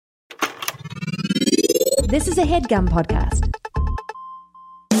This is a HeadGum podcast.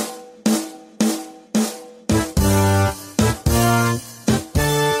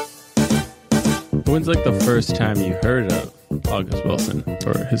 When's like the first time you heard of August Wilson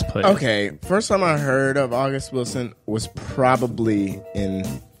or his plays? Okay, first time I heard of August Wilson was probably in.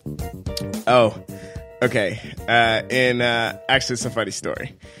 Actually, it's a funny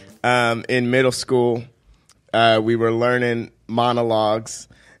story. In middle school, we were learning monologues,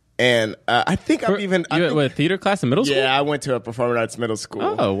 and I think You went to a theater class in middle school? Yeah, I went to a performing arts middle school.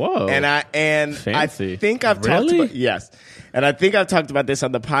 Oh, whoa! I think I've Really? talked about this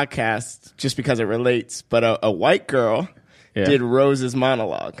on the podcast just because it relates. But a white girl did Rose's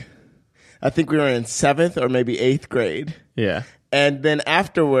monologue. I think we were in 7th or maybe 8th grade. Yeah. And then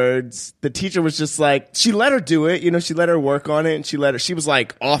afterwards, the teacher was just like, she let her do it. You know, she let her work on it, and she was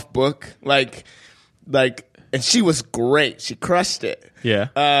like off book, like, and she was great. She crushed it. Yeah.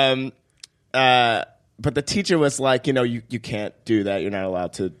 But the teacher was like, you know, you can't do that. You're not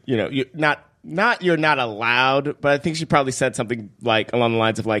allowed to, you know, you're not allowed, but I think she probably said something like along the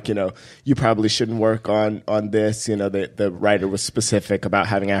lines of like, you know, you probably shouldn't work on this. You know, the writer was specific about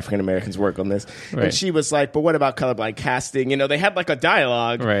having African Americans work on this. Right. And she was like, but what about colorblind casting? You know, they had like a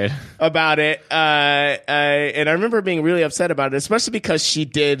dialogue Right. about it. And I remember being really upset about it, especially because she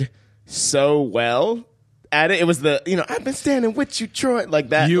did so well at it. It was I've been standing with you, Troy, like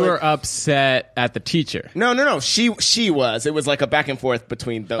that. You like, were upset at the teacher. No. She was. It was like a back and forth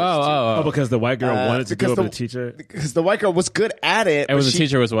between those two. Oh, because the white girl wanted to go because up to the teacher? Because the white girl was good at it. And but the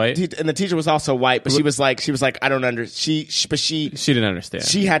teacher was white? And the teacher was also white, but she was like, I don't understand. She didn't understand.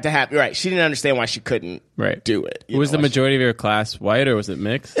 She had to have, right. She didn't understand why she couldn't do it. Was the majority of your class white or was it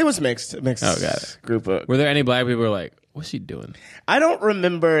mixed? It was mixed. Oh, got it. Group of. Were there any black people who were like, what's she doing? I don't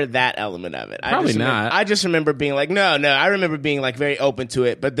remember that element of it. Probably not. I just remember being like, no. I remember being like very open to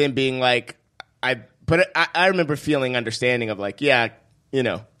it, but then being like, I remember feeling understanding of like, yeah, you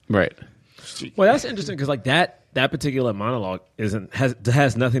know. Right. Well, that's interesting because like that particular monologue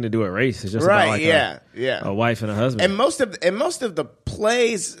has nothing to do with race. It's just about like a wife and a husband. And most of the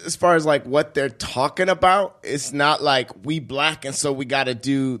plays, as far as like what they're talking about, it's not like we black and so we got to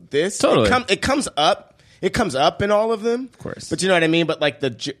do this. Totally. It comes up. It comes up in all of them, of course. But you know what I mean. But like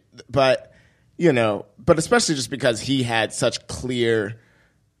but especially just because he had such clear.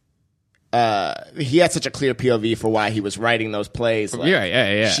 He had such a clear POV for why he was writing those plays. Like,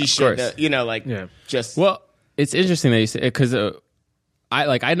 yeah. She of should, course. just. Well, it's interesting that you say it because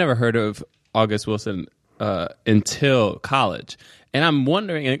I never heard of August Wilson until college, and I'm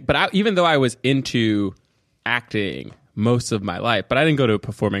wondering. But even though I was into acting most of my life, but I didn't go to a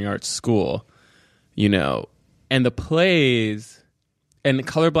performing arts school. You know, and the plays and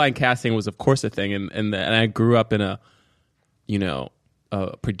colorblind casting was, of course, a thing. And I grew up in a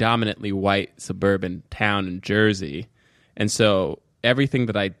predominantly white suburban town in Jersey. And so everything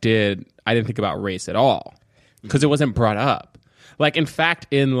that I did, I didn't think about race at all because it wasn't brought up. Like, in fact,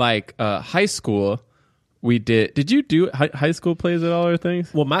 in like high school, we did you do high school plays at all or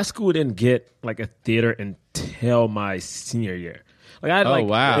things? Well, my school didn't get like a theater until my senior year. Like, I had,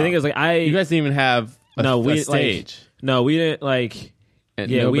 wow. The thing is, like, you guys didn't even have a stage. We didn't like. We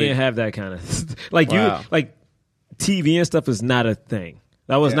didn't have that kind of like TV and stuff is not a thing.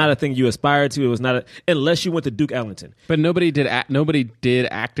 That was not a thing you aspired to. It was not unless you went to Duke Ellington. But nobody did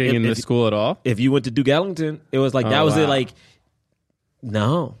acting in the school at all. If you went to Duke Ellington, it was like that was it. Like,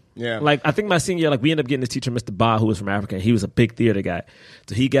 no. Yeah. Like, I think my senior year, like, we ended up getting this teacher, Mr. Ba, who was from Africa. And he was a big theater guy,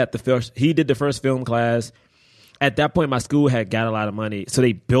 so he did the first film class. At that point, my school had got a lot of money, so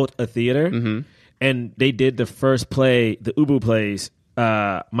they built a theater, and they did the first play, the Ubu plays,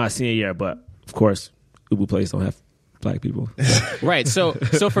 my senior year. But of course, Ubu plays don't have black people, right? So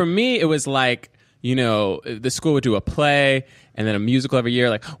for me, it was like, you know, the school would do a play and then a musical every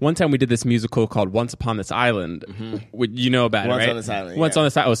year. Like one time, we did this musical called Once Upon This Island. You know about it, right? Once on This Island. Once on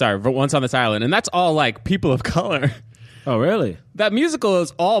this. Oh, sorry, Once on This Island, and that's all like people of color. Oh, really? That musical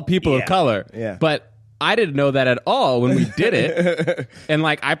is all people of color. Yeah, but I didn't know that at all when we did it. And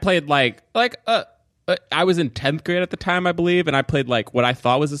like I played I was in 10th grade at the time, I believe, and I played like what I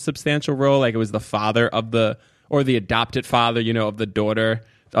thought was a substantial role. Like it was the father of the adopted father, you know, of the daughter,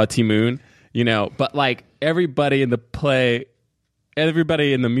 Timoon, you know. But like everybody in the play,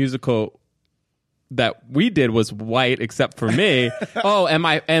 everybody in the musical that we did was white except for me. and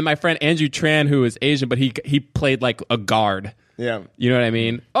my friend Andrew Tran, who is Asian, but he played like a guard. Yeah. You know what I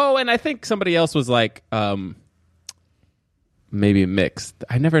mean? Oh, and I think somebody else was like maybe mixed.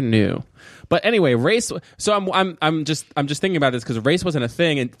 I never knew. But anyway, race, so I'm just thinking about this because race wasn't a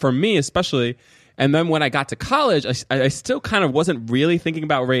thing, and for me especially. And then when I got to college, I still kind of wasn't really thinking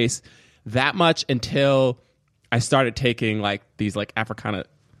about race. that much until I started taking like these like Africana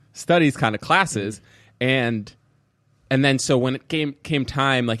studies kind of classes, and then so when it came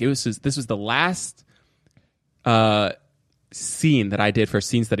time, like this was the last scene that I did for a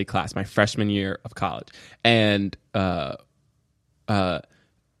scene study class my freshman year of college, and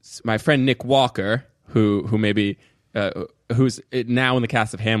my friend Nick Walker, who maybe who's now in the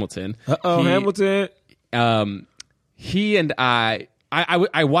cast of Hamilton. Hamilton. He and I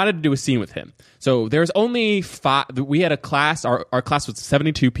wanted to do a scene with him. So there's only 5. We had a class. Our class was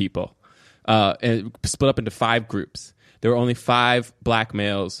 72 people, and split up into 5 groups. There were only 5 black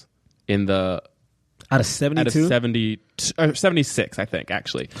males in the out of 72, 76, I think,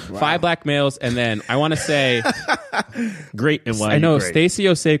 actually. Wow. 5 black males, and then I want to say great and why I know great. Stacey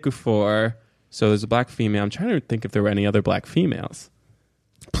Oseku 4. So there's a black female. I'm trying to think if there were any other black females.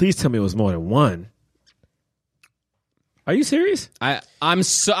 Please tell me it was more than one. Are you serious? I'm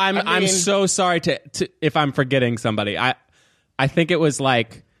so sorry to if I'm forgetting somebody. I think it was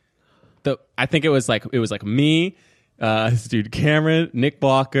like it was like me, this dude Cameron, Nick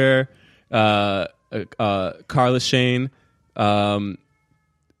Walker, Carla Shane. Oh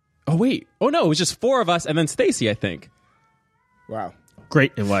wait. Oh no, it was just 4 of us and then Stacey, I think. Wow.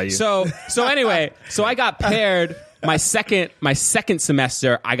 Great NYU. So anyway, so I got paired my second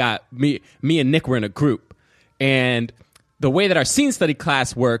semester. I got me and Nick were in a group, and the way that our scene study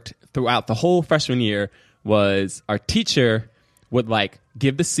class worked throughout the whole freshman year was our teacher would like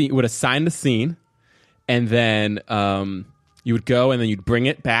would assign the scene, and then you would go and then you'd bring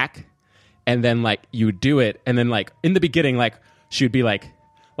it back, and then like you would do it, and then like in the beginning, like she would be like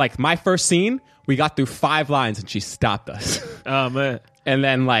my first scene, we got through 5 lines and she stopped us. Oh man. And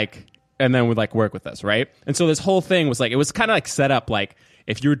then would like work with us, right? And so this whole thing was like, it was kind of like set up like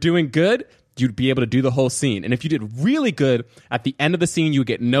if you were doing good, you'd be able to do the whole scene. And if you did really good, at the end of the scene, you would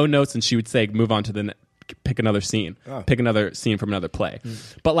get no notes, and she would say, move on to the pick another scene. Oh. Pick another scene from another play.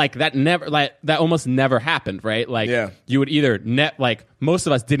 But like that almost never happened, right? Like you would either like most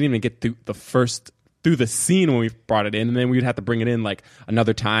of us didn't even get through the scene when we brought it in, and then we'd have to bring it in like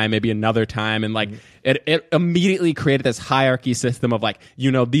another time, maybe another time, and like it immediately created this hierarchy system of like,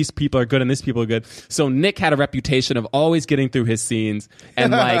 these people are good and these people are good. So Nick had a reputation of always getting through his scenes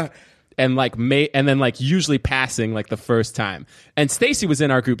and like and then like usually passing like the first time. And Stacey was in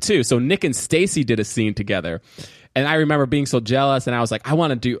our group too, so Nick and Stacey did a scene together. And I remember being so jealous, and I was like, I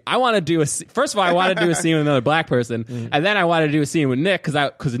want to do first of all, I wanted to do a scene with another black person, and then I wanted to do a scene with Nick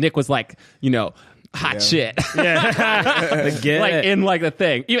because Nick was like, hot shit. Yeah. Like in like the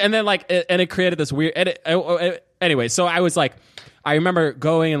thing. And then like and it created this weird anyway, so I was like, I remember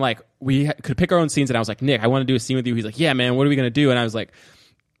going and like we could pick our own scenes, and I was like, Nick, I want to do a scene with you. He's like, yeah, man, what are we going to do? And I was like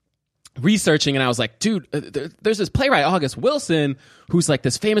researching, and I was like, dude, there's this playwright August Wilson who's like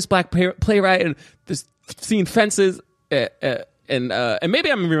this famous black playwright, and this scene Fences, and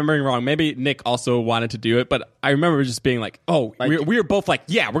maybe I'm remembering wrong. Maybe Nick also wanted to do it, but I remember just being like, "Oh, we were both like,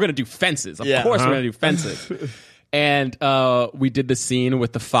 yeah, we're gonna do Fences. Of course, we're gonna do Fences." And we did the scene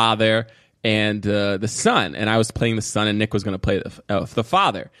with the father and the son, and I was playing the son, and Nick was gonna play the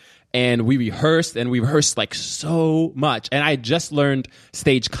father. And we rehearsed like so much. And I just learned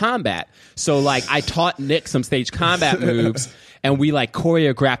stage combat, so like I taught Nick some stage combat moves. And we like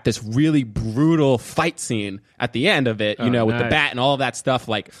choreographed this really brutal fight scene at the end of it, with the bat and all of that stuff.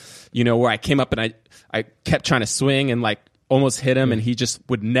 Like, where I came up and I kept trying to swing and like almost hit him, and he just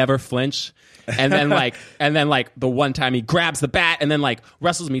would never flinch. And then like the one time he grabs the bat and then like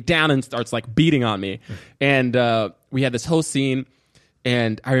wrestles me down and starts like beating on me. And we had this whole scene,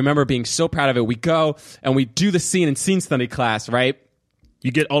 and I remember being so proud of it. We go and we do the scene in scene study class, right? You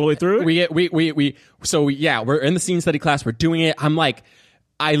get all the way through it? We're in the scene study class. We're doing it. I'm like,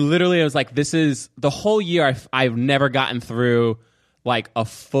 I was like, this is the whole year. I've never gotten through like a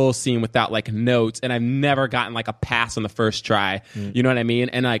full scene without like notes, and I've never gotten like a pass on the first try. You know what I mean?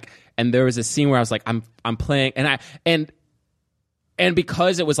 And like, and there was a scene where I was like, I'm playing, and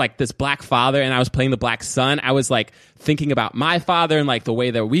because it was like this black father and I was playing the black son, I was like thinking about my father and like the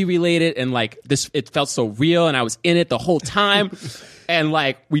way that we related, and like it felt so real, and I was in it the whole time. And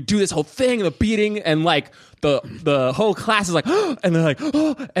like we do this whole thing, the beating, and like the whole class is like, oh, and they're like,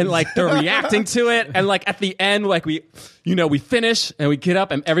 oh, and like they're reacting to it. And like at the end, like we finish and we get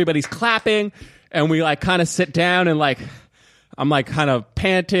up and everybody's clapping, and we like kind of sit down, and like I'm like kind of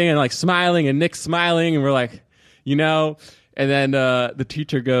panting and like smiling, and Nick's smiling, and we're like, and then the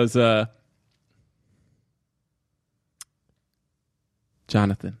teacher goes,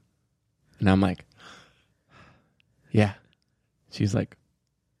 Jonathan, and I'm like, yeah. She's like,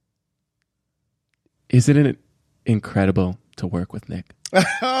 isn't it incredible to work with Nick?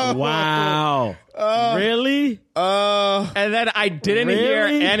 Wow. Really? And then I didn't hear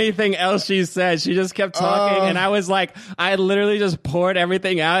Really? anything else she said. She just kept talking, and I was like, I literally just poured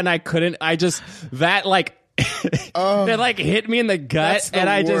everything out, and I couldn't. I just that like. It like hit me in the gut, the and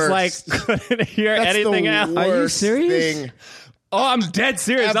I just like worst. couldn't hear That's anything the else. worst Are you serious? thing. Oh, I'm dead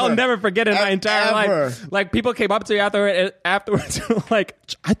serious. I'll Ever. never forget it in my entire Ever. life. Like people came up to me afterwards, like,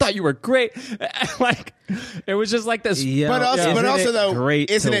 I thought you were great. Like it was just like this. Yeah. But also, Isn't it though,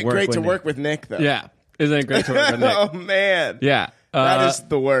 great isn't to it work great with to Nick? work with Nick though? Yeah, isn't it great to work with Nick? Oh man, Yeah. that is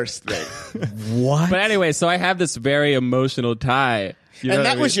the worst thing. What? But anyway, so I have this very emotional tie. You know And what that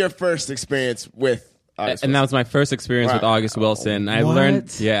I mean? was your first experience with August And that was my first experience with Wow. August Wilson. I What?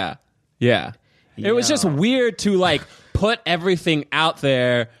 learned, yeah. It was just weird to like put everything out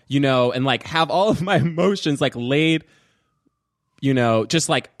there, you know, and like have all of my emotions like laid, you know, just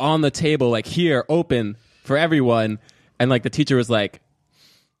like on the table, like here, open for everyone. And like the teacher was like,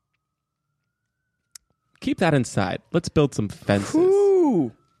 keep that inside. Let's build some fences.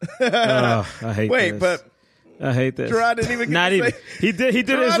 Ooh. Oh, I hate Wait, this. but I hate this. Gerard didn't even get Not to even. say- He did. He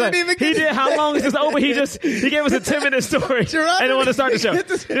did. Gerard His, didn't even he get did. to- How long is this over? He gave us a 10-minute story. Gerard and want to start the show. didn't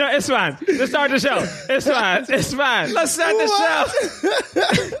get to- You know, it's fine. Let's start the show. It's fine. It's fine. Let's start the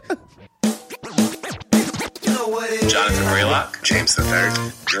show. Jonathan Braylock, James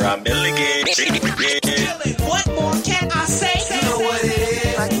III, Gerard Milligan. What more can I say? You know what it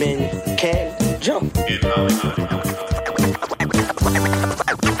is. Black men can't jump. In Hollywood.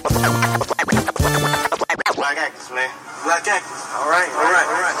 Black actors, man. Black actors. All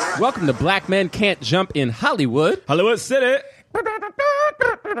right. Welcome to Black Men Can't Jump in Hollywood. Hollywood City.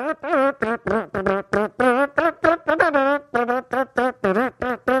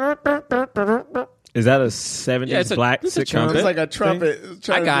 Is that a 70s Yeah, it's a- black it's a sitcom? trumpet. It's like a trumpet.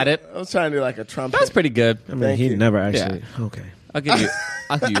 I got it. I was trying to do like a trumpet. That's pretty good. I mean, Thank he you. never actually. Okay. I'll give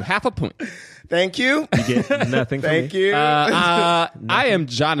you half a point. Thank you. You get nothing from Thank me. you. I am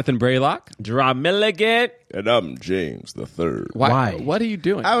Jonathan Braylock. Gerard Milligan. And I'm James the Third. Why? What are you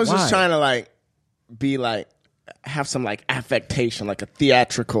doing? I was Why? just trying to like be like have some like affectation, like a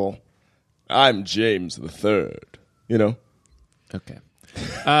theatrical. I'm James the Third. You know, Okay.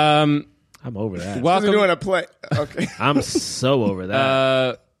 I'm over that. I was Welcome. doing a play. Okay. I'm so over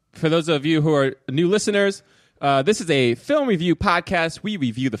that. For those of you who are new listeners, this is a film review podcast. We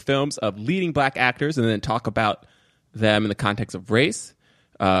review the films of leading black actors and then talk about them in the context of race,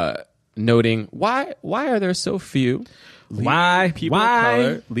 noting why are there so few Why? people Why? of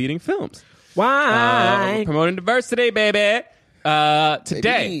color leading films? Why? Promoting diversity, baby. Today,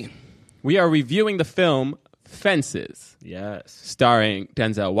 Baby. we are reviewing the film Fences, Yes. starring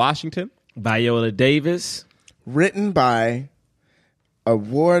Denzel Washington. Viola Davis. Written by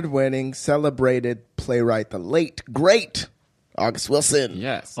award-winning, celebrated playwright, the late great August Wilson.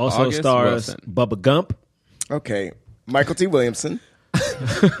 Yes. Also August stars Wilson. Bubba Gump. Okay, Michael T. Williamson.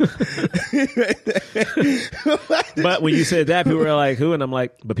 But when you said that, people were like, who? And I'm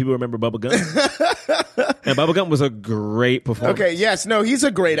like, but people remember Bubba Gump. And Bubba Gump was a great performance. Okay, yes, no, he's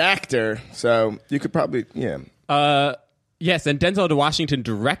a great actor, so you could probably, yeah. Yes, and Denzel Washington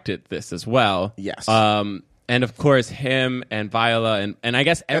directed this as well. Yes. And of course, him and Viola and I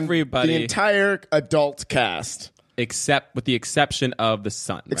guess everybody The entire adult cast, except with the exception of the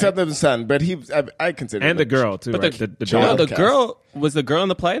son. Right? except for the son, but I consider And him the a- girl, too. but right? the, the child. no, the cast. girl was the girl in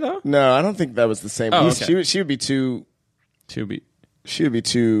the play though. No, I don't think that was the same. Oh, She okay. would- she would be too. To be She would be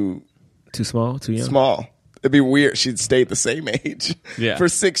too Too small, too young. small. It'd be weird. She'd stayed the same age Yeah. for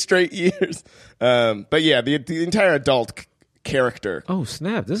 6 straight years. But yeah, the entire adult character. Oh,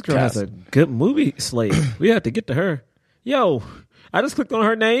 snap. This girl Cast. has a good movie slate. We have to get to her. Yo, I just clicked on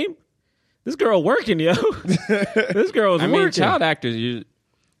her name. This girl working, yo. This girl is I working. mean, child actors,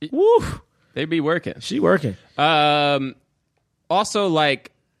 Woo. they'd be working. She working. Also,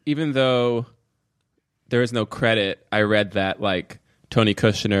 like, even though there is no credit, I read that like Tony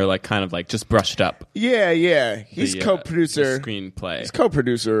Kushner like kind of like just brushed up Yeah. He's the, co-producer. the screenplay, He's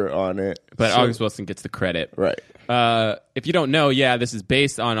co-producer on it. but So- August Wilson gets the credit. Right. If you don't know, yeah, this is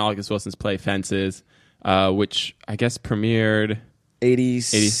based on August Wilson's play Fences, which I guess premiered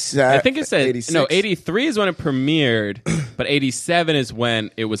 87. I think it said 86. no. 83 is when it premiered, but 87 is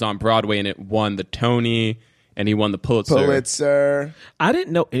when it was on Broadway and it won the Tony and he won the Pulitzer. I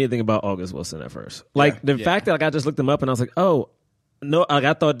didn't know anything about August Wilson at first. Like, the fact that like I just looked him up and I was like, oh, no, like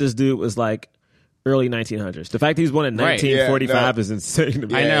I thought this dude was like early 1900s. The fact he's born in Right. 1945 Yeah, no. is insane to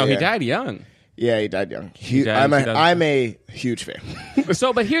me. I know he yeah. died young. Yeah, he died young. died in 2000. I'm a huge fan.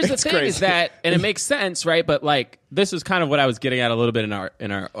 So, but here's the It's thing: crazy. is that, and it makes sense, right? But like, this is kind of what I was getting at a little bit in our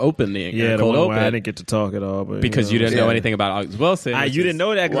opening, Yeah, the cold one where I open, didn't get to talk at all, but because you didn't know Yeah. anything about August Wilson. which you is- didn't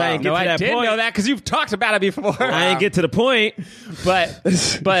know that because I didn't get No, to I that did point. know that because you've talked about it before. I didn't get to the point. but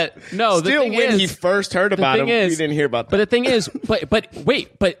no, the Still, thing when is, he first heard about thing him, is- we didn't hear about that. But the thing is,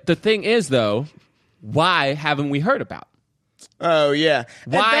 but the thing is though, why haven't we heard about? Oh yeah.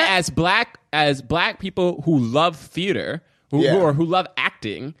 And Why, that- as black people who love theater, who love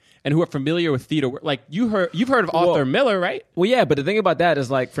acting, and who are familiar with theater, like you've heard of Arthur Miller, right? Well, yeah, but the thing about that is,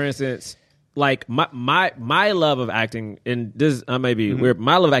 like, for instance, like my love of acting, and this I may be weird.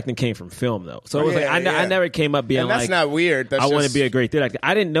 My love of acting came from film, though. So it was Yeah, like I yeah. never came up being And that's like, not weird. That's I want to just- be a great theater actor.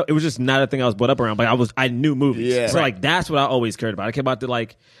 I didn't know, it was just not a thing I was brought up around. But I knew movies, Yeah. so Right. like that's what I always cared about. I care about the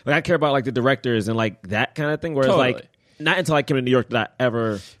like I care about like the directors and like that kind of thing. Whereas Totally. like not until I came to New York did I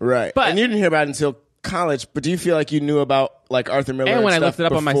ever. Right. But- and you didn't hear about it until college. But do you feel like you knew about like Arthur Miller? And when I stuff looked it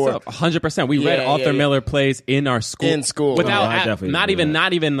up on before? myself, 100%. We read Yeah, Arthur yeah. Miller plays in our school. In school. Without, Oh, I definitely not didn't even,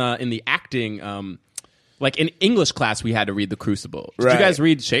 do that. in the acting, like in English class, we had to read The Crucible. Did Right. you guys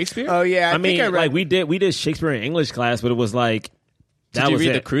read Shakespeare? Oh yeah. I mean, think I read, like we did Shakespeare in English class, but it was like that Did you was read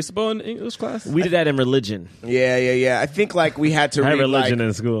it. The Crucible in English class? We did that in religion. Yeah. I think like we had to I had read religion like,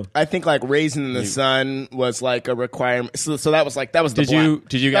 in school. I think like Raisin in the Sun was like a requirement. So that was the Did black. you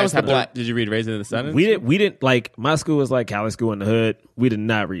that guys was have the black? did you read Raisin in the Sun? We didn't like my school was like Catholic school in the hood. We did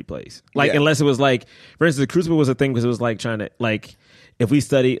not read plays. Like Yeah. unless it was like, for instance, the Crucible was a thing because it was like trying to like if we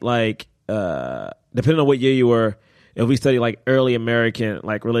studied like depending on what year you were, if we studied like early American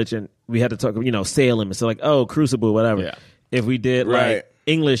like religion, we had to talk Salem and so like Crucible whatever. Yeah. If we did Right. like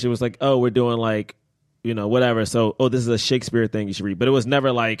English, it was like we're doing like whatever. So this is a Shakespeare thing you should read, but it was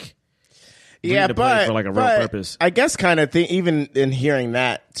never like. Yeah, the play but for like a real but purpose. I guess kind of thing. Even in hearing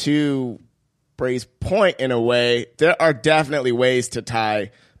that, to Bray's point, in a way, there are definitely ways to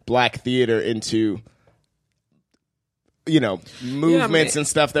tie black theater into, movements and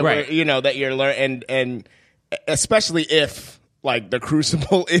stuff that right. that you're learning, and especially if like the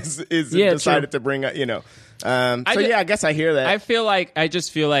Crucible is Yeah, decided true. to bring up, I guess I hear that. I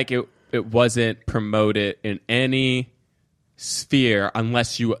just feel like it wasn't promoted in any sphere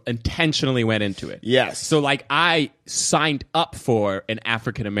unless you intentionally went into it. Yes. So like I signed up for an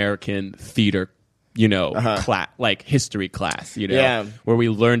African American theater, class, like history class, Yeah. where we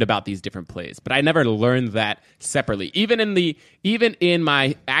learned about these different plays. But I never learned that separately. Even in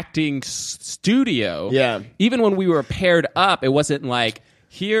my acting studio, Yeah. even when we were paired up, it wasn't like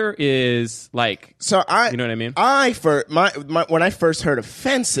here is like So you know what I mean? When I first heard of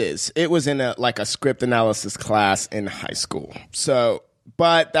Fences, it was in a script analysis class in high school. So,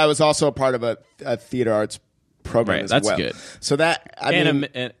 but that was also a part of a theater arts program Right, as that's well. good. So that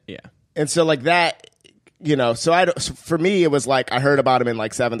Yeah. and so like that, so for me it was like I heard about him in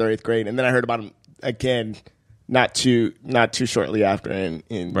like 7th or 8th grade, and then I heard about him again not too shortly after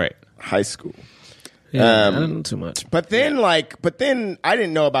in Right. high school. Yeah, I don't know too much. But then I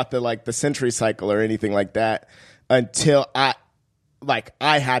didn't know about the century cycle or anything like that until I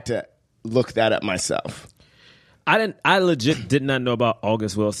had to look that up myself. I legit did not know about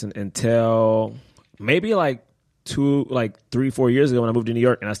August Wilson until maybe like 3-4 years ago when I moved to New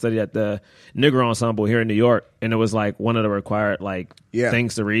York and I studied at the Negro Ensemble here in New York, and it was like one of the required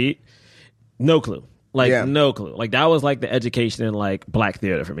things to read. No clue. No clue. Like that was like the education in like black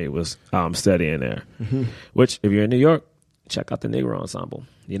theater for me was studying there. Which if you're in New York, check out the Negro Ensemble.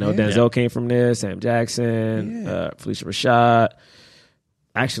 Denzel came from there, Sam Jackson, Felicia Rashad.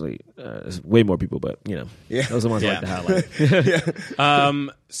 Actually, there's way more people, but those are the ones I like to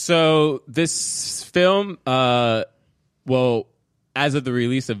highlight. So this film, as of the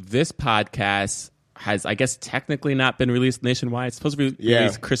release of this podcast, has, I guess, technically not been released nationwide. It's supposed to be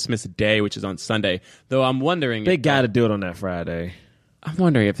released Christmas Day, which is on Sunday. Though I'm wondering They got to do it on that Friday. I'm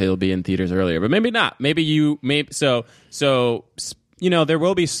wondering if it'll be in theaters earlier, but maybe not. There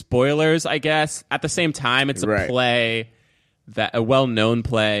will be spoilers, I guess. At the same time, it's a Right. play, a well-known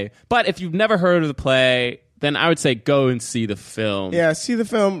play. But if you've never heard of the play, then I would say go and see the film. Yeah, see the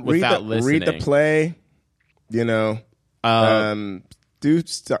film, Without read the listening. play, do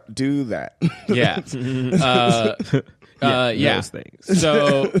that. Yeah. Those things.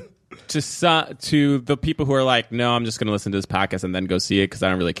 So to the people who are like, no, I'm just going to listen to this podcast and then go see it because I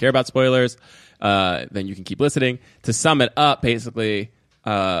don't really care about spoilers, then you can keep listening. To sum it up, basically,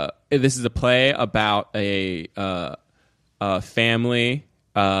 this is a play about a family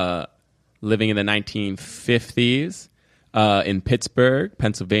living in the 1950s in Pittsburgh,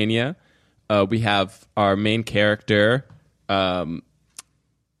 Pennsylvania. We have our main character.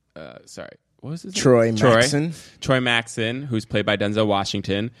 what was his Troy name? Maxon. Troy Maxon, who's played by Denzel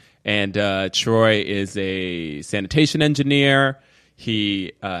Washington. And Troy is a sanitation engineer.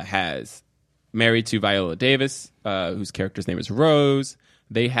 He has married to Viola Davis, whose character's name is Rose.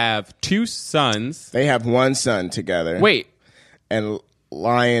 They have 2 sons. They have 1 son together. Wait, And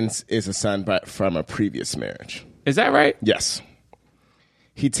Lyons is a son but from a previous marriage. is that right? Yes.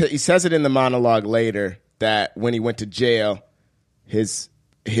 He says it in the monologue later that when he went to jail, his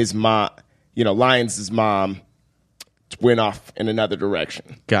mom, Lyons' mom went off in another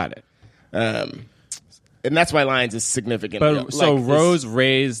direction. Got it. And that's why Lyons is significant. But so Like, Rose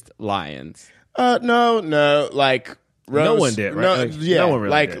raised lions. No, like Rose, No one did, right? No, Like, yeah, no one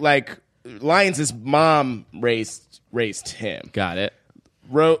really did. like Lyons' mom raised him. Got it.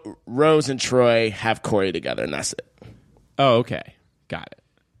 Rose and Troy have Corey together, and that's it. Oh, okay. Got it.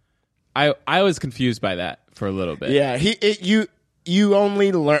 I was confused by that for a little bit. Yeah, you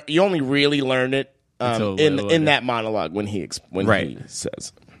only really learn it Until a little later. in that monologue when he Right. he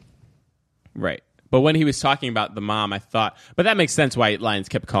says. Right. But when he was talking about the mom, I thought, but that makes sense why Lyons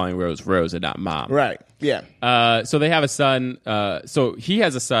kept calling Rose Rose and not mom. Right. Yeah. So they have a son. So he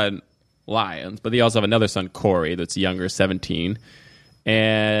has a son, Lyons, but they also have another son, Corey, that's younger, 17.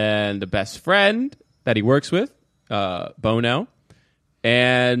 And a best friend that he works with, Bono.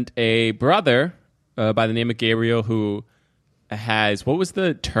 And a brother by the name of Gabriel who has, what was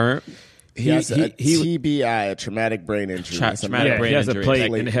the term? He has a TBI, a traumatic brain injury. Traumatic brain he has injury. a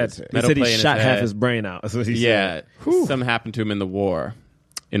plate Like, in the head. He metal said he plate in his shot half head. his brain out. That's what he Yeah, said. something happened to him in the war,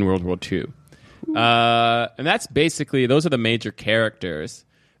 in World War II. And that's basically, those are the major characters.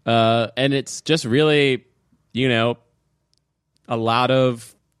 And it's just really, a lot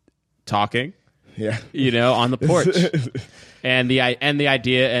of talking, Yeah. on the porch. and the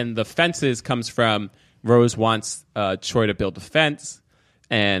idea and the fences comes from Rose wants Troy to build a fence,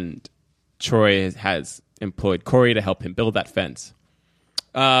 and Troy has employed Corey to help him build that fence.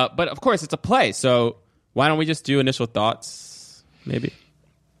 But of course, it's a play, so why don't we just do initial thoughts, maybe?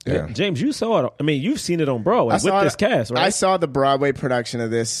 Yeah. James, you saw it. I mean, you've seen it on Broadway with this cast, right? I saw the Broadway production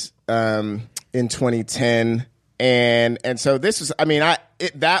of this in 2010, and so this was. I mean,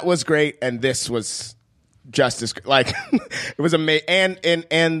 that was great, and this was just as like it was amazing.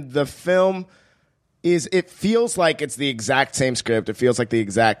 And the film it feels like it's the exact same script. It feels like the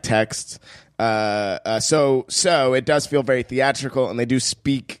exact text. So it does feel very theatrical, and they do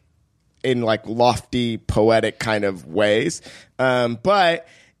speak in like lofty, poetic kind of ways. But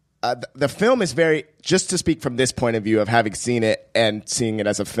the film is very, just to speak from this point of view of having seen it and seeing it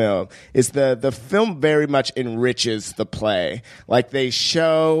as a film, is the film very much enriches the play. Like they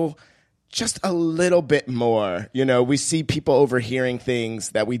show just a little bit more. We see people overhearing things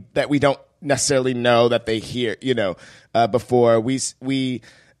that we don't necessarily know that they hear. Before which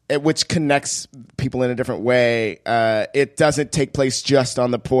connects people in a different way. It doesn't take place just on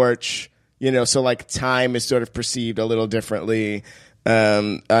the porch. So like time is sort of perceived a little differently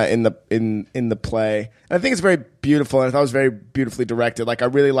in the play. And I think it's very beautiful, and I thought it was very beautifully directed. Like I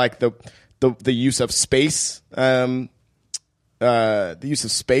really like the use of space. The use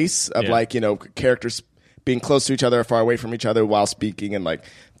of space of characters being close to each other or far away from each other while speaking, and like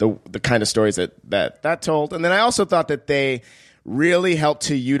the kind of stories that told. And then I also thought that they really helped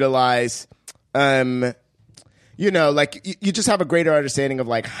to utilize you just have a greater understanding of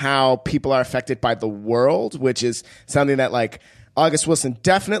like how people are affected by the world, which is something that like August Wilson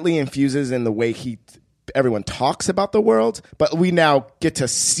definitely infuses in the way everyone talks about the world, but we now get to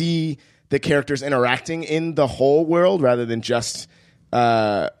see the characters interacting in the whole world rather than just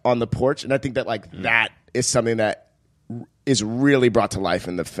on the porch. And I think that that is something that is really brought to life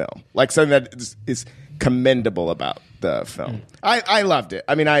in the film, like something that is commendable about the film. I loved it.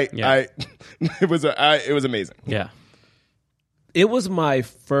 I mean, it was amazing. Yeah. It was my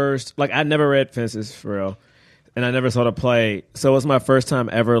first, I never read Fences for real, and I never saw the play, so it was my first time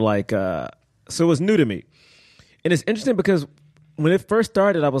ever, so it was new to me. And it's interesting because when it first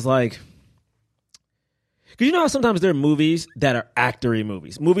started, I was like, because how sometimes there are movies that are actory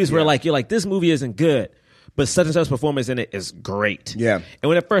movies where you're like, this movie isn't good, but such and such performance in it is great. Yeah. And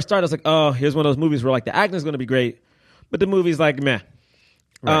when it first started, I was like, oh, here's one of those movies where the acting is going to be great, but the movie's meh.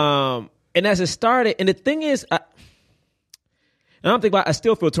 Right. And as it started, and the thing is, I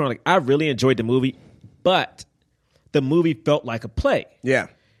still feel torn. I really enjoyed the movie, but the movie felt like a play. Yeah.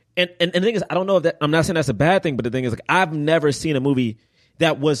 And the thing is, I don't know if that, I'm not saying that's a bad thing, but the thing is, I've never seen a movie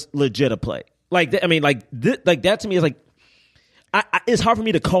that was legit a play. That to me is it's hard for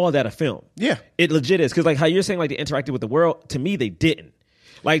me to call that a film. Yeah. It legit is. Because how you're saying they interacted with the world, to me, they didn't.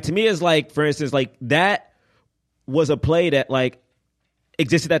 To me, it's for instance, that was a play that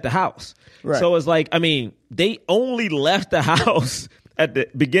existed at the house. Right. So it's like, I mean, they only left the house at the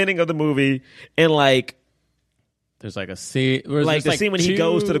beginning of the movie, and like There's like a scene, the scene when he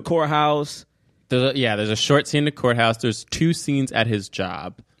goes to the courthouse. There's a short scene in the courthouse. There's 2 scenes at his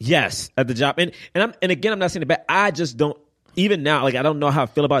job. Yes, at the job, and again, I'm not saying it bad. I just don't, even now, like I don't know how I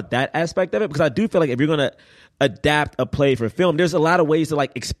feel about that aspect of it, because I do feel like if you're gonna adapt a play for film, there's a lot of ways to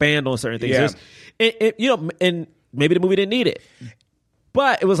like expand on certain things. Yeah. And maybe the movie didn't need it,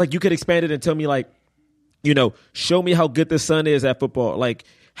 but it was like you could expand it and tell me like, show me how good the son is at football, like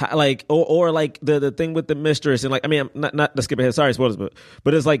or like the thing with the mistress, and like, I mean, I'm not to skip ahead, sorry, spoilers,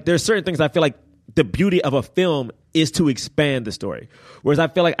 but it's like there's certain things I feel like the beauty of a film is to expand the story, whereas I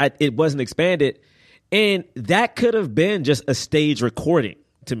feel like it wasn't expanded, and that could have been just a stage recording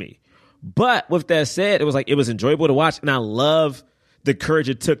to me. But with that said, it was enjoyable to watch, and I love the courage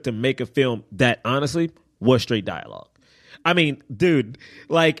it took to make a film that honestly was straight dialogue. I mean, dude,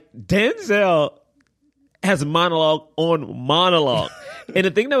 like Denzel has monologue on monologue. And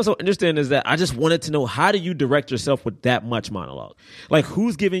the thing that was so interesting is that I just wanted to know, how do you direct yourself with that much monologue? Like,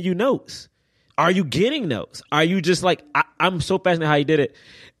 who's giving you notes? Are you getting notes? Are you just like, I'm so fascinated how he did it.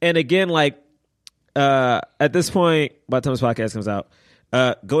 And again, like, at this point, by the time this podcast comes out,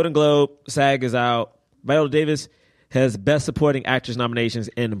 Golden Globe, SAG is out. Viola Davis has Best Supporting Actress nominations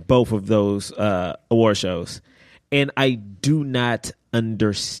in both of those award shows. And I do not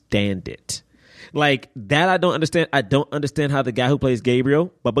understand it. Like, that I don't understand. I don't understand how the guy who plays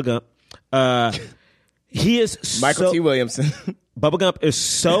Gabriel, Bubba Gump, he is Michael T. Williamson. Bubba Gump is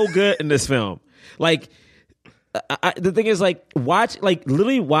so good in this film. Like, the thing is, like,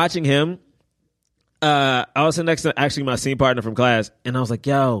 literally watching him, I was sitting next to actually my scene partner from class, and I was like,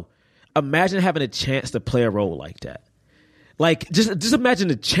 yo, imagine having a chance to play a role like that. Like, just imagine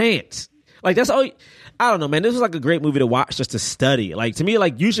the chance. Like, that's all. I don't know, man. This was like a great movie to watch just to study. Like, to me,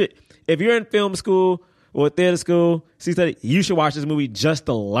 like, you should, if you're in film school or theater school, study, you should watch this movie just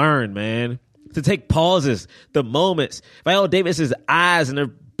to learn, man. To take pauses, the moments. Viola Davis's eyes and her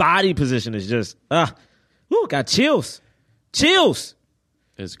body position is just, got chills. Chills.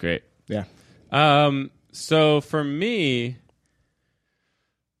 It's great. Yeah. So for me,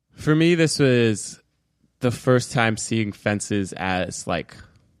 this was the first time seeing Fences as like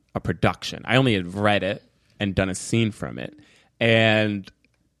a production. I only had read it and done a scene from it, and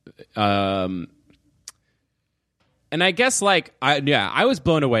I guess like I was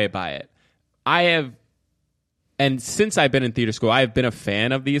blown away by it. And since I've been in theater school, I have been a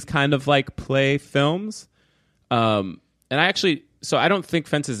fan of these kind of like play films. And I don't think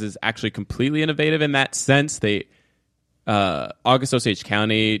Fences is actually completely innovative in that sense. August Osage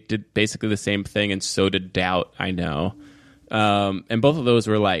County did basically the same thing, and so did Doubt, I know. And both of those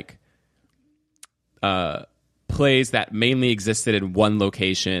were like plays that mainly existed in one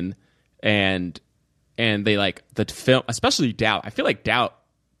location, and they like the film, especially Doubt. I feel like Doubt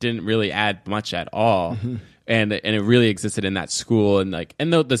didn't really add much at all. Mm-hmm. And it really existed in that school, and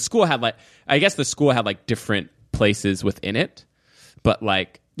the school had like, I guess the school had like different places within it, but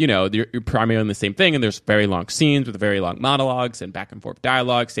like, you're primarily in the same thing, and there's very long scenes with very long monologues and back and forth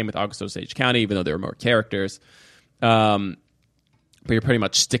dialogue. Same with August Osage County, even though there were more characters. But you're pretty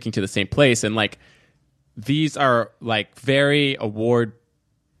much sticking to the same place, and like these are like very award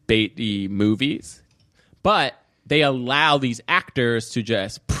baity movies, but they allow these actors to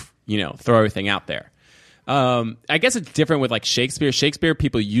just throw everything out there. I guess it's different with like Shakespeare. Shakespeare,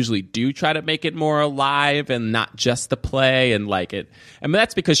 people usually do try to make it more alive and not just the play, and like it. I mean,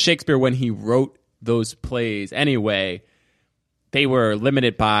 that's because Shakespeare, when he wrote those plays anyway, they were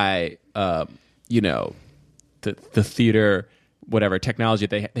limited by the theater, whatever technology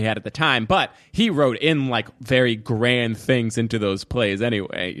they had at the time. But he wrote in like very grand things into those plays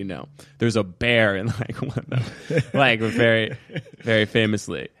anyway. There's a bear in like one of them, like very, very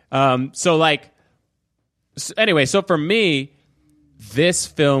famously. So for me, this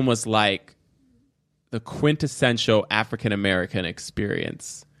film was like the quintessential African American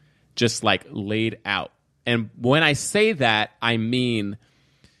experience, just like laid out. And when I say that, I mean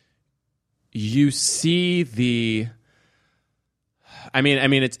you see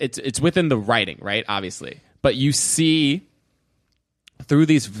it's within the writing, right? Obviously, but you see through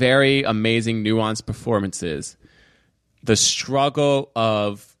these very amazing, nuanced performances the struggle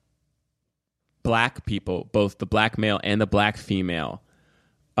of Black people, both the Black male and the Black female,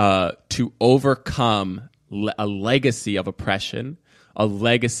 to overcome a legacy of oppression, a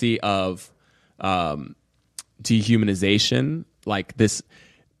legacy of dehumanization, like this,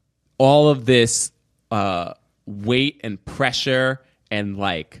 all of this weight and pressure and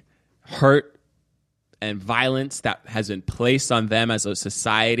like hurt and violence that has been placed on them as a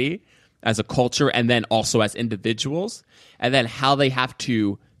society, as a culture, and then also as individuals, and then how they have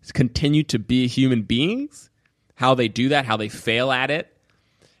to continue to be human beings, how they do that, how they fail at it,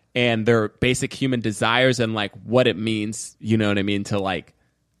 and their basic human desires, and like what it means, you know what I mean, to like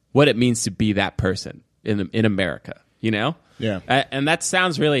what it means to be that person in America, you know? Yeah. And that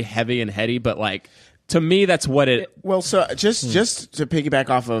sounds really heavy and heady, but like to me, that's what it. Well, so just to piggyback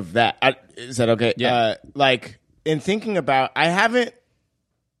off of that, is that okay? Yeah. Like in thinking about, I haven't,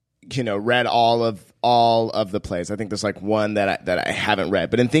 read all of the plays. I think there's like one that I haven't read.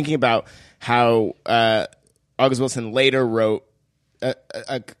 But in thinking about how August Wilson later wrote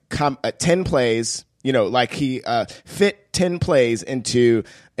 10 plays, like he fit 10 plays into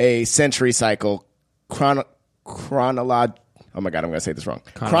a century cycle, chronological. Oh my God, I'm going to say this wrong.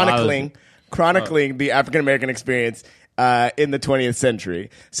 Chronicling the African American experience in the 20th century.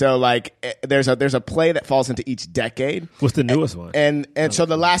 So like there's a play that falls into each decade. What's the newest one? And so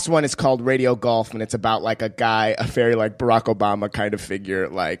the last one is called Radio Golf, and it's about like a guy, a very like Barack Obama kind of figure,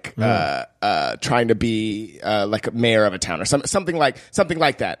 like trying to be like a mayor of a town or something like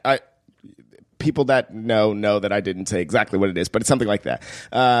that. People that know that I didn't say exactly what it is, but it's something like that.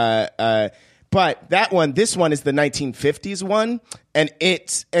 But this one is the 1950s one,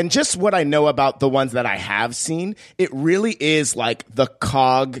 and just what I know about the ones that I have seen, it really is like the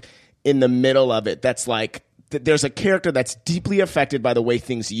cog in the middle of it. That's like there's a character that's deeply affected by the way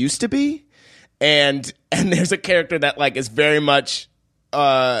things used to be, and there's a character that like is very much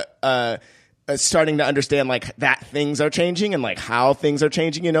starting to understand like that things are changing and like how things are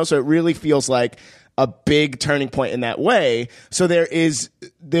changing. So it really feels like a big turning point in that way. So there is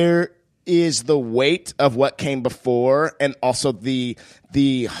the weight of what came before, and also the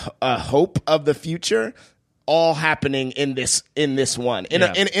hope of the future, all happening in this one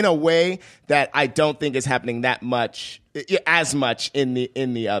in a way that I don't think is happening as much in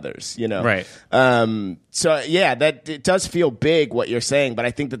the others. Right. So yeah, that it does feel big what you're saying, but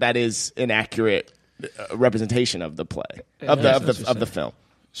I think that is an accurate representation of the play of the film.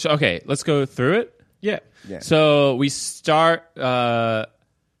 So, okay, let's go through it. Yeah. So we start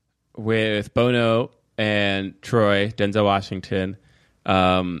with Bono and Troy, Denzel Washington.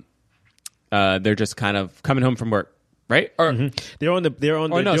 They're just kind of coming home from work, right? Or they're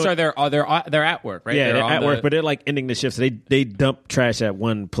at work, right? Yeah, they're at work, but they're like ending the shift. So they dump trash at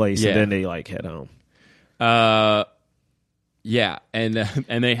one place and then they like head home. Yeah, and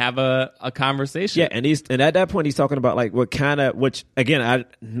they have a conversation. Yeah, and at that point he's talking about like which again I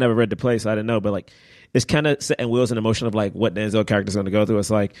never read the play, so I didn't know, but like it's kind of setting wheels in the motion of like what Denzel character's going to go through. It's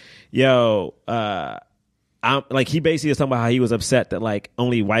like, I'm like he basically is talking about how he was upset that like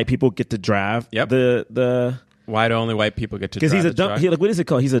only white people get to drive. Yep. The Why do only white people get to drive? Because he's a truck? what is it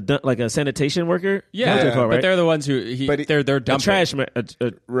called? He's like a sanitation worker. Yeah, That's what it's called, right? But they're the ones who they're dumping. A trash man,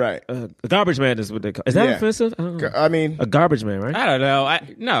 Right. A garbage man is what they call. Is that offensive? I don't know. I mean, a garbage man, right? I don't know.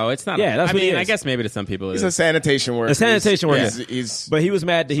 No, it's not. Yeah, that's I what he mean, is. I guess maybe to some people it he's is. a sanitation worker. A sanitation worker. But he was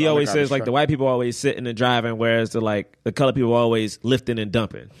mad that he on the always garbage says like truck. the white people always sitting and driving, whereas the colored people always lifting and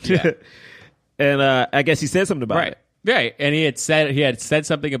dumping. Yeah. And I guess he said something about it. Right, and he had said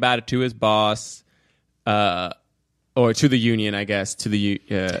something about it to his boss, or to the union, I guess. He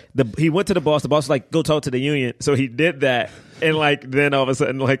went to the boss. The boss was like, "Go talk to the union." So he did that, and like then all of a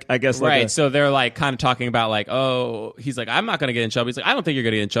sudden, like I guess, right. So they're like kind of talking about like, oh, he's like, I'm not going to get in trouble. He's like, I don't think you're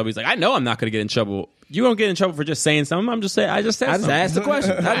going to get in trouble. He's like, I know I'm not going to get in trouble. You won't get in trouble for just saying something. I just asked the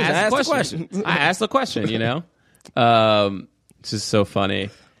question. I asked the question. It's just so funny.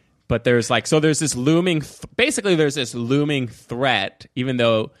 But there's this looming, basically there's this looming threat, even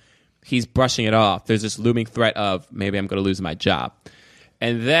though he's brushing it off. There's this looming threat of maybe I'm going to lose my job.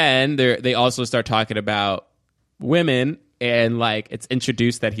 And then they also start talking about women, and like it's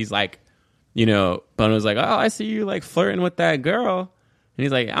introduced that he's like, Bono's like, oh, I see you like flirting with that girl. And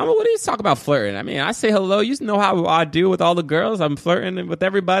he's like, what do you talk about flirting? I mean, I say hello. You know how I do with all the girls. I'm flirting with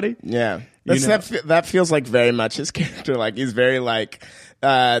everybody. Yeah. That feels like very much his character. Like he's very like,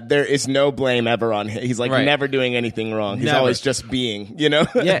 there is no blame ever on him. He's like never doing anything wrong. He's always just being,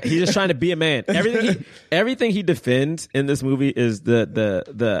 Yeah, he's just trying to be a man. Everything he defends in this movie is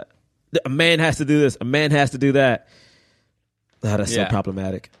the a man has to do this, a man has to do that. Oh, that's so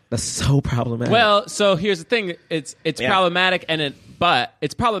problematic. That's so problematic. Well, so here's the thing. It's problematic, but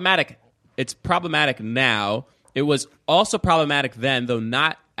it's problematic. It's problematic now. It was also problematic then, though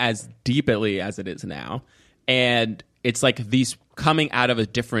not as deeply as it is now. And it's like these coming out of a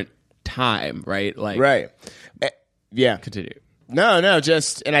different time, right? Like, right. Yeah. Continue. No,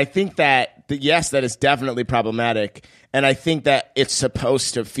 and I think that that is definitely problematic. And I think that it's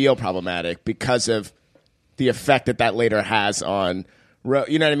supposed to feel problematic because of the effect that later has on.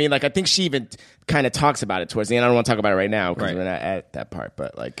 You know what I mean? Like, I think she even kind of talks about it towards the end. I don't want to talk about it right now because we're not at that part.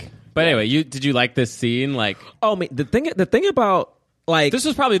 But like, anyway, did you like this scene? Like, Oh, man, the thing about like this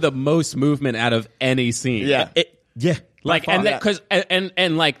was probably the most movement out of any scene. yeah. Like, and that because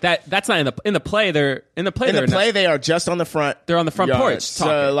and like that's not in the play. They're in the play. They are just on the front. They're on the front yard. porch So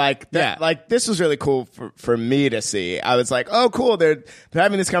talking. like, like this was really cool for me to see. I was like, oh, cool. They're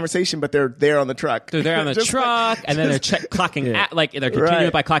having this conversation, but they're there on the truck. They're there on the Just truck, and then they're clocking out. Like they're continuing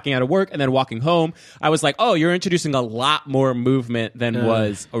Right. by clocking out of work and then walking home. I was like, oh, you're introducing a lot more movement than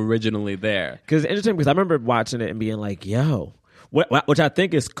was originally there. because it's interesting because I remember watching it and being like, yo, which I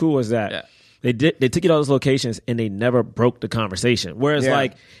think is cool is that. Yeah. They took you to all those locations and they never broke the conversation. Whereas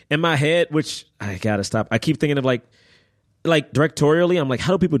like in my head, which I gotta stop, I keep thinking of like directorially, I'm like,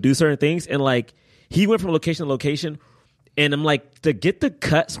 how do people do certain things? And like he went from location to location, and I'm like, to get the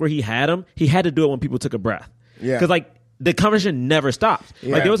cuts where he had to do it when people took a breath. Yeah. Because like the conversation never stopped.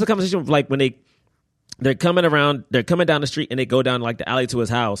 Yeah. Like there was a conversation of, like when they're coming down the street and they go down like the alley to his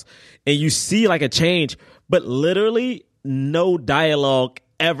house, and you see like a change, but literally no dialogue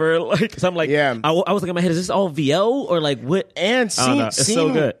ever. Like, so I'm like, Yeah. I was like in my head, is this all VO or like what? And I don't know. It's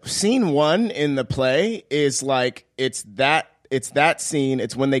so good. Scene 1 in the play is like it's that scene.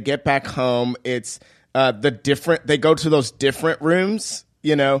 It's when they get back home. It's they go to those different rooms.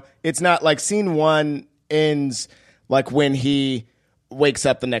 You know, it's not like scene 1 ends like when he wakes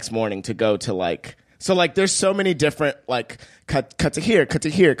up the next morning to go to like. So like, there's so many different like cut to here,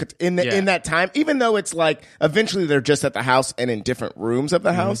 in that time. Even though it's like eventually they're just at the house and in different rooms of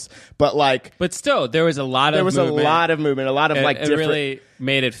the house, but like, But still, there was a lot there of was movement. a lot of movement, a lot of like it different. really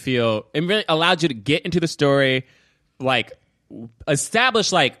made it feel. It really allowed you to get into the story, like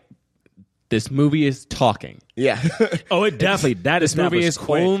establish like this movie is talking. Yeah. Oh, it definitely This movie is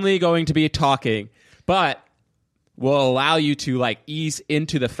only going to be talking, but will allow you to like ease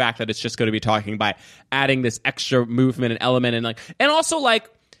into the fact that it's just going to be talking by adding this extra movement and element and also like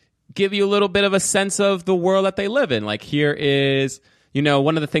give you a little bit of a sense of the world that they live in. Like here is,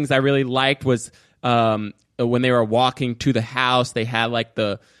 one of the things I really liked was when they were walking to the house, they had like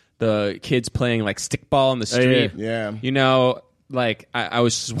the kids playing like stickball in the street. Yeah. Like I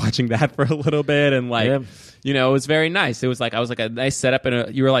was just watching that for a little bit and like, it was very nice. It was like, I was like a nice setup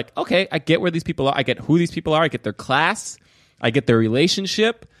and you were like, okay, I get where these people are. I get who these people are. I get their class. I get their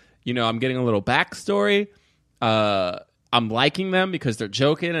relationship. I'm getting a little backstory. I'm liking them because they're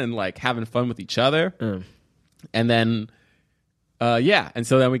joking and like having fun with each other. And then, and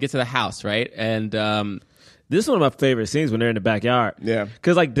so then we get to the house, right? And this is one of my favorite scenes when they're in the backyard. Yeah.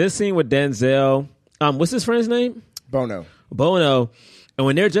 Because like this scene with Denzel, what's his friend's name? Bono. And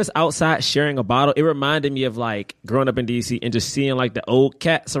when they're just outside sharing a bottle, it reminded me of like growing up in DC and just seeing like the old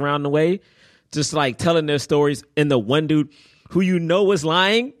cats around the way, just like telling their stories. And the one dude who is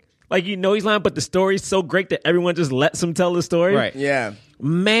lying, like he's lying, but the story's so great that everyone just lets him tell the story. right. Yeah.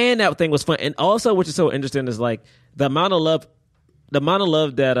 Man, that thing was fun. And also, which is so interesting, is like the amount of love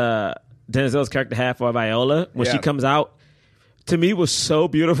that Denzel's character had for Viola when she comes out. To me, was so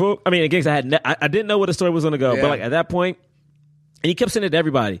beautiful. I mean, again, I didn't know where the story was going to go, but like at that point. And he kept saying it to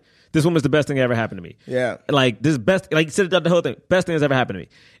everybody. This woman's the best thing that ever happened to me. Yeah. Like, this best, like, he said it the whole thing. Best thing that's ever happened to me.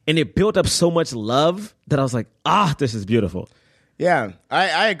 And it built up so much love that I was like, this is beautiful. Yeah,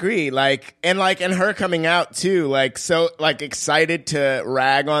 I agree. Like, and her coming out too, like, so like excited to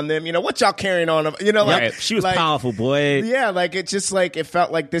rag on them. What y'all carrying on? Like Right. She was like, powerful, boy. Yeah, like it just like it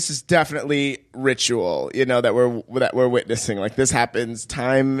felt like this is definitely ritual. That we're witnessing. Like this happens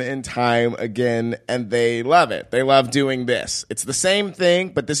time and time again, and they love it. They love doing this. It's the same thing,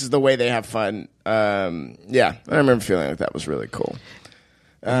 but this is the way they have fun. I remember feeling like that was really cool.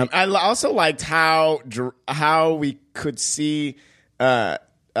 I also liked how we could see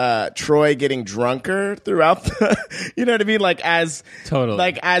Troy getting drunker throughout the, you know what I mean? Like as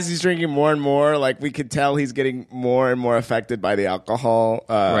he's drinking more and more, like we could tell he's getting more and more affected by the alcohol.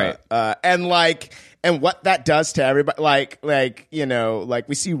 Right. And what that does to everybody, like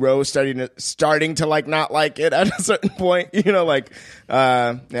we see Rose starting to like not like it at a certain point, yeah.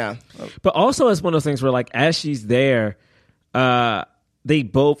 But also, it's one of those things where, like, as she's there, they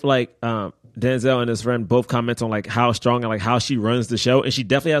both, like, Denzel and his friend both comment on, like, how strong and, like, how she runs the show. And she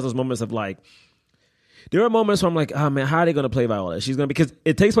definitely has those moments of, like, there are moments where I'm like, oh, man, how are they going to play Viola? She's going to, because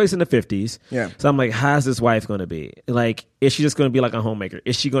it takes place in the 50s. Yeah. So I'm like, how's this wife going to be? Like, is she just going to be like a homemaker?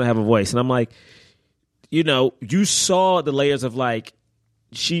 Is she going to have a voice? And I'm like, you saw the layers of, like,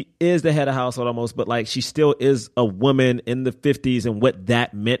 she is the head of household almost, but, like, she still is a woman in the 50s and what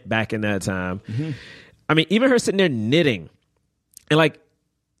that meant back in that time. Mm-hmm. I mean, even her sitting there knitting and, like,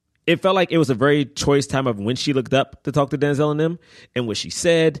 it felt like it was a very choice time of when she looked up to talk to Denzel and them, and what she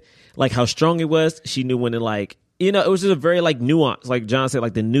said, like how strong it was. She knew when to like, you know, it was just a very like nuance, like John said,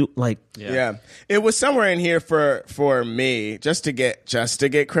 like the new, like Yeah. It was somewhere in here for me just to get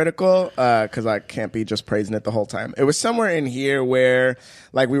critical, because I can't be just praising it the whole time. It was somewhere in here where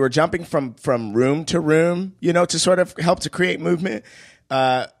like we were jumping from room to room, you know, to sort of help to create movement.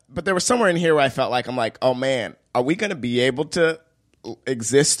 But there was somewhere in here where I felt like I'm like, oh man, are we going to be able to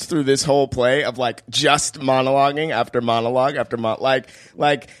exist through this whole play of like just monologuing after monologue after like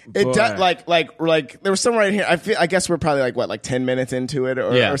it does like there was somewhere in here I guess we're probably like 10 minutes into it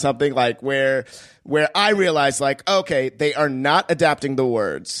or something, like where I realized like, okay, they are not adapting the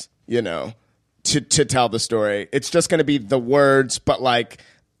words, you know, to tell the story. It's just going to be the words, but like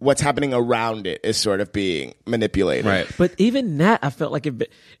what's happening around it is sort of being manipulated. Right. But even that, I felt like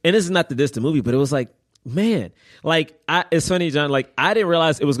it, and this is not to diss the movie, but it was like, man, like it's funny, John. Like I didn't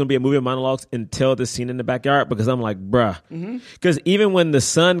realize it was going to be a movie of monologues until the scene in the backyard, because I'm like, bruh. Because even when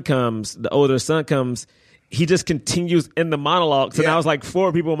the older son comes, he just continues in the monologue. So now it's like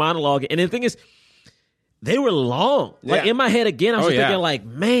 4 people monologuing, and the thing is, they were long. Like in my head again, I was thinking like,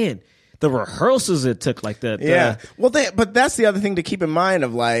 man, the rehearsals it took, like that. Well, but that's the other thing to keep in mind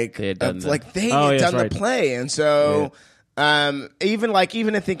of like they had done the play, and so. Even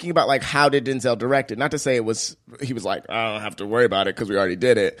in thinking about like how did Denzel direct it, not to say he was like, I don't have to worry about it because we already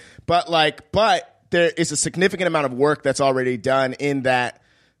did it, but there is a significant amount of work that's already done in that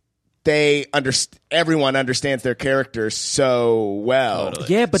everyone understands their characters so well.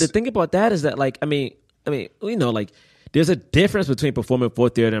 Totally. Yeah, but the thing about that is that like, I mean, you know, like there's a difference between performing for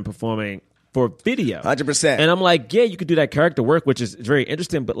theater and performing for video. 100%. And I'm like, yeah, you could do that character work, which is very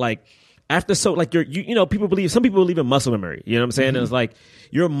interesting, but like, after like you know, some people believe in muscle memory. You know what I'm saying? And it's like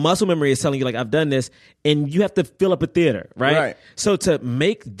your muscle memory is telling you like, I've done this, and you have to fill up a theater, right? So to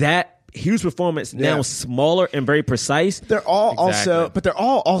make that huge performance now smaller and very precise, they're all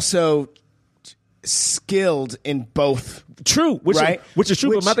also skilled in both. True, which is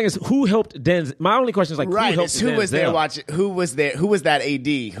true. But my thing is, who helped Denzel? My only question is like, who helped Denzel? Who was there watching? Who was there? Who was that AD?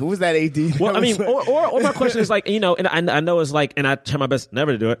 Who was that AD? Well, I mean, or my question is like, you know, and I know it's like, and I try my best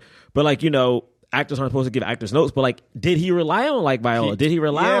never to do it, but like, you know, actors aren't supposed to give actors notes, but like, did he rely on like Viola? Did he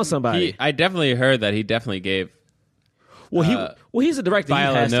rely on somebody? I definitely heard that he definitely gave. Well, he's a director.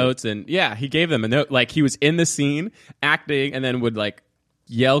 Viola notes, and he gave them a note. Like he was in the scene acting, and then would like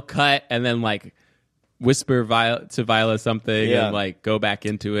yell cut, and then like whisper to Viola something and like go back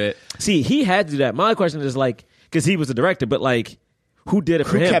into it. See, he had to do that. My question is like, because he was the director, but like, who did it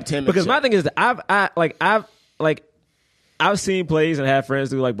for him? Who kept him? Because my thing is that I've seen plays and have friends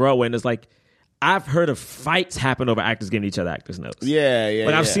do like Broadway, and it's like I've heard of fights happen over actors giving each other actors notes.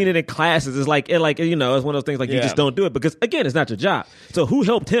 But I've seen it in classes. It's like you know, it's one of those things like you just don't do it because again, it's not your job. So who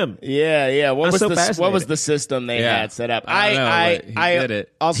helped him? What was the system they had set up? I did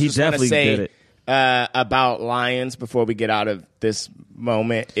it. Also he just want to definitely say did it. About Lions before we get out of this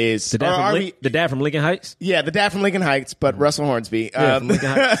moment is The dad from Lincoln Heights? Yeah, the dad from Lincoln Heights, but Russell Hornsby. From Lincoln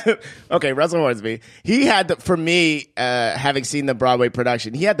Heights. Okay, Russell Hornsby. He had, for me, having seen the Broadway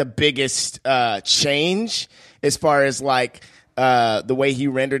production, he had the biggest change as far as like the way he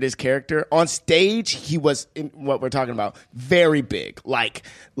rendered his character. On stage, he was, in what we're talking about, very big. Like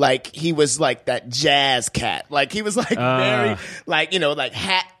he was like that jazz cat. Like he was like very, like, you know, like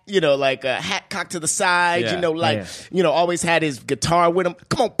hat, you know, like a hat cocked to the side, you know, like, you know, always had his guitar with him.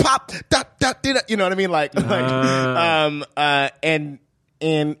 Come on, pop, da, da, da, da, you know what I mean? And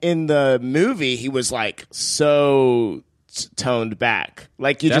in the movie, he was like so toned back.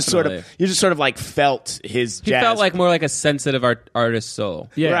 Like you just sort of like felt his jazz. He felt like more like a sensitive artist soul.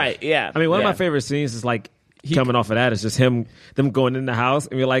 Yeah. Right, yeah. I mean, one of my favorite scenes is like coming off of that is just them going in the house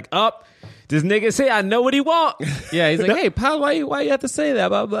and be like, this nigga say I know what he want. Yeah, he's like, hey, pal, why you have to say that?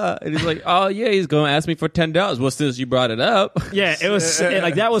 Blah, blah. And he's like, oh, yeah, he's going to ask me for $10. Well, since you brought it up. Yeah, it was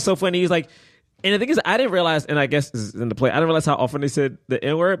like that was so funny. He's like, and the thing is, I didn't realize, and I guess this is in the play, I didn't realize how often they said the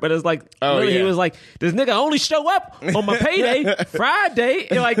N-word, but it's like, he was like, this nigga only show up on my payday, Friday.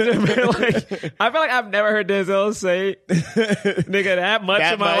 And like, I feel like I've never heard Denzel say nigga that much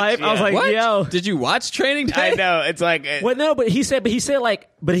in my life. Yeah. I was like, what? yo. Did you watch Training Day? I know, it's like. Well, no, but he said like,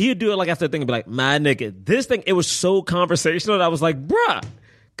 but he'd do it like after the thing and be like, my nigga, this thing, it was so conversational that I was like, bruh,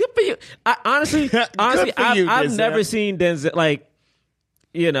 good for you. Honestly, I've never seen Denzel, like,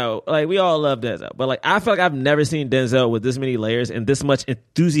 you know, like we all love Denzel, but like I feel like I've never seen Denzel with this many layers and this much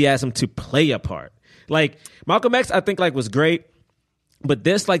enthusiasm to play a part. Like Malcolm X, I think like was great. But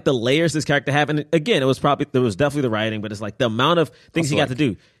this, like, the layers this character have, and again, there was definitely the writing, but it's like the amount of things he got to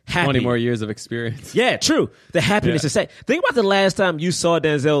do. 20 more years of experience. Yeah, true. The happiness to say. Think about the last time you saw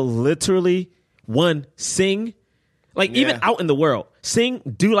Denzel literally sing, like even out in the world,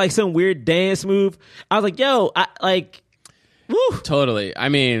 do like some weird dance move. I was like, yo, woo. Totally. I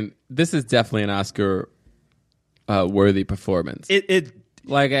mean, this is definitely an Oscar worthy performance.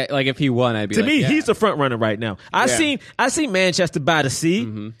 Like if he won, I'd be to like, me, yeah. he's a front runner right now. I seen Manchester by the Sea,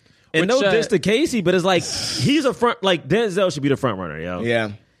 and Which, no diss to Casey, but it's like he's a front. Like Denzel should be the front runner, yo.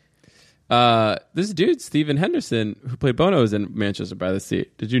 Yeah. This dude, Stephen Henderson, who played Bono, is in Manchester by the Sea.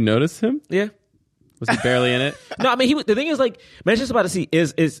 Did you notice him? Yeah. Was he barely in it? No, I mean the thing is, like, Manchester by the Sea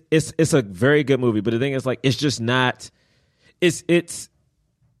is a very good movie, but the thing is, like, it's just not. It's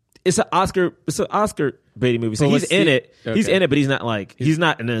an Oscar baiting movie. So he's in it. Okay. He's in it, but he's not like he's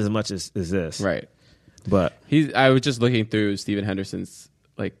not in it as much as this. Right. But I was just looking through Stephen Henderson's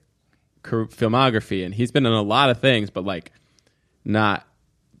like filmography, and he's been in a lot of things, but like not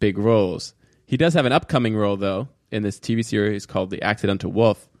big roles. He does have an upcoming role though in this TV series called The Accidental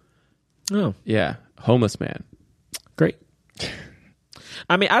Wolf. oh, Yeah, homeless man. great.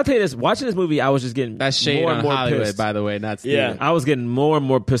 I mean, I'll tell you this. Watching this movie, I was just getting That's shade more on and more Hollywood, pissed. by the way, not Steven. Yeah. I was getting more and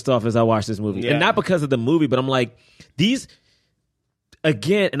more pissed off as I watched this movie, Yeah. and not because of the movie, but I'm like, these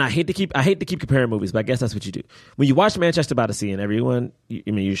again. And I hate to keep comparing movies, but I guess that's what you do when you watch Manchester by the Sea. And everyone,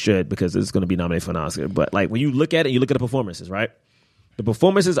 you should, because it's going to be nominated for an Oscar. But like when you look at it, you look at the performances, right? The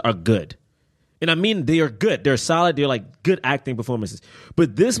performances are good, and I mean they are good. They're solid. They're like good acting performances.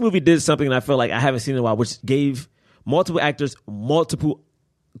 But this movie did something that I felt like I haven't seen in a while, which gave multiple actors multiple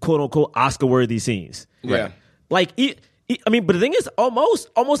quote unquote Oscar worthy scenes. Yeah. Like, I mean, but the thing is, almost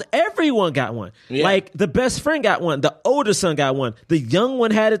everyone got one. Yeah. Like, the best friend got one. The older son got one. The young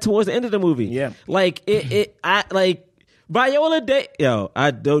one had it towards the end of the movie. Yeah. Like, Viola Davis. Yo,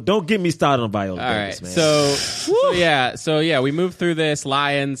 don't get me started on Viola All Davis, right, man. so yeah, we move through this.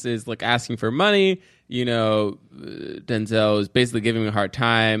 Lyons is like asking for money. You know, Denzel is basically giving him a hard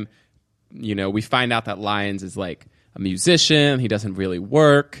time. You know, we find out that Lyons is like a musician. He doesn't really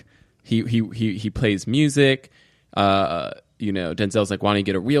work. He plays music. You know, Denzel's like, why don't you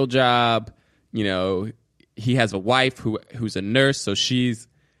get a real job? You know, he has a wife who's a nurse, so she's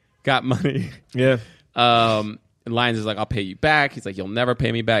got money. Yeah. And Lyons is like, I'll pay you back. He's like, you'll never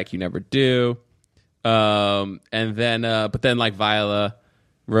pay me back. You never do. And then, but then like Viola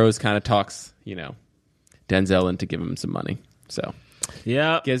Rose kind of talks, you know, Denzel into giving him some money. So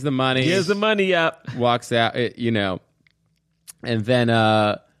Yeah. gives the money. Gives the money up. Walks out, you know. And then,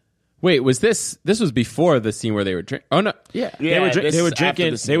 wait, this was before the scene where they were drinking? Oh, no. Yeah. Yeah, this They were is after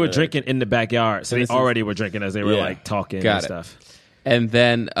drinking. the scene They were where- drinking in the backyard, so they this is- already were drinking as they were Yeah. like talking Got and it. stuff. And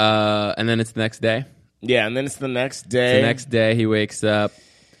then it's the next day. Yeah, and then it's the next The day. next day, he wakes up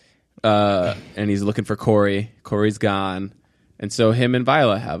and he's looking for Corey. Corey's gone. And so him and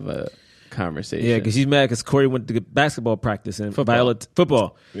Viola have a conversation. Yeah, because he's mad because Corey went to basketball practice and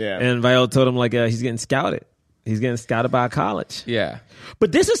football. Yeah. And Viola told him like he's getting scouted. He's getting scouted by a college. Yeah.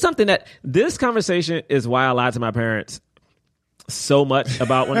 But this is something that this conversation is why I lied to my parents so much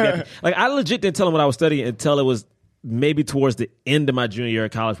about when like I legit didn't tell them what I was studying until it was maybe towards the end of my junior year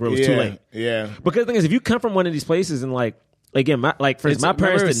of college where it was too late. Yeah. Because the thing is, if you come from one of these places and like again, my parents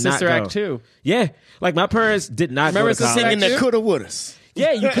remember did not Sister go. Act 2? Yeah, like my parents did not Remember go to Sister college. Act Singing the 2? coulda wouldas.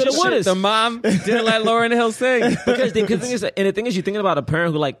 Yeah, you could have won us. The mom didn't let Lauryn Hill sing. Because the thing is, and the thing is, you're thinking about a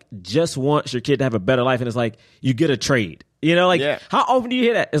parent who like just wants your kid to have a better life, and it's like you get a trade. You know, like Yeah. how often do you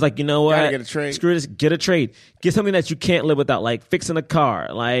hear that? It's like, you know what? Gotta get a trade. Screw this, get a trade. Get something that you can't live without, like fixing a car,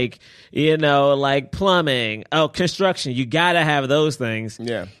 like you know, like plumbing, construction. You gotta have those things.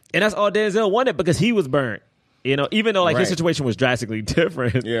 Yeah. and that's all Denzel wanted because he was burnt. You know, even though like his Right. situation was drastically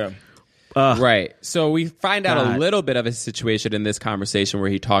different. Yeah. Right. So we find out a God. little bit of his situation in this conversation where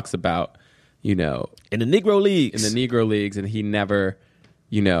he talks about, you know, In the Negro Leagues. in the Negro Leagues, and he never,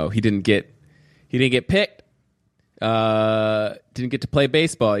 you know, he didn't get picked. Didn't get to play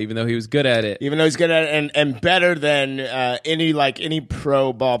baseball, even though he was good at it. Even though he's good at it and better than any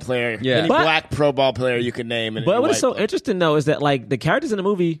pro ball player, Yeah. any But- black pro ball player you could name. And But any what is white so player. interesting though is that like the characters in the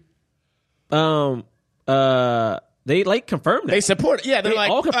movie, they like confirmed that. They support. Yeah, they're They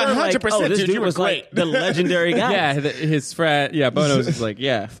like all confirmed, like, 100%. oh, this dude, dude you were was great. like the legendary guy. Yeah, his friend. Yeah, Bono was just like,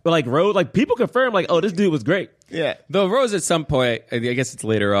 yeah. But like Rose, like people confirm, like, oh, this dude was great. yeah. Though Rose at some point, I guess it's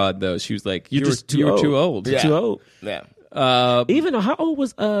later on though, she was like, you were just too old. Yeah. Too old. Yeah. Even though how old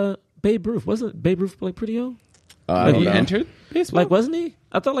was Babe Ruth? Wasn't Babe Ruth like pretty old? I Have don't you know. entered? baseball? Like, wasn't he?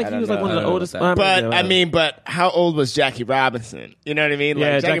 I thought like he was like know. one of I the don't know oldest. about that. But I mean, but how old was Jackie Robinson? You know what I mean? Like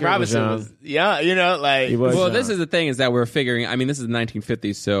Yeah, Jackie Jackie was Robinson young. was young. You know, like He was. Well, young. this is the thing is that we're figuring. I mean, this is the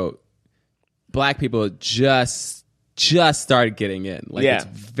 1950s, so black people just started getting in. Like, Yeah. it's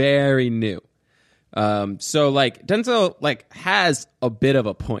very new. So like Denzel like has a bit of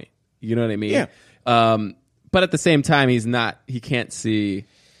a point. You know what I mean? Yeah. But at the same time, he can't see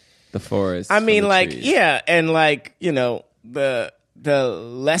the forest. I from mean, the like, trees. yeah, and like, you know, the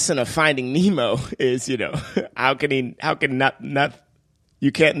lesson of Finding Nemo is, you know, how can not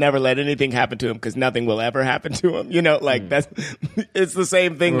you can't never let anything happen to him because nothing will ever happen to him. You know, like that's it's the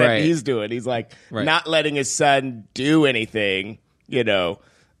same thing that Right. he's doing. He's like Right. not letting his son do anything, you know,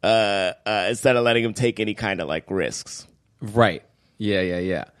 instead of letting him take any kind of like risks. Right.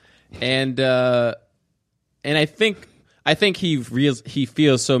 Yeah. And I think he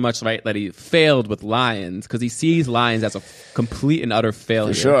feels so much right that he failed with Lions because he sees Lions as a complete and utter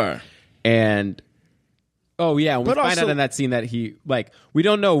failure. Sure. And we But find also- out in that scene that he like we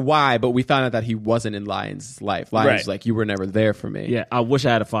don't know why, but we found out that he wasn't in Lions' life. Lions Right. was like, you were never there for me. Yeah, I wish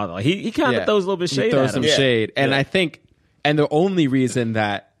I had a father. Like, he kind of Yeah. throws a little bit of He shade throws at some him. Yeah. shade. And Yeah. I think and the only reason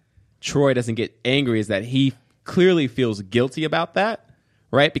that Troy doesn't get angry is that he clearly feels guilty about that,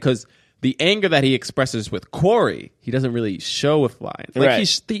 right? Because the anger that he expresses with Corey, he doesn't really show with Lions. Like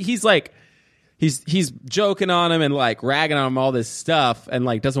Right. he's like he's joking on him and like ragging on him all this stuff and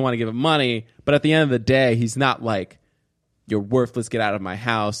like doesn't want to give him money, but at the end of the day, he's not like you're worthless, get out of my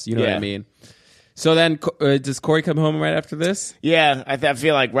house, you know what Yeah. I mean? So then does Corey come home right after this? Yeah, I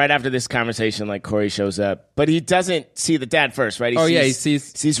feel like right after this conversation, like Corey shows up, but he doesn't see the dad first, right? He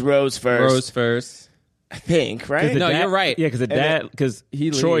sees Rose first. Rose first. I think, right? No, you're right. Yeah, because the dad, because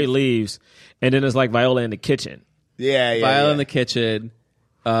he Troy leaves, and then there's like Viola in the kitchen, Yeah, yeah. Viola yeah. in the kitchen.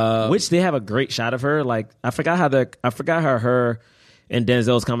 which they have a great shot of her. Like I forgot how her and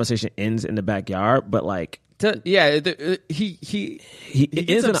Denzel's conversation ends in the backyard, but like He he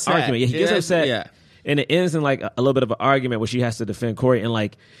gets ends in an upset. argument. Yeah, he gets Yeah, upset. yeah. And it ends in like a little bit of an argument where she has to defend Corey. And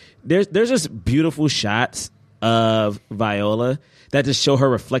like there's just beautiful shots of Viola that just show her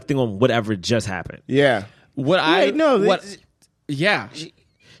reflecting on whatever just happened. Yeah. Yeah.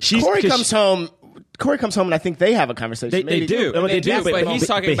 Corey comes home. Corey comes home, and I think they have a conversation. They Maybe do. They do, but but he's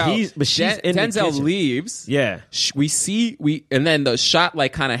talking about but she's in the Denzel kitchen. leaves. Yeah. And then the shot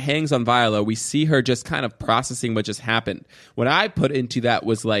like kind of hangs on Viola. We see her just kind of processing what just happened. What I put into that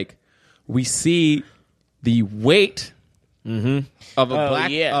was like we see the weight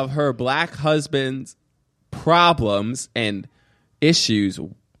of her black husband's problems and issues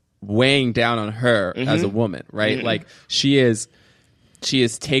weighing down on her as a woman, right? Like she is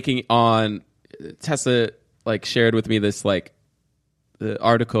taking on. Tessa like shared with me this like the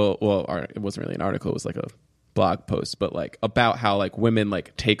article. Well, it wasn't really an article; it was like a blog post, but like about how like women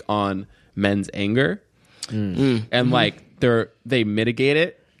like take on men's anger and like they mitigate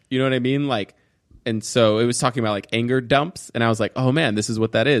it. You know what I mean? Like, and so it was talking about like anger dumps, and I was like, oh man, this is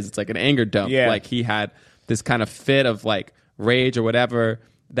what that is. It's like an anger dump. Yeah. Like he had this kind of fit of like rage or whatever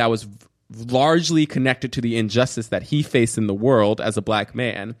that was largely connected to the injustice that he faced in the world as a black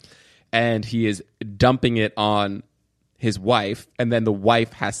man. And he is dumping it on his wife, and then the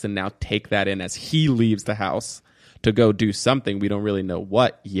wife has to now take that in as he leaves the house to go do something. We don't really know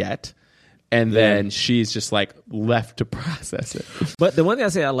what yet. And then she's just like left to process it. But the one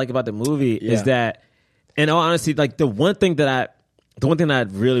thing I like about the movie is Yeah. that, in all honesty, like the one thing that I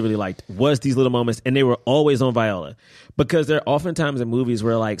really, really liked was these little moments, and they were always on Viola. Because there are oftentimes in movies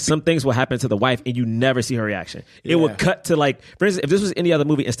where like some things will happen to the wife and you never see her reaction. It would cut to like, for instance, if this was any other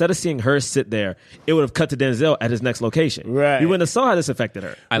movie, instead of seeing her sit there, it would have cut to Denzel at his next location. Right. You wouldn't have saw how this affected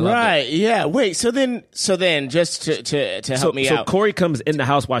her. I love right. it. Yeah. Wait. So then, just to help me so out. Corey comes in the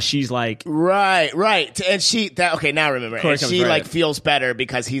house while she's like, Right. And now I remember. Corey And comes she right like in. feels better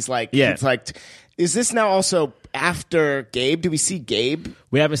because he's like, Yeah. he's like, is this now also after Gabe? Do we see Gabe?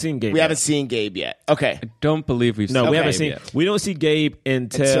 we haven't seen Gabe. We yet. haven't seen Gabe yet. Okay. Don't believe we've No, seen we haven't Gabe seen. yet. We don't see Gabe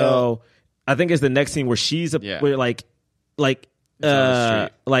until I think it's the next scene where she's where like on the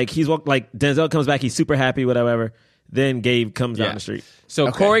street. like he's like Denzel comes back, he's super happy, whatever. Then Gabe comes down the street.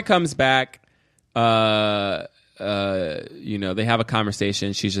 So Corey comes back. They have a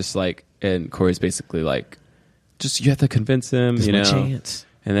conversation. She's just like, and Corey's basically like, just you have to convince him, This is you my know. chance.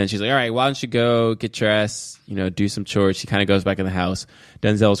 And then she's like, all right, why don't you go get dressed, do some chores. She kind of goes back in the house.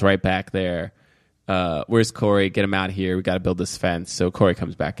 Denzel's right back there. Where's Corey? Get him out of here. We got to build this fence. So Corey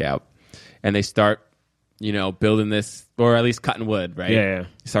comes back out, and they start, building this, or at least cutting wood, right? Yeah.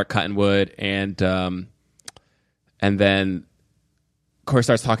 Start cutting wood, and then Corey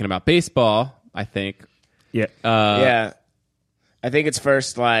starts talking about baseball, I think. Yeah. Yeah. I think it's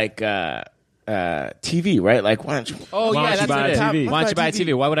first like TV, right? Like, why don't you? Oh, Why yeah, don't you that's buy what a it is. TV? Why don't you buy a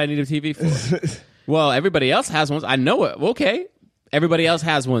TV? Why would I need a TV for? Well, everybody else has ones. I know it. Okay. Everybody else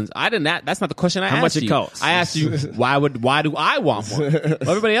has ones. I didn't. That's not the question I asked you. How much it costs? I asked you, why do I want one? Well,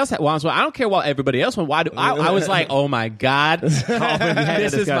 everybody else wants one. I don't care what everybody else wants. Why do I was like, oh my God,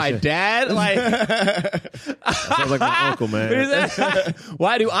 this is my dad? Like, Sounds like my uncle, man.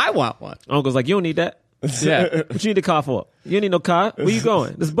 why do I want one? Uncle's like, you don't need that. Yeah. What you need a car for? You don't need no car. Where you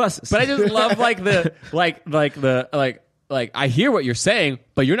going? There's buses. But I just love like I hear what you're saying,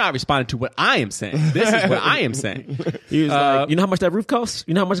 but you're not responding to what I am saying. This is what I am saying. He was like, you know how much that roof costs?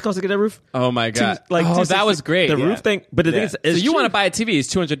 You know how much it costs to get that roof? Oh my God. Two that was great. The Yeah. roof thing, but the thing is, So it's you want to cheap. buy a TV? It's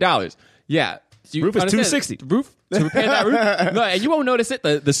 $200. Yeah. You Roof is understand? $260. Roof to repair that roof. No, and you won't notice it.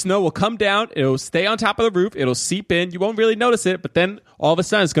 The snow will come down. It'll stay on top of the roof. It'll seep in. You won't really notice it, but then all of a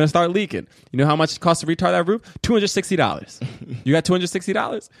sudden it's going to start leaking. You know how much it costs to retard that roof? $260. You got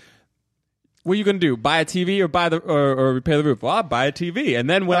 $260. What are you going to do? Buy a TV or or repair the roof? Well, I'll buy a TV, and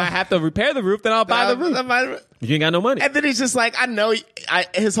then when I have to repair the roof, then I'll buy the roof. You ain't got no money. And then he's just like, I know.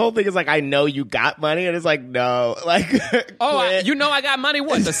 His whole thing is like, I know you got money, and it's like, no, like, quit. You know I got money.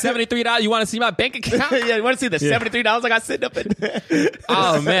 What, the $73? You want to see my bank account? Yeah, you want to see the $73 I got sitting up in?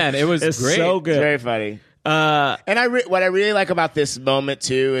 Oh man, it was It's great. so good. Very funny. And what I really like about this moment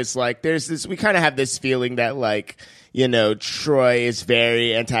too is like there's this, we kind of have this feeling that like, you know, Troy is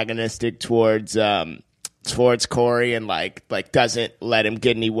very antagonistic towards Corey and like doesn't let him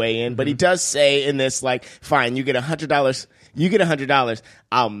get any way in, but he does say in this like, fine, you get $100,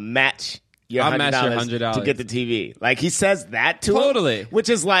 I'll match your I'll match your $100 $100 to get the TV. Like he says that to Totally. him, which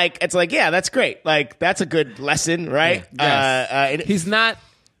is like, it's like, yeah, that's great. Like that's a good lesson, right? Yes. He's not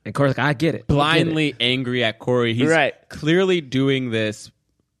And Corey's like, I get it. blindly angry at Corey. He's Right. clearly doing this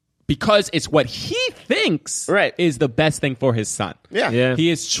because it's what he thinks Right. is the best thing for his son. Yeah. He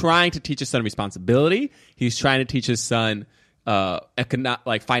is trying to teach his son responsibility. He's trying to teach his son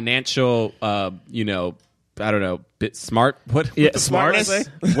financial, I don't know, bit smart. What? Yeah, the smartness.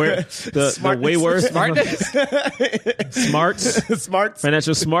 Where the way worse Smartness. smarts,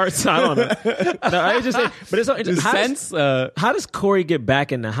 financial smarts. I don't know. No, I just say, but it's so interesting. How does Corey get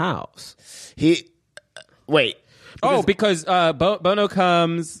back in the house? Wait. Because Bono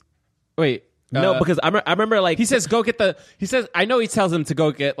comes. Wait. No, because I remember like He says, "Go get the." He says, "I know." He tells him to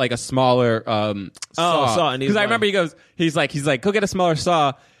go get like a smaller saw. and he's Because I like- remember he's like, "Go get a smaller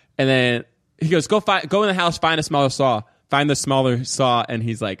saw," and then he goes, "Go in the house, find a smaller saw, find the smaller saw," and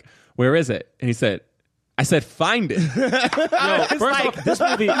he's like, "Where is it?" And he said, "I said, find it." First off, this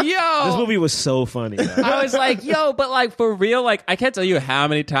movie was so funny. I was like, "Yo," but like for real, like I can't tell you how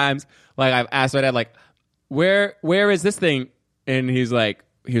many times like I've asked my dad, like, "Where is this thing?" And he was like.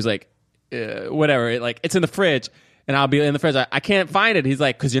 Whatever, it's in the fridge, and I'll be in the fridge. I can't find it. He's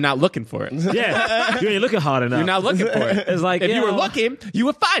like, because you're not looking for it. Yeah, you ain't looking hard enough. You're not looking for it. It's like, if you were yo. looking, you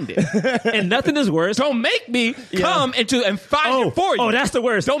would find it. And nothing is worse. Don't make me come and find it for you. Oh, that's the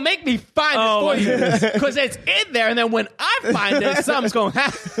worst. Don't make me find it for you because it's in there, and then when I find it, something's gonna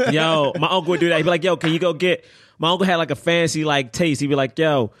happen. Yo, my uncle would do that. He'd be like, yo, can you go get... My uncle had like a fancy like taste. He'd be like,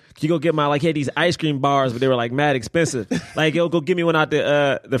 yo, can you go get he had these ice cream bars, but they were like mad expensive. Like, yo, go get me one out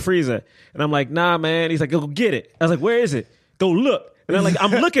the freezer. And I'm like, nah, man. He's like, go get it. I was like, where is it? Go look. And I'm like, I'm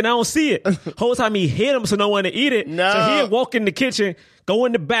looking, I don't see it. Whole time he hid him so no one to eat it. No. So he'd walk in the kitchen, go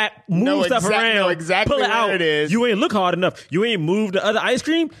in the back, move stuff around, exactly pull it where out. it is. You ain't look hard enough. You ain't moved the other ice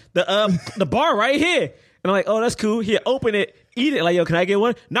cream, the bar right here. And I'm like, oh, that's cool. Here, open it, eat it. Like, yo, can I get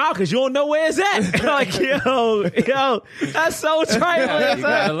one? Nah, because you don't know where it's at. And I'm like, yo, that's so trifling. You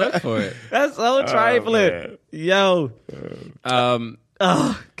gotta look for it. That's so trifling. Yo. Oh,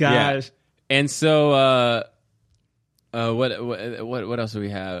 gosh. Yeah. And so, what else do we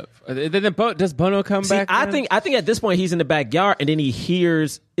have? Does Bono come See, back? I now? think at this point he's in the backyard and then he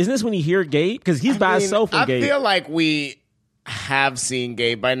hears. Isn't this when he hears Gabe? Because he's by himself with Gabe. I feel like we have seen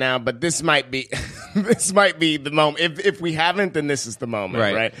Gabe by now, but this might be the moment. If we haven't, then this is the moment,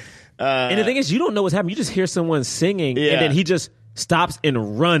 right? And the thing is, you don't know what's happening. You just hear someone singing, Yeah. and then he just stops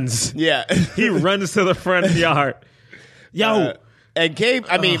and runs. Yeah. He runs to the front yard. Yo. And Gabe,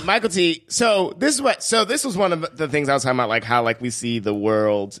 I mean, Michael T. So this was one of the things I was talking about, like how like we see the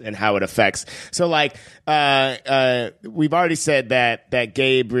world and how it affects. So like, we've already said that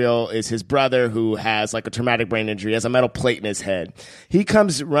Gabriel is his brother who has like a traumatic brain injury, has a metal plate in his head. He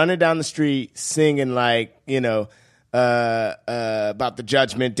comes running down the street singing like, about the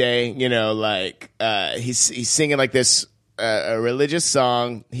Judgment Day, he's singing like this, a religious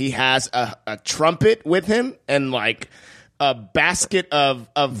song. He has a trumpet with him and like, a basket of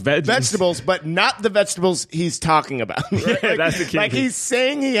Veggies. vegetables, but not the vegetables he's talking about. Right? Yeah, that's the key. Like he's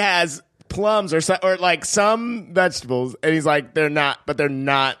saying he has plums or like some vegetables, and he's like they're not, but they're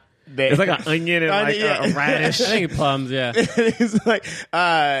not. There. It's like an onion and like a radish. I think plums, yeah. He's like,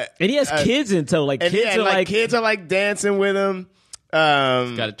 And he has kids in tow. Like and kids are like kids are like dancing with him.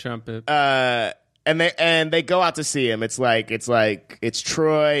 Got a trumpet. And they go out to see him. It's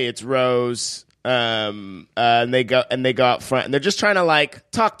Troy, it's Rose, and they go out front, and they're just trying to like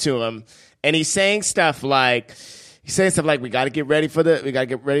talk to him, and he's saying stuff like. He's saying stuff like, "We got to get ready for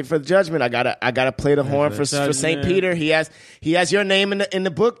the judgment. I gotta play the horn for Saint Peter. He has your name in the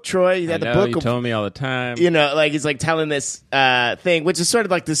book, Troy. He had the book. You told me all the time. You know, like he's like telling this thing, which is sort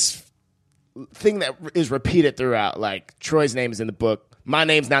of like this thing that is repeated throughout. Like Troy's name is in the book. My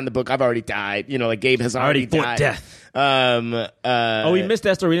name's not in the book. I've already died. You know, like Gabe has already fought died. death. We missed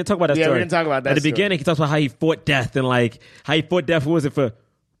that story. We didn't talk about that story. Yeah, we didn't talk about that At the story. beginning, he talks about how he fought death and like how he fought death. What was it for?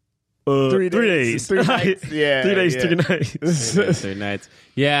 3 days. 3 nights. Yeah, 3 days, yeah. 3 nights. 3 nights.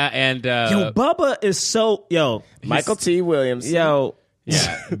 Yeah, and Yo, Bubba is so Michael T. Williams. yeah,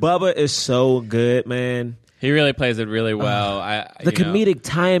 Bubba is so good, man. he really plays it really well. The comedic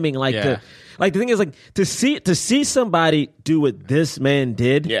timing, like Yeah. the thing is like to see somebody do what this man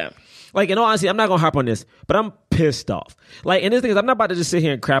did. Yeah. Like in all honesty, I'm not gonna harp on this, but I'm pissed off. Like, and this thing is, I'm not about to just sit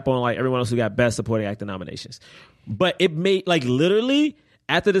here and crap on like everyone else who got best supporting actor nominations. But it made like literally.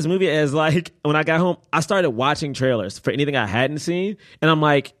 After this movie, as like when I got home, I started watching trailers for anything I hadn't seen, and I'm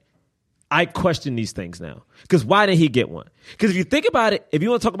like, I question these things now. Because why didn't he get one? Because if you think about it, if you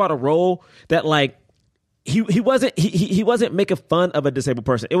want to talk about a role that like he wasn't making fun of a disabled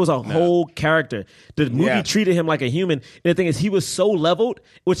person, it was a whole character. The movie treated him like a human, and the thing is, he was so leveled,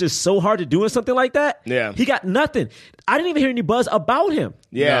 which is so hard to do in something like that. Yeah, he got nothing. I didn't even hear any buzz about him.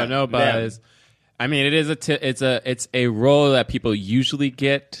 Yeah, no buzz. Yeah. I mean, it is it's a role that people usually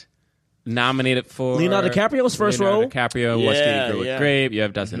get nominated for. Leonardo DiCaprio's first role. Leonardo DiCaprio, What's Getting Good with Grape. You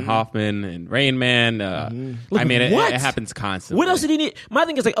have Dustin Hoffman and Rain Man. I mean, it happens constantly. What else did he need? My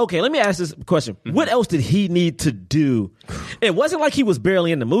thing is like, okay, let me ask this question. What else did he need to do? It wasn't like he was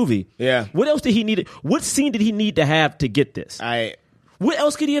barely in the movie. Yeah. What else did he need? What scene did he need to have to get this? What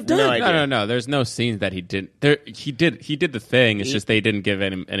else could he have done? No. There's no scenes that he didn't. He did the thing. It's just they didn't give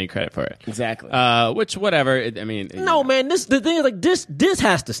him any credit for it. Exactly. Which whatever. Man. The thing is like this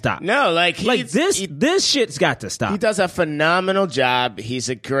has to stop. No, this shit's got to stop. He does a phenomenal job. He's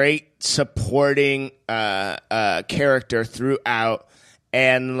a great supporting character throughout.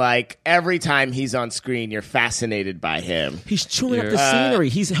 And like every time he's on screen, you're fascinated by him. He's chewing up the scenery.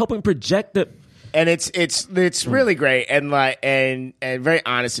 He's helping project the. And it's really great and very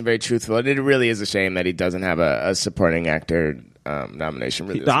honest and very truthful. And it really is a shame that he doesn't have a supporting actor nomination.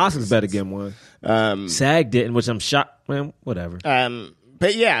 Really, the Oscars better get one. SAG didn't, which I'm shocked. Man, whatever.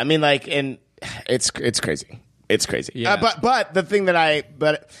 But yeah, I mean, like, and it's crazy. It's crazy. Yeah. But the thing that I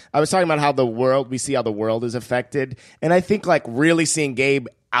was talking about how we see how the world is affected, and I think like really seeing Gabe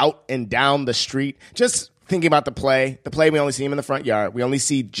out and down the street, just thinking about the play. The play, we only see him in the front yard. We only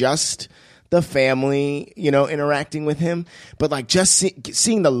see just the family, interacting with him, but like just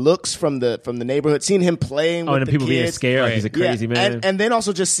seeing the looks from the neighborhood, seeing him playing with and the people kids, being scared, like he's a crazy man, and then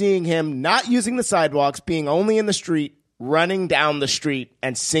also just seeing him not using the sidewalks, being only in the street, running down the street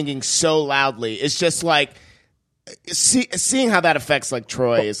and singing so loudly. It's just like seeing how that affects like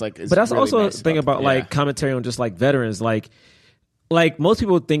Troy is like. But that's really also nice a thing about like commentary on just like veterans, like most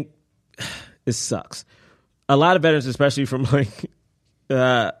people think it sucks. A lot of veterans, especially from like.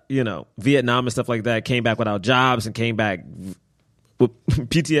 Vietnam and stuff like that, came back without jobs and came back with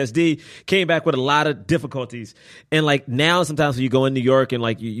PTSD, came back with a lot of difficulties. And like now, sometimes when you go in New York and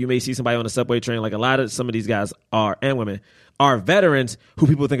like you may see somebody on the subway train, like some of these guys and women are veterans who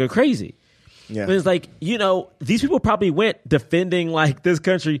people think are crazy. Yeah. And it's like, these people probably went defending like this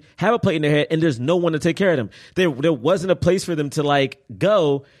country, have a plate in their head, and there's no one to take care of them. There wasn't a place for them to like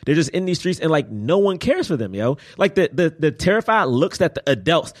go. They're just in these streets and like no one cares for them, yo. Like the terrified looks at the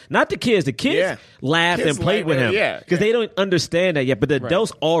adults, not the kids. The kids laughed and played with him because they don't understand that yet. But the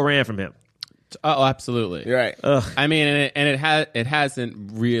adults all ran from him. Oh, absolutely. You're right. Ugh. I mean, it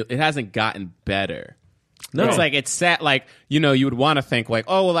hasn't gotten better. No. It's like, it's sad. Like, you would want to think like,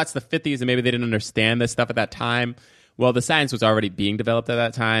 oh, well, that's the 50s and maybe they didn't understand this stuff at that time. Well, the science was already being developed at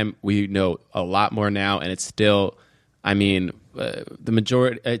that time. We know a lot more now, and it's still, I mean, the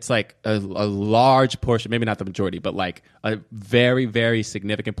majority, it's like a large portion, maybe not the majority, but like a very, very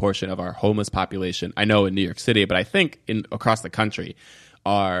significant portion of our homeless population, I know in New York City, but I think across the country,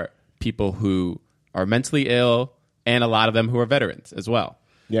 are people who are mentally ill, and a lot of them who are veterans as well.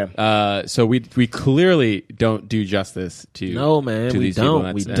 Yeah. So we clearly don't do justice to No, man, to we these people.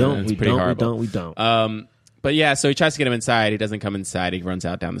 don't. We That's- don't. it's We pretty don't. We horrible. don't. We don't. But yeah, so he tries to get him inside. He doesn't come inside. He runs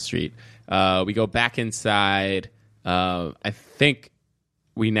out down the street. We go back inside. I think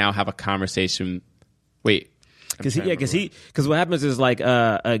we now have a conversation. Wait, Because what happens is like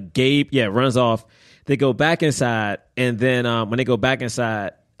Gabe runs off. They go back inside, and then when they go back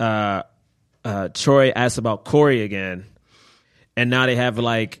inside, Troy asks about Corey again, and now they have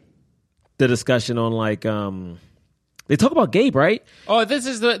like the discussion on like they talk about Gabe, right? oh, this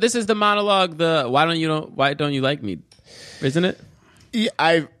is the monologue. The why don't you like me? Isn't it? Yeah,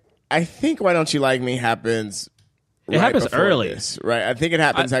 I think Why Don't You Like Me happens. It happens before early. this, right? I think it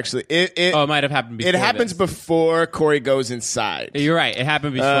happens actually. It might have happened before. It happens this. before Corey goes inside. You're right. It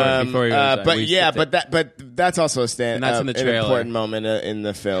happened before he goes. But we yeah, skipped it. but that's also And that's in the an trailer. important moment in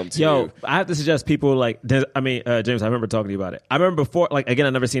the film too. Yo, I have to suggest people like James. I remember talking to you about it. I remember before, like again, I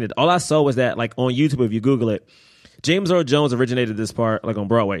never seen it. All I saw was that like on YouTube, if you Google it, James Earl Jones originated this part like on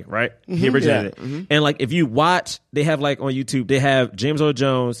Broadway, right? He originated it, and like if you watch, they have like on YouTube, they have James Earl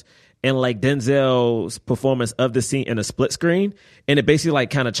Jones and like Denzel's performance of the scene in a split screen, and it basically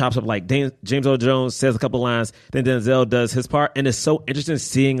like kind of chops up like James Earl Jones says a couple lines, then Denzel does his part, and it's so interesting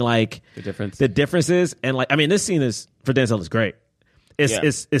seeing like the differences, and like I mean this scene is for Denzel is great.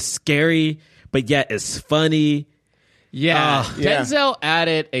 It's scary, but yet it's funny. Yeah, Yeah. Denzel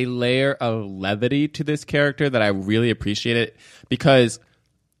added a layer of levity to this character that I really appreciated because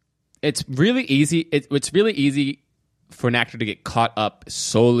it's really easy. It's really easy for an actor to get caught up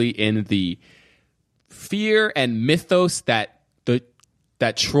solely in the fear and mythos that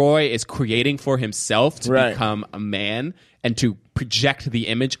Troy is creating for himself to Right. become a man and to project the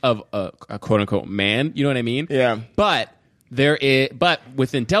image of a quote unquote man. You know what I mean? Yeah. But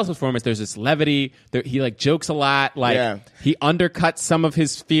within Del's performance, there's this levity. He like jokes a lot. Like Yeah. he undercuts some of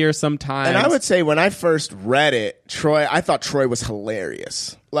his fear sometimes. And I would say when I first read it, I thought Troy was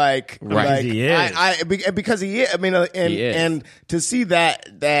hilarious. Like, Right. like He is. because he is. I mean, He is. and to see that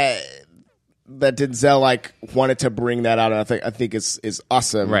Denzel like wanted to bring that out, I think is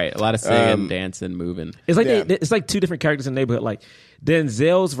awesome. right. A lot of singing, dancing, moving. It's like Yeah. it's like two different characters in the neighborhood. Like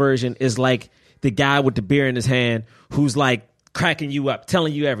Denzel's version is like the guy with the beer in his hand who's like cracking you up,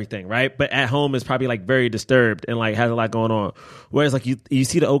 telling you everything, right? But at home is probably like very disturbed and like has a lot going on. Whereas like you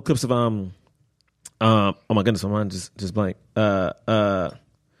see the old clips of oh my goodness, my mind just blank.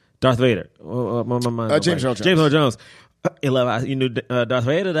 Darth Vader. My mind James Earl blank. Jones. James Earl Jones. You knew Darth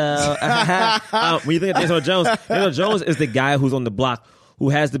Vader though. When you think of James Earl Jones, James Earl Jones is the guy who's on the block who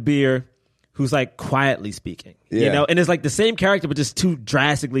has the beer, who's like quietly speaking, you Yeah. know, and it's like the same character but just two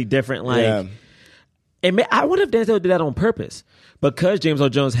drastically different. Like, Yeah. I wonder if Denzel did that on purpose because James Earl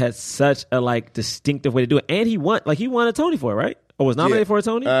Jones had such a like distinctive way to do it, and he won a Tony for it, right? Or was nominated for a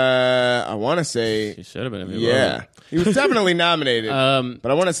Tony? I want to say He should have been. yeah. He was definitely nominated. But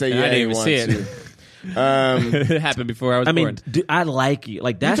I want to say I yeah. didn't he even won see it. too. It happened before I was I mean, born. I like you.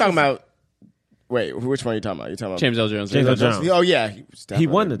 Like You that's talking about? Wait, which one are you talking about? You talking about James Earl Jones. James Earl Jones. Oh yeah, he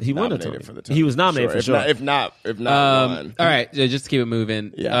won the nominated Tony. for the Tony. He was nominated for sure. If not won. All right, just to keep it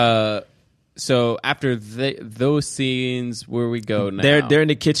moving. Yeah. So after those scenes, where we go now? They're in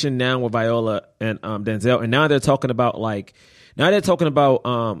the kitchen now with Viola and Denzel, and now they're talking about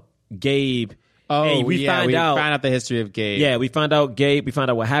Gabe. Oh, and we find out the history of Gabe. Yeah, we find out Gabe. We find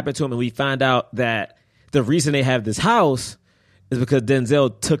out what happened to him, and we find out that the reason they have this house is because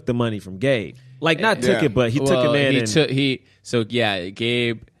Denzel took the money from Gabe. Like, not took Yeah. it, but he took it in.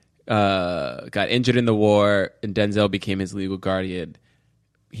 Gabe got injured in the war, and Denzel became his legal guardian.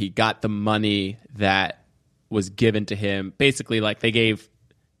 He got the money that was given to him. Basically, like they gave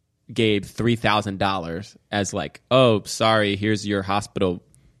Gabe $3,000 as like, oh, sorry, here's your hospital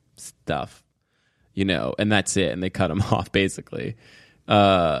stuff, you know, and that's it. And they cut him off basically.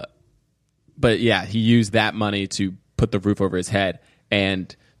 But yeah, he used that money to put the roof over his head.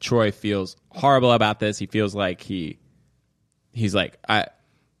 And Troy feels horrible about this. He feels like he's like,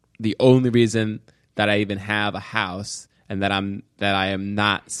 the only reason that I even have a house and that I am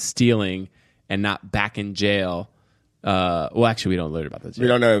not stealing and not back in jail. Well, actually, we don't learn about the jail. We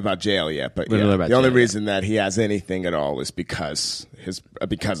don't know about jail yet, but We don't know about the only jail reason that he has anything at all is because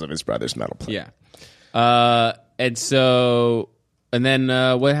of his brother's metal plate. Yeah. And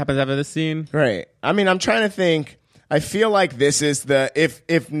then what happens after this scene? Right. I mean, I'm trying to think. I feel like this is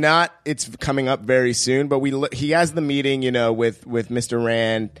if not, it's coming up very soon. But he has the meeting, you know, with Mr.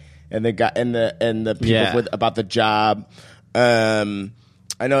 Rand and the guy and the people Yeah. about the job.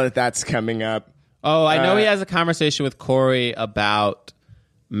 I know that's coming up. Oh, I know he has a conversation with Corey about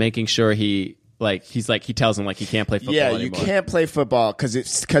making sure he he's like he tells him like he can't play football Yeah, anymore. you can't play football because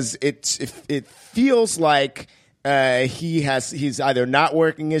it feels like he's either not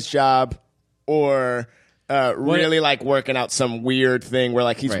working his job or really like working out some weird thing where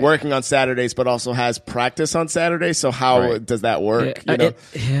like he's Right. working on Saturdays but also has practice on Saturdays. So how Right. does that work? You know?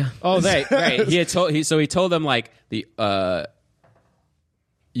 Oh, right. He told them like the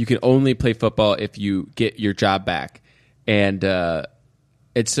you can only play football if you get your job back, and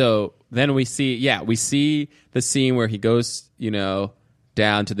so then we see the scene where he goes,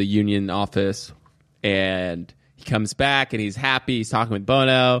 down to the union office, and he comes back and he's happy. He's talking with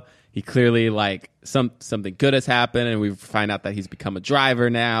Bono. He clearly like something good has happened, and we find out that he's become a driver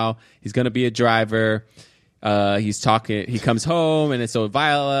now. He's going to be a driver. He's talking. He comes home, and so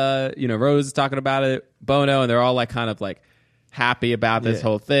Viola, Rose is talking about it, Bono, and they're all like kind of like happy about this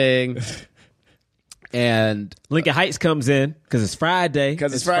whole thing. And Lincoln Heights comes in because it's Friday.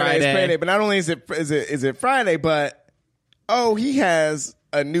 Because it's Friday, it's payday. But not only is it Friday, but he has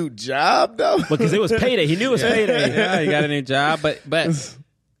a new job though. Because it was payday. He knew it was payday. yeah, he got a new job, but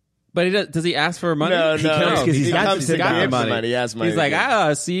does he ask for money? No, He comes because he's got he got the money. He has money. He's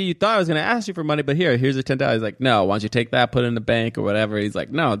like, see, you thought I was going to ask you for money, but here's your $10. He's like, no, why don't you take that, put it in the bank or whatever? He's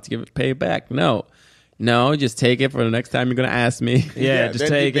like, no, pay it back. No, just take it for the next time you're going to ask me. Yeah, just then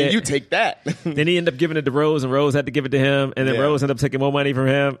take it. You take that. Then he ended up giving it to Rose, and Rose had to give it to him, and then Yeah. Rose ended up taking more money from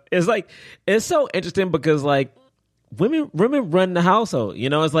him. It's so interesting because like women run the household,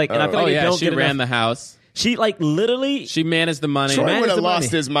 It's like, and I feel like they don't she get ran enough. the house. She like literally. She managed the money. Troy managed would have the lost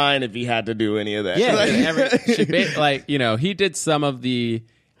money. his mind if he had to do any of that. Yeah. He did some of the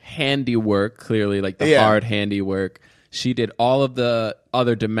handiwork, clearly, like the Yeah. hard handiwork. She did all of the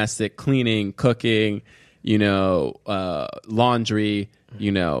other domestic cleaning, cooking, laundry.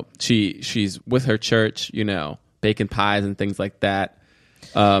 She's with her church, baking pies and things like that.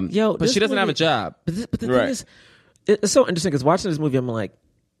 But this she doesn't have a movie- job. But the Right. thing is, it's so interesting because watching this movie, I'm like,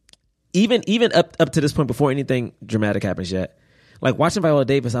 even up to this point, before anything dramatic happens yet, like watching Viola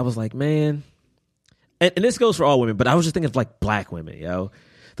Davis, I was like, man, and this goes for all women, but I was just thinking of like black women,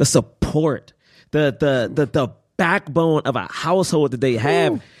 the support, the backbone of a household that they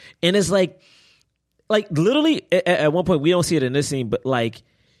have, and it's like literally at one point we don't see it in this scene, but like.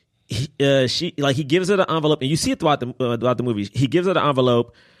 He gives her the envelope, and you see it throughout the movie. He gives her the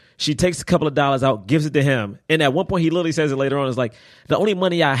envelope. She takes a couple of dollars out, gives it to him, and at one point he literally says it later on. It's like, the only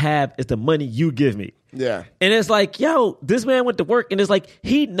money I have is the money you give me. Yeah. And it's like, this man went to work, and it's like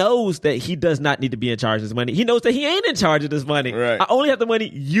he knows that he does not need to be in charge of this money. He knows that he ain't in charge of this money. Right. I only have the money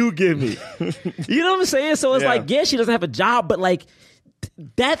you give me. You know what I'm saying? So it's Yeah. like, she doesn't have a job, but like.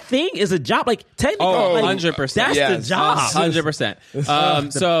 That thing is a job. Like technically, Oh, like, 100%. That's Yes. the job. 100%.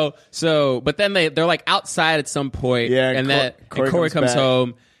 But then they're like outside at some point, Yeah, and Corey comes back.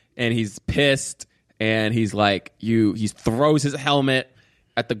 home and he's pissed, and he's like, he throws his helmet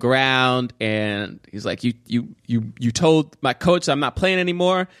at the ground, and he's like, you told my coach I'm not playing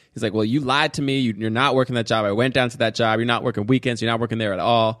anymore. He's like, well, you lied to me. You're not working that job. I went down to that job. You're not working weekends. You're not working there at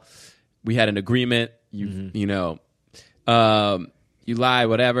all. We had an agreement. You lie,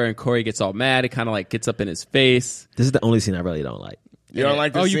 whatever, and Corey gets all mad. He kind of like gets up in his face. This is the only scene I really don't like. You don't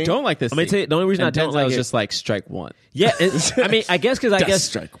like this scene? You don't like this? I'm gonna tell you, the only reason and I don't Denzel like is it- just like strike one. Yeah, I mean, I guess because That's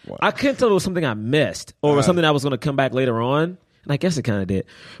strike one. I couldn't tell it was something I missed or it was something that was going to come back later on, and I guess it kind of did.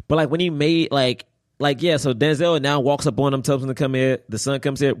 But like when he made like so Denzel now walks up on him, tells him to come here. The son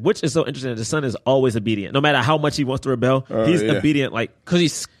comes here, which is so interesting. The son is always obedient, no matter how much he wants to rebel. He's yeah. obedient, like. Because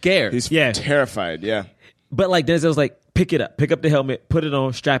he's scared. He's Yeah. terrified. Yeah. But like Denzel's like, pick it up, pick up the helmet, put it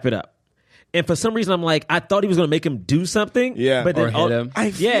on, strap it up. And for some reason, I'm like, I thought he was going to make him do something. Yeah. but Or then, hit him.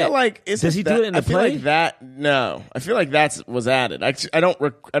 I feel like does he do it in the I feel play? like that. No, I feel like that was added. I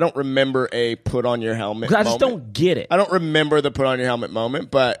don't remember a put on your helmet. 'Cause I just moment. don't get it. I don't remember the put on your helmet moment,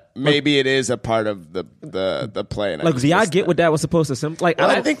 but maybe it is a part of the play. And Like, just do y'all missed get that. what that was supposed to seem like? Well,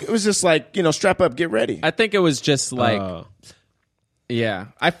 I think it was just like strap up, get ready. I think it was just like, yeah.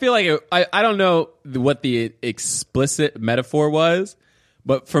 I feel like I don't know what the explicit metaphor was,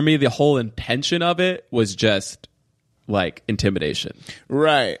 but for me, the whole intention of it was just like intimidation.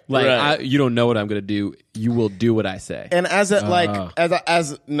 Right. Like, right. you don't know what I'm going to do. You will do what I say. And as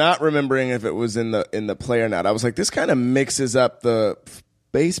not remembering if it was in the play or not, I was like, this kind of mixes up the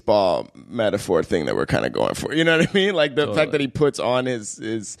baseball metaphor thing that we're kind of going for. You know what I mean? Like the fact that he puts on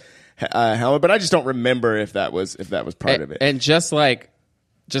his helmet, but I just don't remember if that was part of it. And just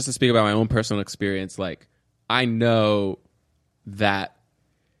to speak about my own personal experience, like I know that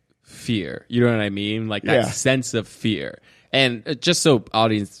fear. You know what I mean? Like that Yeah. sense of fear. And just so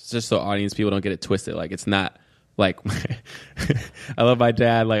audience people don't get it twisted, like it's not like I love my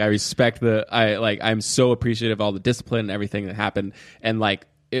dad. Like I respect I'm so appreciative of all the discipline and everything that happened. And like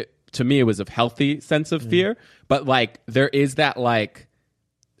to me, it was a healthy sense of fear. But like there is that like,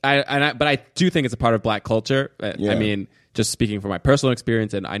 but I do think it's a part of Black culture. I mean, just speaking from my personal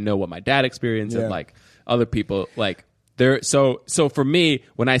experience, and I know what my dad experienced, and like other people, like there. So for me,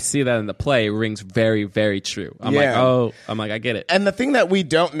 when I see that in the play, it rings very, very true. I'm like, I get it. And the thing that we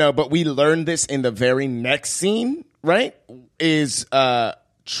don't know, but we learned this in the very next scene, right? Is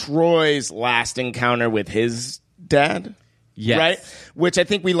Troy's last encounter with his dad. Yes. Right? Which I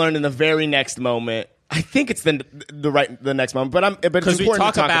think we learned in the very next moment. I think it's the next moment, but it's because we important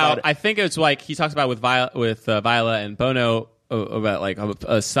talk to talk about it. I think it's like he talks about with Viola and Bono about like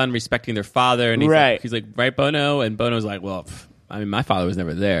a son respecting their father, and he's like right, Bono, and Bono's like, well, I mean, my father was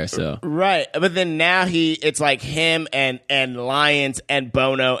never there, so right. But then now it's like him and Lyons and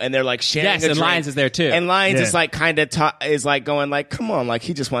Bono, and they're like sharing. Yes, a and drink. Lyons is there too, and Lyons is like kind of is like going like, come on, like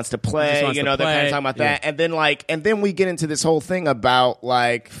he just wants to play, they're kind of talking about that, and then we get into this whole thing about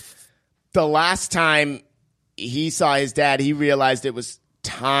like. The last time he saw his dad, he realized it was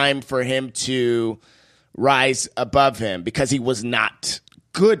time for him to rise above him because he was not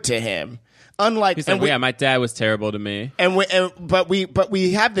good to him. Unlike, he's like, my dad was terrible to me. But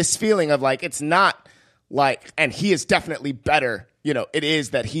we have this feeling of like it's not like, and he is definitely better. You know, it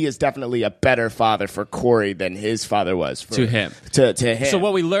is that he is definitely a better father for Corey than his father was to him. To him. So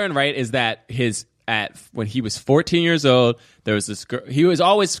what we learn, right, is that when he was 14 years old, there was this girl. He was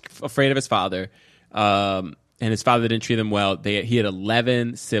always afraid of his father, and his father didn't treat him well. He had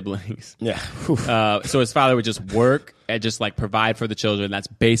 11 siblings. Yeah. So his father would just work and just like provide for the children. That's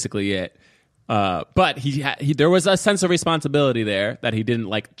basically it. But there was a sense of responsibility there that he didn't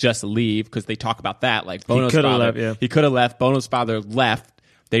like just leave, because they talk about that. Like Bono's father, he could have left. Bono's father left.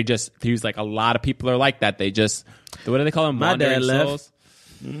 He was like, a lot of people are like that. They just, what do they call them? My dad left. Souls?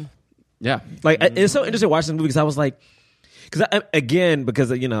 Yeah, like it's so interesting watching the movie because I was like, because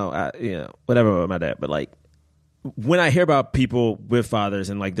whatever with my dad, but like when I hear about people with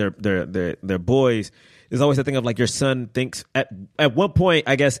fathers and like their boys, there's always that thing of like your son thinks at one point,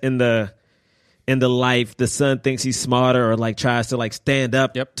 I guess in the life, the son thinks he's smarter or like tries to like stand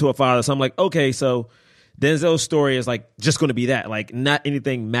up to a father. So I'm like, okay, so Denzel's story is like just going to be that, like not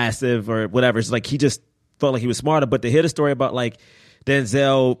anything massive or whatever. It's like he just felt like he was smarter, but to hear the story about like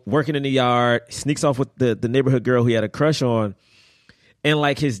Denzel working in the yard, sneaks off with the neighborhood girl he had a crush on, and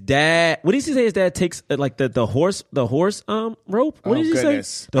like his dad, what did he say? His dad takes like the horse rope. What did he say?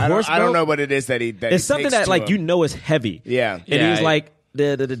 The horse. I don't know what it is that he. It's something that like is heavy. Yeah, and he's like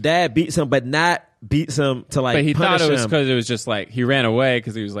the dad beats him, but not beats him to like. But he thought it was him. because it was just like he ran away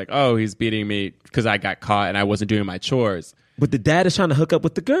because he was like, oh, he's beating me because I got caught and I wasn't doing my chores. But the dad is trying to hook up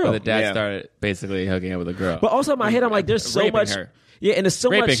with the girl. But the dad started basically hooking up with the girl. But also in my head, I'm like, there's so raping much. her. Yeah, and there's so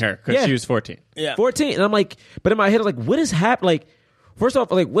much. Raping her because she was 14. Yeah. 14. And I'm like, but in my head, I'm like, what is happening? Like, first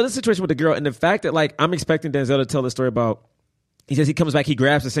off, like, what is the situation with the girl? And the fact that, like, I'm expecting Denzel to tell the story about, he says he comes back, he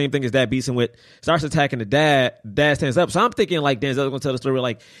grabs the same thing his dad beats him with, starts attacking the dad stands up. So I'm thinking, like, Denzel's going to tell the story where,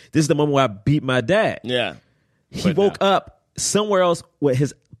 like, this is the moment where I beat my dad. Yeah. He woke up somewhere else with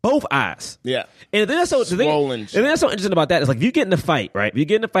his both eyes. Yeah. And the thing that's so interesting about that is, like, if you get in a fight, right? If you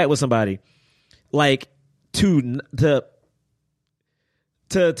get in a fight with somebody, like, to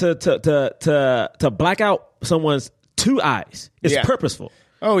black out someone's two eyes is purposeful.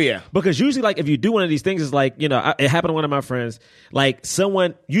 Oh yeah, because usually, like, if you do one of these things, it's like, it happened to one of my friends. Like,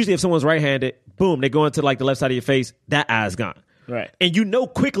 usually if someone's right-handed, boom, they go into like the left side of your face, that eye's gone. Right, and you know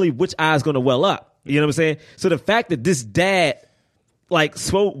quickly which eye's going to well up. You know what I'm saying? So the fact that this dad like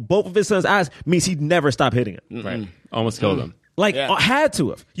swole both of his son's eyes means he never stopped hitting him. Right, almost killed him. Like, had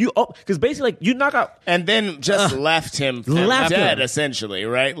to have. Because basically, like, you knock out. And then just left him dead, essentially,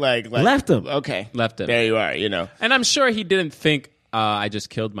 right? Like left him. Okay. Left him. There you are, And I'm sure he didn't think, I just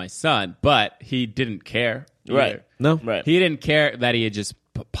killed my son, but he didn't care. Right. Either. No. Right. He didn't care that he had just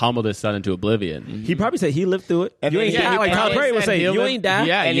pummeled his son into oblivion. He probably said he lived through it. And you ain't die. Like Tyler Perry would say, you ain't die.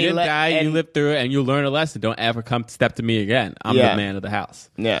 Yeah, and you he didn't die. You lived through it, and you learn a lesson. Don't ever come step to me again. I'm the man of the house.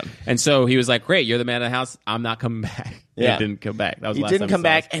 Yeah. And so he was like, great, you're the man of the house. I'm not coming back. Yeah. He didn't come back. That was he the last didn't time come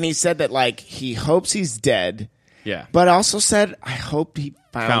back, and he said that, like, he hopes he's dead. Yeah. But also said, I hope he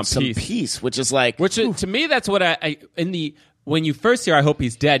found some peace. peace, which is like... To me, that's what when you first hear, I hope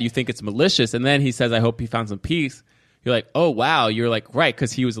he's dead, you think it's malicious. And then he says, I hope he found some peace. You're like, oh, wow. You're like, right,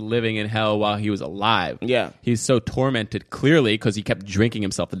 because he was living in hell while he was alive. Yeah. He's so tormented, clearly, because he kept drinking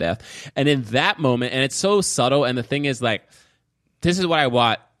himself to death. And in that moment, and it's so subtle, and the thing is, like, this is what I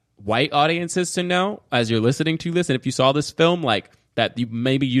want white audiences to know as you're listening to this. And if you saw this film, like, that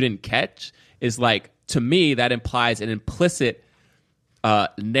maybe you didn't catch, is like, to me, that implies an implicit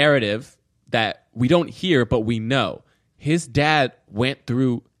narrative that we don't hear, but we know. His dad went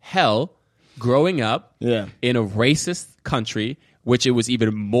through hell growing up in a racist country, which it was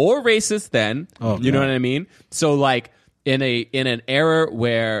even more racist then. You know what I mean? So like in an era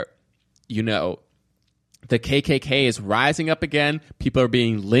where, you know, the KKK is rising up again, people are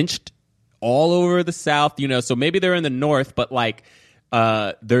being lynched all over the South, you know, so maybe they're in the North, but like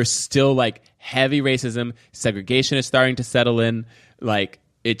there's still like heavy racism, segregation is starting to settle in, like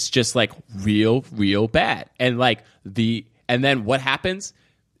it's just like real bad. And like and then what happens?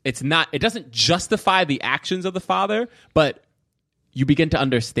 It doesn't justify the actions of the father, but you begin to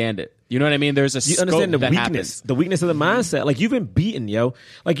understand it. You know what I mean? There's a You understand the that weakness, happens. the weakness of the mindset. Like you've been beaten, yo.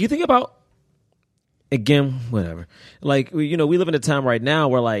 Like you think about, again, whatever. Like, you know, we live in a time right now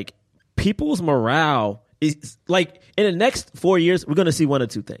where like people's morale is like in the next 4 years, we're going to see one or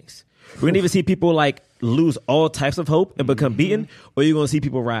two things. We're going to either see people like lose all types of hope and become beaten, or you're going to see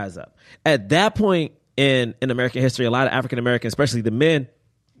people rise up. At that point in American history, a lot of African Americans, especially the men,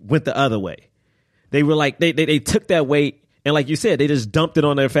 went the other way. They were like, they took that weight, and like you said, they just dumped it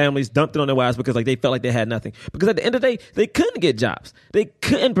on their families, dumped it on their wives because like they felt like they had nothing. Because at the end of the day, they couldn't get jobs. They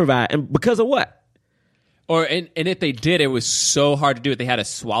couldn't provide. And because of what? And if they did, it was so hard to do it. They had to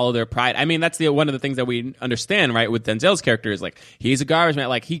swallow their pride. I mean, that's one of the things that we understand, right? With Denzel's character is like, he's a garbage man.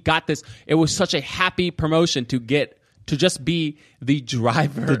 Like he got this. It was such a happy promotion to just be the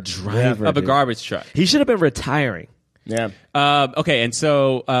driver of a garbage truck. He should have been retiring. Yeah. Okay. And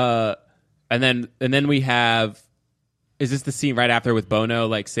so, and then we have, is this the scene right after with Bono,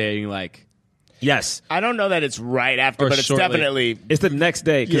 like saying like, Yes. I don't know that it's right after, Or but it's shortly. definitely. It's the next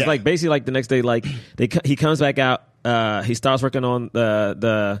day because, Yeah. like, basically, like the next day, like he comes back out. He starts working on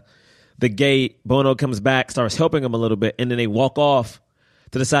the gate. Bono comes back, starts helping him a little bit, and then they walk off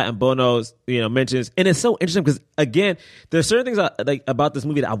to the side. And Bono's, mentions, and it's so interesting because again, there's certain things like about this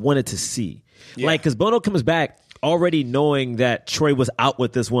movie that I wanted to see, like because Bono comes back already knowing that Troy was out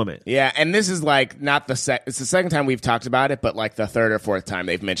with this woman. Yeah, and this is like not it's the second time we've talked about it, but like the third or fourth time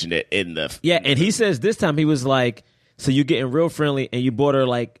they've mentioned it in the. Yeah, and he says this time he was like, "So you're getting real friendly, and you bought her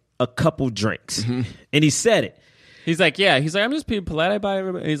like a couple drinks," and he said it. he's like, I'm just being polite. I buy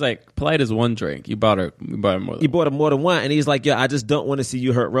everybody. He's like, polite is one drink. You bought her more than You bought her more than one, and he's like, "Yeah, I just don't want to see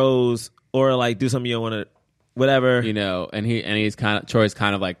you hurt Rose or like do something you don't want to, whatever." and he's kind of, Troy's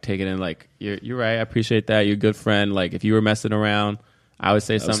kind of like taking in like, you're right. I appreciate that. You're a good friend. Like if you were messing around, I would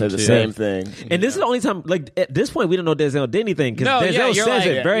say something. Say the too. same thing. And this is the only time, like at this point, we don't know Denzel did anything because Denzel you're says like,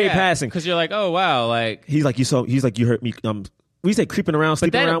 it very passing. because you're like, oh wow, like. He's like, you hurt me. We say creeping around,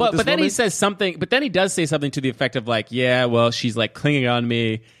 sleeping around with this But then he woman. says something. But then he does say something to the effect of like, yeah, well, she's like clinging on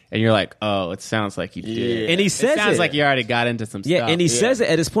me, and you're like, oh, it sounds like you did. And he says it sounds it. like you already got into some Yeah, stuff. and he says it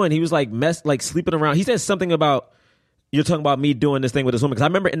at this point. He was like sleeping around. He says something about, you're talking about me doing this thing with this woman. Because I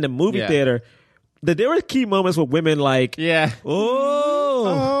remember in the movie theater that there were key moments with women like, Yeah.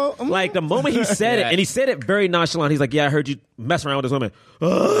 like the moment he said it, and he said it very nonchalant. He's like, yeah, I heard you mess around with this woman.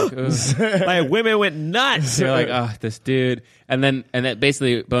 Like women went nuts. You're like, oh, this dude. And then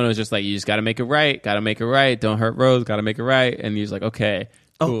basically Bono's just like, you just got to make it right. Got to make it right. Don't hurt Rose. Got to make it right. And he's like, okay.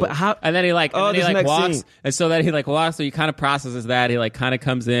 Cool. but how- And then he like, this next walks. scene. And so then he like walks. So he kind of processes that. He like kind of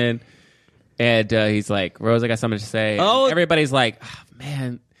comes in, and he's like, Rose, I got something to say. Oh. And everybody's like, oh,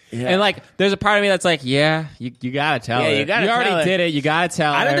 man. And like, there's a part of me that's like, yeah, you gotta tell her. you gotta already tell her. did it. You gotta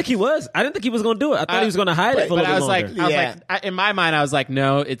tell her. I didn't think he was. I didn't think he was going to do it. I thought he was going to hide it for a But little I was longer. like, in my mind, I was like,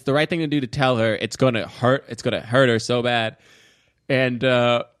 no, it's the right thing to do to tell her. It's going to hurt. It's going to hurt her so bad. And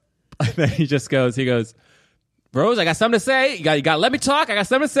then he goes, Rose, I got something to say. You got to let me talk. I got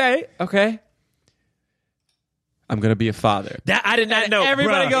something to say. Okay. I'm going to be a father. That I did not know.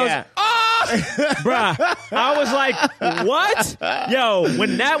 Everybody Bruh. goes, Yeah. Bruh, I was like, what? Yo,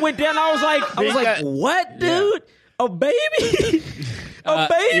 when that went down, I was like, what, dude? A baby? A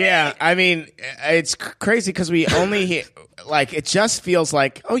baby? Yeah, I mean, it's crazy because we only hear, like, it just feels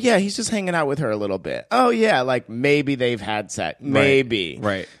like, oh yeah, he's just hanging out with her a little bit. Oh yeah, like maybe they've had sex. Maybe.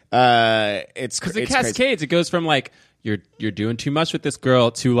 Right. It's Because it it's crazy. cascades. It goes from like, you're doing too much with this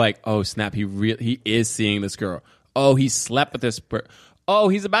girl to like, oh snap, he is seeing this girl. Oh, he slept with this oh,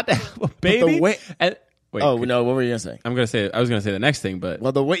 he's about to have a baby. way- And, wait, Oh no, what were you gonna say? I was gonna say the next thing, but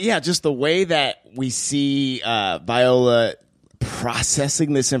Well, just the way that we see Viola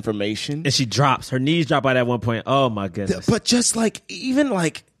processing this information. And she drops. Her knees drop out at one point. Oh, my goodness. But just like, even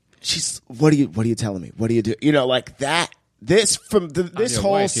like, she's, what are you telling me? What do you do? You know, like that, this your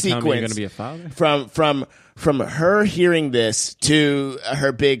whole wife, you're telling me you're sequence gonna be a father? from her hearing this to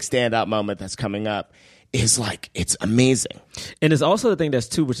her big standout moment that's coming up is like, it's amazing. And it's also the thing that's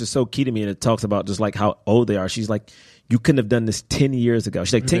too, which is so key to me, and it talks about just like how old they are. She's like, you couldn't have done this 10 years ago.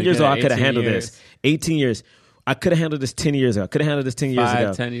 She's like, 10 years ago, I could have 18 handled years. this. 18 years. I could have handled this 10 years ago. I could have handled this 10 years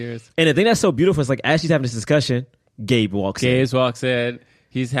ago. 10 years. And the thing that's so beautiful is like, as she's having this discussion, Gabe walks in. Gabe walks in.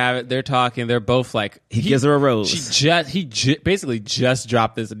 They're talking. They're both like, He gives her a rose. He basically just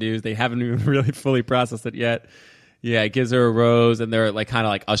dropped this news. They haven't even really fully processed it yet. Yeah, he gives her a rose, and they're like kind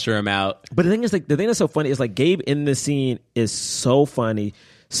of like usher him out. But the thing is, like, the thing that's so funny is like Gabe in this scene is so funny,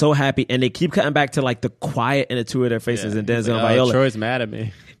 so happy, and they keep cutting back to like the quiet in the two of their faces, and Denzel and Viola. Troy's mad at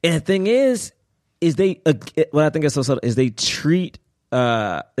me. And the thing is they what I think is so subtle is they treat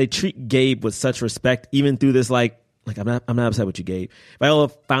Gabe with such respect, even through this like I'm not upset with you, Gabe. Viola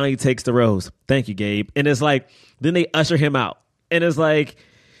finally takes the rose. Thank you, Gabe. And it's like then they usher him out, and it's like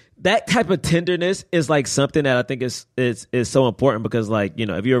that type of tenderness is like something that I think is so important because like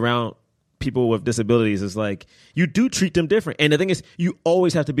if you're around people with disabilities, it's like you do treat them different, and the thing is you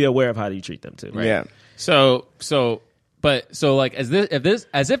always have to be aware of how you treat them too. Right? Yeah. So like as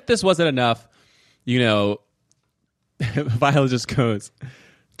if this wasn't enough, Viola just goes,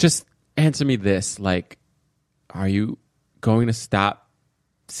 just answer me this, like, are you going to stop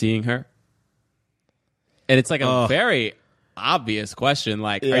seeing her? And it's like a very obvious question,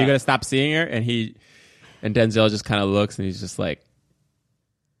 like, are you going to stop seeing her? And Denzel just kind of looks and he's just like,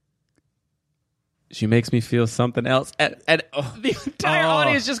 she makes me feel something else. And the entire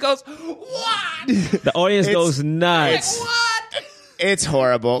audience just goes, what? The audience goes nuts. What? It's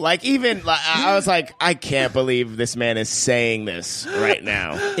horrible. Like, even I was like, I can't believe this man is saying this right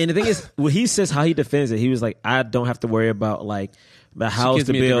now. And the thing is, when he says how he defends it, he was like, I don't have to worry about like the house, gives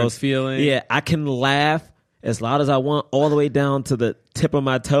the me a different bills. feeling. Yeah, I can laugh as loud as I want, all the way down to the tip of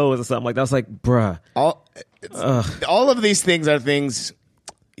my toes or something like that. I was like, bruh. All of these things are things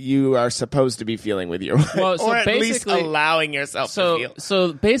you are supposed to be feeling with your wife, or at least allowing yourself to feel.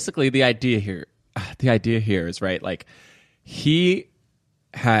 So basically, the idea here is right. Like he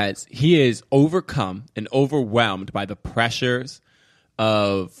is overcome and overwhelmed by the pressures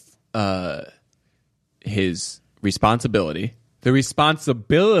of his responsibility. The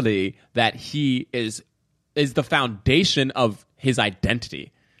responsibility that he is the foundation of his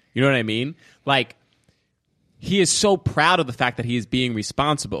identity. You know what I mean? Like, he is so proud of the fact that he is being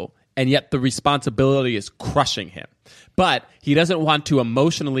responsible, and yet the responsibility is crushing him. But he doesn't want to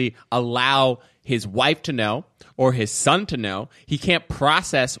emotionally allow his wife to know or his son to know. He can't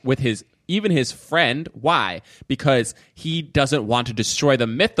process with even his friend. Why? Because he doesn't want to destroy the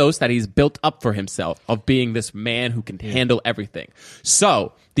mythos that he's built up for himself of being this man who can handle everything.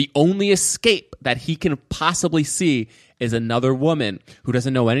 So the only escape that he can possibly see is another woman who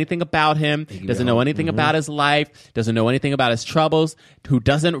doesn't know anything about him, doesn't know anything about his life, doesn't know anything about his troubles, who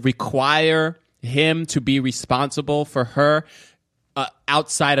doesn't require him to be responsible for her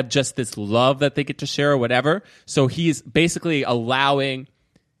outside of just this love that they get to share or whatever. So he's basically allowing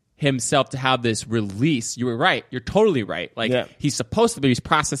himself to have this release. You were right. You're totally right. Like, he's supposed to be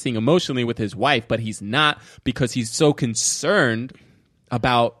processing emotionally with his wife, but he's not, because he's so concerned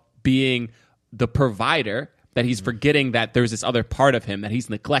about being the provider that he's forgetting that there's this other part of him that he's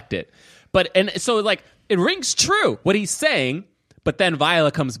neglected. And so like it rings true what he's saying, but then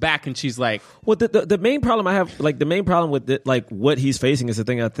Viola comes back and she's like, well, the main problem I have, like the main problem with like what he's facing is the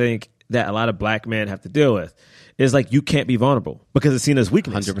thing I think that a lot of black men have to deal with is like, you can't be vulnerable because it's seen as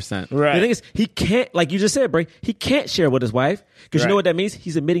weakness. 100%. Right. The thing is, he can't, like you just said, Bray, he can't share with his wife because you know what that means?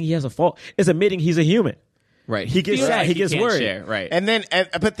 He's admitting he has a fault. It's admitting he's a human. right. He gets sad. He gets can't worried. share, right.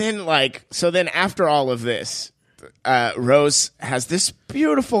 But then after all of this, Rose has this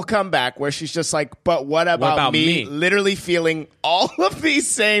beautiful comeback where she's just like, but what about me? Literally feeling all of these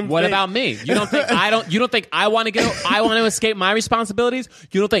same What things. about me? You don't think I want to escape my responsibilities?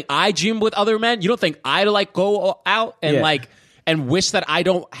 You don't think I dream with other men? You don't think I like go out and and wish that I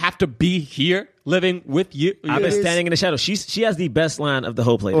don't have to be here living with you? I've been standing in the shadow. She has the best line of the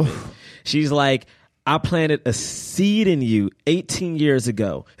whole play. She's like, I planted a seed in you 18 years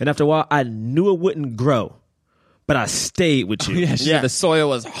ago, and after a while, I knew it wouldn't grow, but I stayed with you. The soil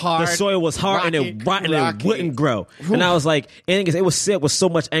was hard. The soil was hard and it wouldn't grow. And I was like, and it was said with so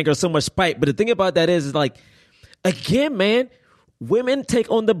much anger, so much spite. But the thing about that is like, again, man, women take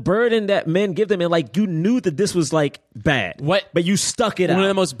on the burden that men give them, and like, you knew that this was like bad, but you stuck it out. One of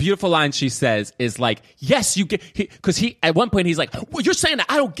the most beautiful lines she says is like, yes, you get, because he at one point he's like, well, you're saying that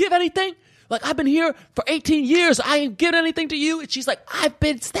I don't give anything? Like, I've been here for 18 years. I ain't giving anything to you. And she's like, I've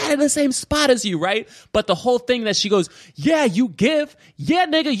been standing in the same spot as you, right? But the whole thing that she goes, yeah, you give. Yeah,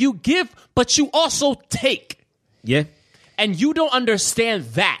 nigga, you give, but you also take. Yeah. And you don't understand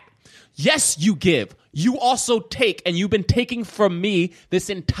that. Yes, you give. you also take, and you've been taking from me this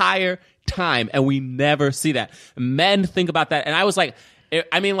entire time, and we never see that. Men think about that, and I was like,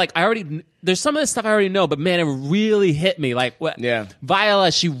 I mean, like, there's some of this stuff I already know, but man, it really hit me. Like, what? Yeah.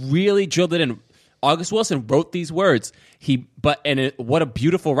 Viola, she really drilled it in. August Wilson wrote these words. What a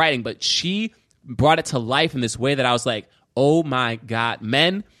beautiful writing, but she brought it to life in this way that I was like, oh my God,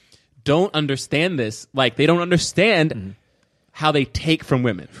 men don't understand this. Like, they don't understand how they take from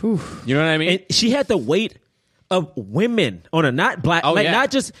women. You know what I mean? And she had the weight of women on her, not black,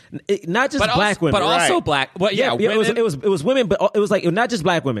 not just black women, but also black. Well, yeah, women. It was women, but it was like not just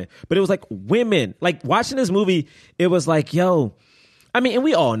black women, but it was like women. Like watching this movie, it was like, yo, I mean, and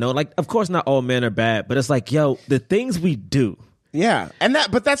we all know, like, of course, not all men are bad, but it's like, yo, the things we do. Yeah, and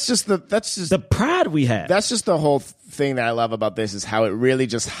that's just the pride we have. That's just the whole thing that I love about this is how it really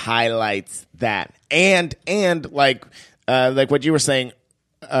just highlights that, and like what you were saying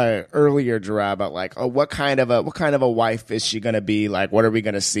earlier, Gerard, about like, oh, what kind of a wife is she gonna be? Like, what are we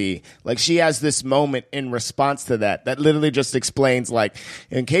gonna see? Like, she has this moment in response to that literally just explains, like,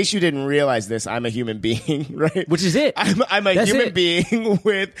 in case you didn't realize this, I'm a human being, right? Which is it. I'm a human being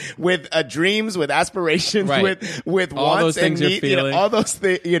with dreams, with aspirations, right. with all wants those things and you're feeling. all those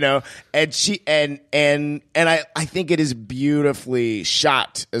things, and she and I think it is beautifully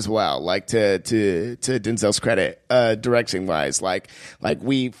shot as well, like to Denzel's credit, directing wise, like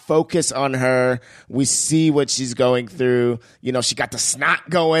we focus on her, we see what she's going through. She got the snot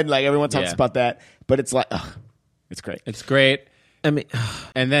going, like everyone talks about that, but it's like, it's great. It's great. I mean,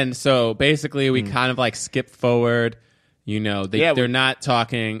 and then so basically we kind of like skip forward. They're not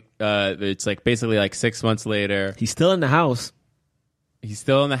talking. It's like basically like 6 months later. he's still in the house.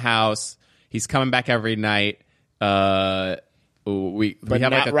 He's coming back every night. We have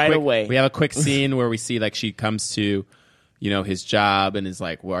not like right away. We have a quick scene where we see like she comes to, his job and is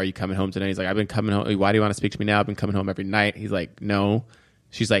like, well, are you coming home today? He's like, I've been coming home. Why do you want to speak to me now? I've been coming home every night. He's like, no.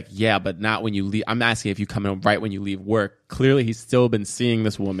 She's like, yeah, but not when you leave. I'm asking if you come home right when you leave work. Clearly, he's still been seeing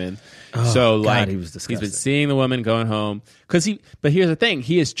this woman. So, God, like, he was disgusting. he's been seeing the woman going home. But here's the thing.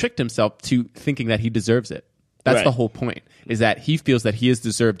 He has tricked himself to thinking that he deserves it. That's Right. the whole point, is that he feels that he has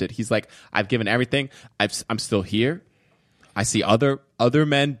deserved it. He's like, I've given everything. I'm still here. I see other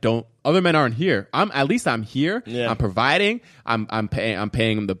men aren't here. At least I'm here. Yeah. I'm providing. I'm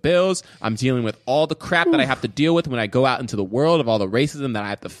paying them the bills. I'm dealing with all the crap that I have to deal with when I go out into the world, of all the racism that I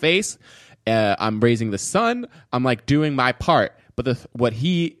have to face. I'm raising the son. I'm like doing my part. But what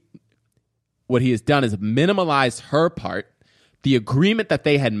he has done is minimalized her part. The agreement that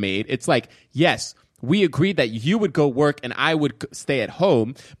they had made. It's like, yes, we agreed that you would go work and I would stay at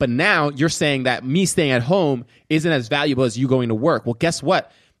home, but now you're saying that me staying at home isn't as valuable as you going to work. Well, guess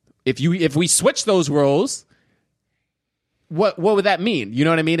what? If we switch those roles, what would that mean? You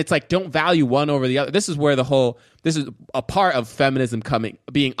know what I mean? It's like, don't value one over the other. This is a part of feminism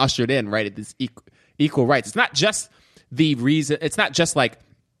being ushered in, right? At this equal rights. It's not just the reason. It's not just like,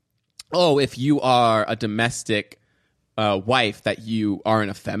 oh, if you are a domestic wife that you aren't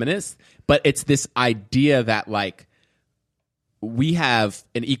a feminist, but it's this idea that like we have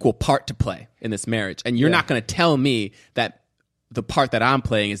an equal part to play in this marriage, and you're not going to tell me that the part that I'm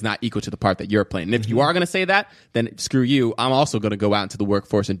playing is not equal to the part that you're playing. And if you are going to say that, then screw you. I'm also going to go out into the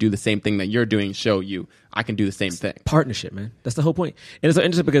workforce and do the same thing that you're doing. Show you I can do the same thing. Partnership, man. That's the whole point. And it's so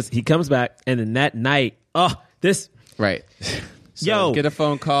interesting because he comes back, and then that night, Right. Yo, get a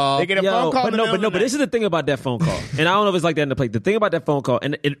phone call. They get a phone call. But this is the thing about that phone call, and I don't know if it's like that in the play. The thing about that phone call,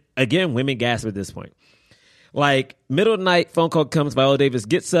 and again, women gasp at this point. Like middle of the night, phone call comes. Viola Davis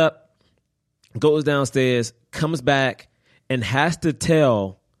gets up, goes downstairs, comes back, and has to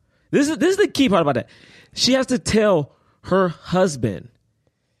tell. This is the key part about that. She has to tell her husband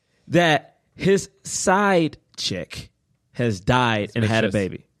that his side chick has died and had a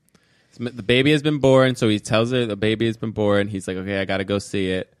baby. The baby has been born, so he tells her the baby has been born. He's like, okay, I got to go see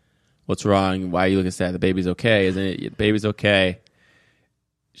it. What's wrong? Why are you looking sad? The baby's okay, isn't it? The baby's okay.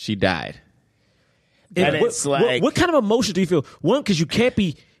 She died. And it's like, what kind of emotion do you feel? One, because you can't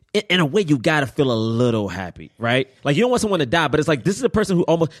be, in a way, you got to feel a little happy, right? Like, you don't want someone to die, but it's like, this is a person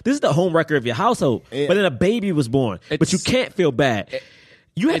who this is the home wrecker of your household. Yeah. But then a baby was born, but you can't feel bad.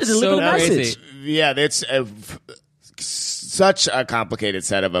 You had to deliver the message. Yeah, it's such a complicated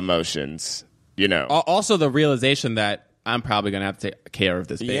set of emotions, Also, the realization that I'm probably going to have to take care of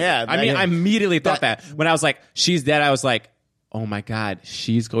this baby. Yeah, I immediately thought that. When I was like, she's dead, I was like, oh my God,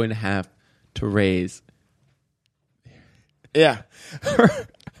 she's going to have to raise. Yeah.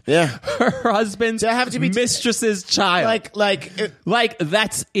 Yeah. her husband's To have to be mistress's child. Like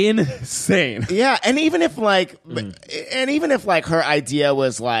that's insane. Yeah, and even if like her idea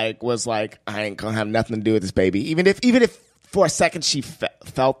was like I ain't gonna have nothing to do with this baby, even if for a second she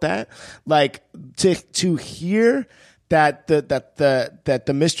felt that, like to hear that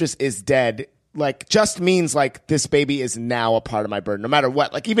the mistress is dead, like just means like this baby is now a part of my burden, no matter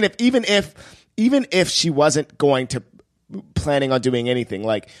what. Like even if she wasn't going to planning on doing anything,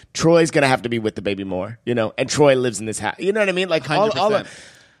 like Troy's gonna have to be with the baby more, you know, and Troy lives in this house, you know what I mean? Like 100%.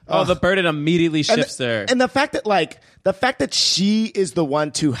 The burden immediately shifts there. And the fact that she is the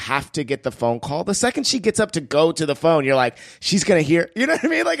one to have to get the phone call, the second she gets up to go to the phone, you're like, she's gonna hear, you know what I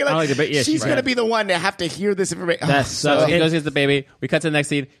mean? Like she's gonna be the one to have to hear this information. That's So he goes, gets the baby. We cut to the next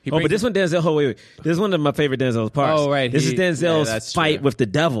scene. But this one, Denzel. Oh, wait. This is one of my favorite Denzel's parts. Oh, right. This is Denzel's fight with the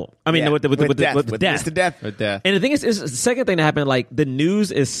devil. I mean, with death. It's the death. With death. And the thing is, the second thing that happened, like the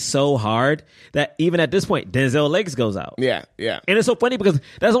news is so hard that even at this point, Denzel legs goes out. Yeah. And it's so funny because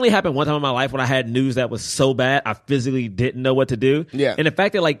that's only happened one time in my life when I had news that was so bad I physically didn't know what to do. Yeah. And the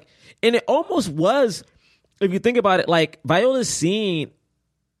fact that and it almost was, if you think about it, like Viola's scene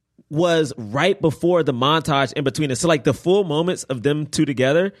was right before the montage in between it. So like the full moments of them two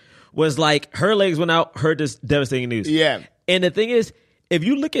together was like her legs went out, heard this devastating news. Yeah. And the thing is, if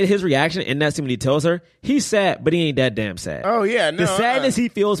you look at his reaction in that scene when he tells her, he's sad, but he ain't that damn sad. Oh yeah, no, the sadness he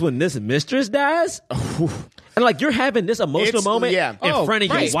feels when this mistress dies, and like you're having this emotional moment in front of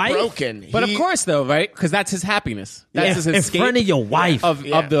your wife. Broken. But of course, though, right? Because that's his happiness. That's his escape. In front of your wife. Of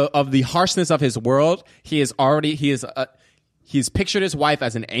the harshness of his world. He's pictured his wife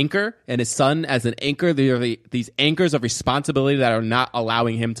as an anchor and his son as an anchor. There are these anchors of responsibility that are not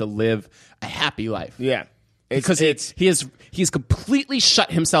allowing him to live a happy life. Yeah. Because he's completely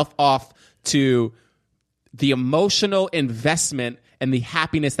shut himself off to the emotional investment and the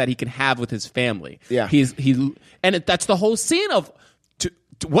happiness that he can have with his family. Yeah. That's the whole scene of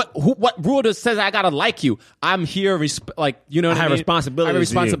what rule says I gotta like you. I'm here, you know what I mean? I have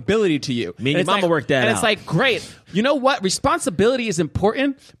responsibility to you. Me and your mama worked that out. And it's like, great. You know what? Responsibility is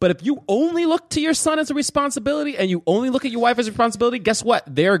important, but if you only look to your son as a responsibility and you only look at your wife as a responsibility, guess what?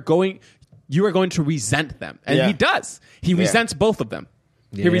 You are going to resent them. And he does. He resents both of them.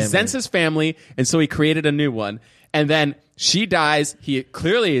 He resents his family, and so he created a new one. And then she dies. He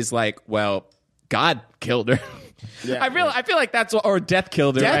clearly is like, well, God killed her. Yeah. I feel like that's or death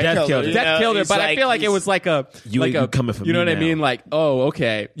killed her. Death Right? killed her. Death killed her. But I feel like it was like a you coming for you know me what I now. mean? Like, oh,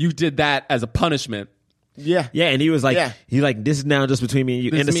 okay, you did that as a punishment. Yeah. Yeah, and he was like, he's like, this is now just between me and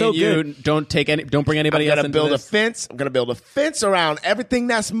you. This And it's me so and you. good. Don't bring anybody else I'm gonna into build this. a fence. I'm gonna build a fence around everything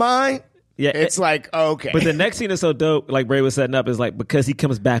that's mine. Yeah, It's like, okay. But the next scene is so dope, like Bray was setting up, is like because he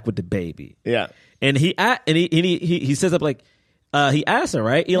comes back with the baby. Yeah. And he says up like he asks her,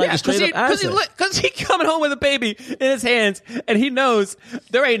 right? He like just straight up asks her. Because he coming home with a baby in his hands, and he knows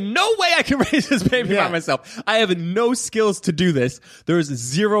there ain't no way I can raise this baby by myself. I have no skills to do this. There is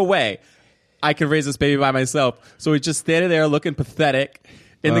zero way I can raise this baby by myself. So he's just standing there looking pathetic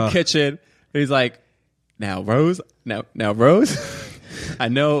in the kitchen. And he's like, now Rose, I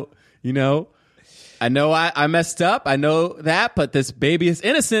know, I messed up. I know that, but this baby is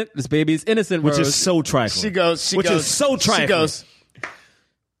innocent. Which Rose. is so trifling. She goes, is so trifling. She goes,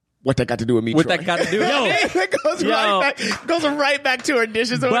 what that got to do with me, What Troy? that got to do with Yo. me? It goes right back to her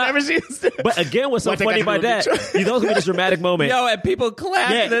dishes or whatever she was doing. But again, what's so What that funny got to about do that, with me, you know, it's gonna be this dramatic moment. Yo, and people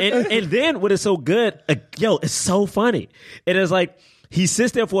clap. Yeah, and then what is so good, it's so funny. It is like he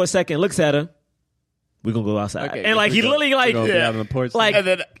sits there for a second, looks at her. We're gonna go outside, Okay, and like he literally like, Go out on the porch. like, And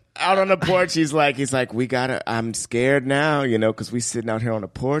then out on the porch, he's like, I'm scared now, because we sitting out here on the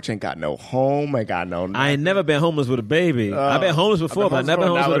porch, ain't got no home, ain't got no. I ain't never been homeless with a baby. I've been homeless before, but I've never been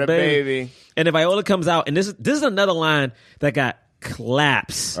homeless with a baby. And if Viola comes out, and this is another line that got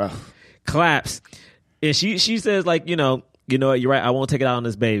claps, and she says like, you know what, you're right. I won't take it out on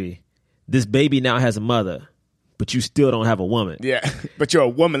this baby. This baby now has a mother, but you still don't have a woman. Yeah, but you're a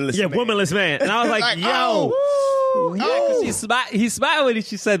womanless. Yeah, man. womanless man. And I was like, yo. oh, Yeah, because he smiled when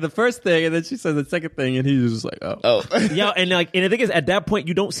she said the first thing, and then she said the second thing, and he was just like, oh. Yo, and the thing is, at that point,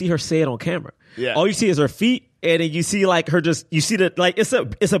 you don't see her say it on camera. Yeah. All you see is her feet, and then you see like her you see the like it's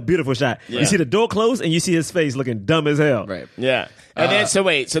a beautiful shot. Yeah. You see the door closed, and you see his face looking dumb as hell. Right. Yeah, and then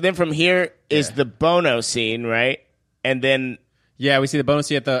so then from here is the Bono scene, right? And then Yeah, we see the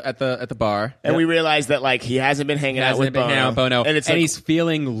bonus at the bar. and we realize that like he hasn't been hanging out with Bono, and he's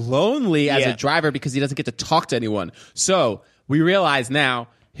feeling lonely as a driver because he doesn't get to talk to anyone. So we realize now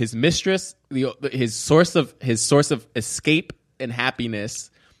his mistress, his source of escape and happiness,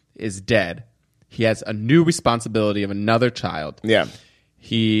 is dead. He has a new responsibility of another child. Yeah.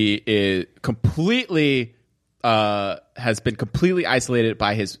 he is completely has been completely isolated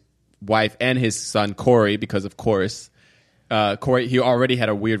by his wife and his son Corey because of course Corey, he already had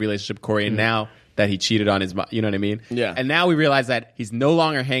a weird relationship with Corey, and now that he cheated on his mom, you know what I mean? Yeah. And now we realize that he's no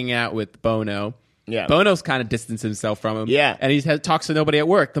longer hanging out with Bono. Yeah. Bono's kind of distanced himself from him. Yeah. And he talks to nobody at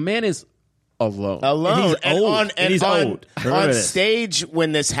work. The man is alone. Alone. And he's old. And he's old. Remember On this. stage,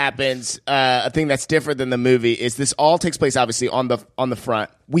 when this happens, a thing that's different than the movie is this all takes place obviously on the front.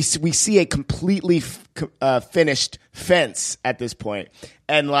 We see a completely finished fence at this point,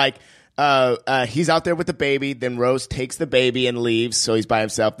 and like. He's out there with the baby. Then Rose takes the baby and leaves, so he's by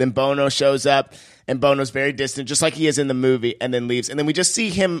himself. Then Bono shows up, and Bono's very distant, just like he is in the movie, and then leaves. And then we just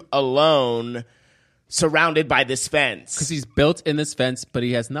see him alone, surrounded by this fence. Because he's built in this fence, but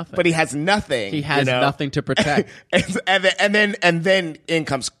he has nothing. But he has nothing. He has you know? nothing to protect. and then in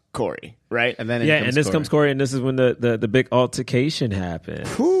comes Corey, right? And then comes Corey, and this is when the big altercation happened.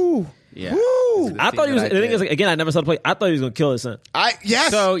 Whew. Yeah. Woo. I thought he was. that The I thing is, did. like, again, I never saw the play. I thought he was going to kill his son.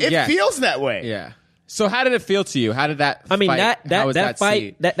 It feels that way. Yeah. So how did it feel to you? How did that? I mean, fight, that how was fight-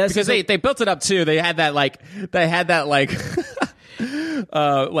 scene? that's because they built it up too. They had that like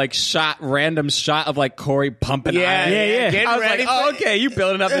random shot of like Corey pumping. Yeah, iron. yeah. Getting I was ready like, oh, for- okay, you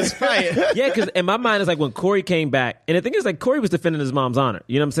building up this fight. Yeah, because in my mind, it's like when Corey came back, and the thing is, like, Corey was defending his mom's honor.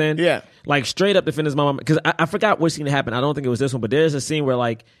 You know what I'm saying? Yeah. Like, straight up defending his mom. Because I forgot what scene happened. I don't think it was this one, but there's a scene where,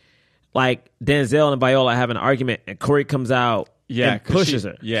 like Denzel and Viola have an argument, and Corey comes out and 'cause pushes she-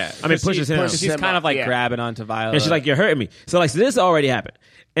 her. Yeah, I mean, pushes him. pushes She's him kind up, of like yeah. grabbing onto Viola, And she's like, "You're hurting me." So, like, so this already happened.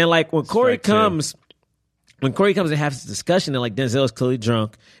 And, like, when Corey Strike two. comes and has this discussion, and, like, Denzel is clearly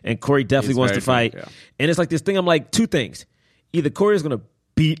drunk, and Corey definitely He's wants to very fight. drunk, yeah. And it's like this thing, I'm like, two things. Either Corey is going to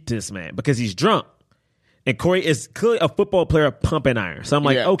beat this man because he's drunk, and Corey is clearly a football player pumping iron. So I'm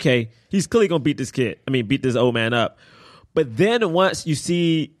like, Yeah. okay, he's clearly going to beat this old man up. But then once you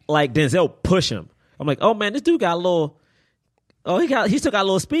see, like, Denzel push him, I'm like, oh, man, this dude got a little... Oh, he still got a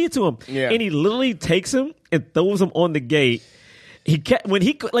little speed to him. Yeah. And he literally takes him and throws him on the gate.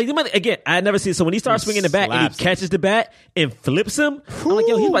 Again, I never seen. So when he starts swinging the bat and slaps he him. catches the bat and flips him, I'm like,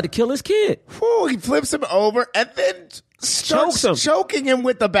 yo, he's about to kill his kid. Whew, he flips him over and then starts Chokes him. choking him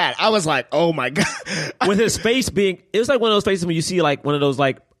with the bat. I was like, oh my God. With his face being, it was like one of those faces when you see like one of those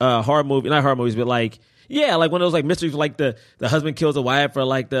like horror movies, not horror movies, but like, yeah, like one of those like mysteries, like the husband kills the wife or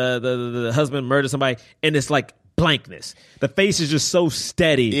like the husband murders somebody, and it's like blankness. The face is just so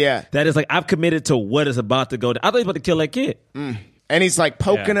steady. Yeah. That it's like, I've committed to what is about to go down. I thought he was about to kill that kid. And he's like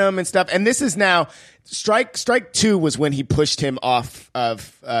poking him and stuff. And this is now strike two was when he pushed him off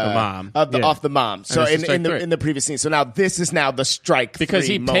of mom. off the mom. So this is strike in three. the previous scene. So now this is now the strike because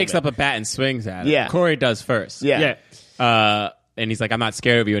three he takes up moment. a bat and swings at it. Yeah. Corey does first. Yeah. And he's like, I'm not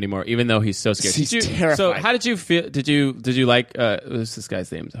scared of you anymore, even though he's so scared. He's Did you- terrified. So how did you feel? Did you like? What's this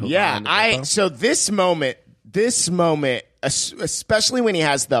guy's name? Yeah, so this moment, especially when he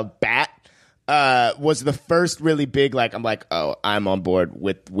has the bat, was the first really big. Like, I'm like, oh, I'm on board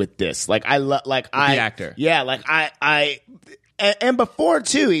with this. Like, the actor. Yeah, like and before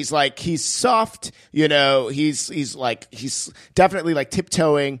too, he's soft. You know, he's definitely like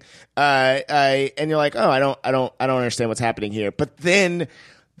tiptoeing. And you're like, oh, I don't understand what's happening here. But then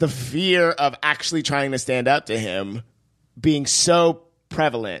the fear of actually trying to stand up to him being so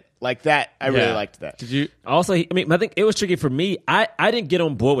prevalent like that, I really liked that. Did you? Also, I think it was tricky for me. I didn't get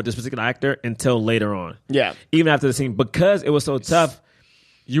on board with this particular actor until later on. Yeah. Even after the scene, because it was so tough.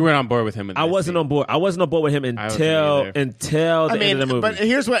 You weren't on board with him. In I wasn't on board. I wasn't on board with him until either. the end of the movie. But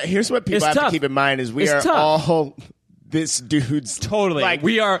here's what people It's have tough. to keep in mind is we It's are tough. all this dude's Totally. like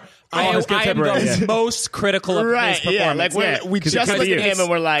We are. I his am contemporaries. the most critical of Right, his yeah, performance. like we 'Cause just it's look at years. him and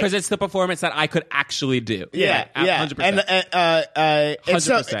we're like, because it's the performance that I could actually do. yeah,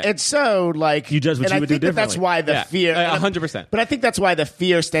 100%. and so like You judge what and you I would do think that's differently. why the Yeah, fear 100%. But I think that's why the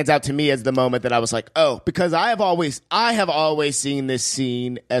fear stands out to me as the moment that I was like, oh, because I have always seen this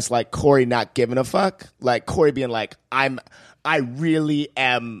scene as like Corey not giving a fuck, like Corey being like, I really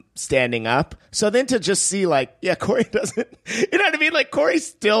am standing up. So then to just see like, yeah, Corey doesn't, you know what I mean? Like Corey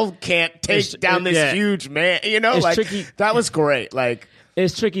still can't take down this huge man, you know, It's like tricky. that was great. Like,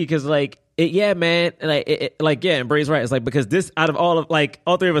 it's tricky because man, and Bray's right. It's like, because this, out of all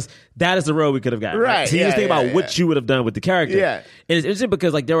three of us, that is the road we could have gotten. Right, So you just yeah, think yeah, about what you would have done with the character. Yeah. And it's interesting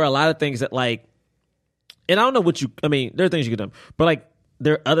because like there were a lot of things that like, and I don't know there are things you could have done, but like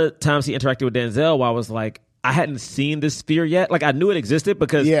there are other times he interacted with Denzel where I was like, I hadn't seen this fear yet. Like I knew it existed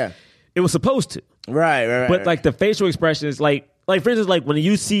because it was supposed to. right. But like the facial expression is like for instance, like when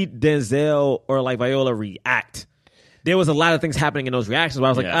you see Denzel or like Viola react, there was a lot of things happening in those reactions where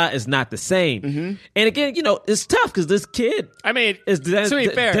I was like, it's not the same. And again, you know, it's tough because this kid, I mean, is to be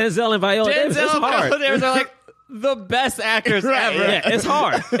fair, Denzel and Viola Davis. It's hard. They're like the best actors ever. Yeah, it's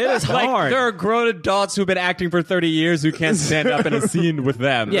hard. It is Like, hard. there are grown adults who've been acting for 30 years who can't stand up in a scene with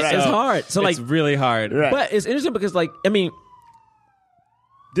them. Yeah, it's hard. So it's like, really hard. Right. but it's interesting because like, I mean,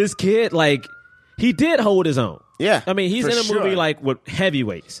 this kid, like, he did hold his own. Yeah, I mean, he's for in a movie sure. like with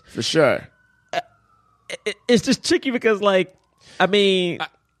heavyweights. For sure. It's just tricky because like, I mean,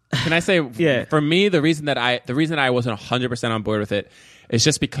 Can I say, Yeah. for me, the reason I wasn't 100% on board with it is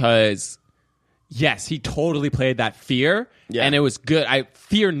just because, yes, he totally played that fear, Yeah. and it was good.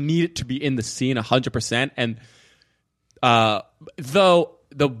 Fear needed to be in the scene 100%, and though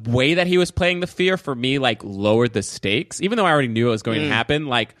the way that he was playing the fear for me like lowered the stakes, even though I already knew it was going to happen,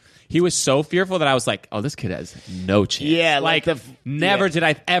 like. He was so fearful that I was like, "Oh, this kid has no chance." Yeah, like never yeah. did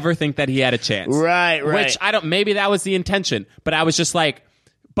I ever think that he had a chance. Right. Which I don't. Maybe that was the intention, but I was just like,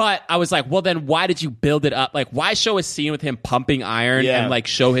 well, then why did you build it up? Like, why show a scene with him pumping iron Yeah. and like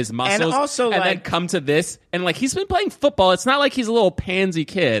show his muscles, also, and then like- come to this and like he's been playing football. It's not like he's a little pansy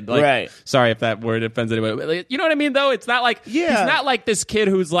kid. Like, Right. Sorry if that word offends anybody. But, like, you know what I mean? Though it's not like Yeah. he's not like this kid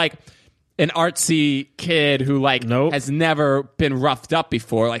who's like an artsy kid who like Nope. has never been roughed up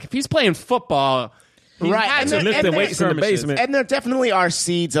before. Like if he's playing football, he's Right. had And to there- lifting and weights in the skirmishes. basement. And there definitely are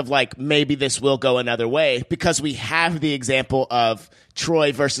seeds of like maybe this will go another way because we have the example of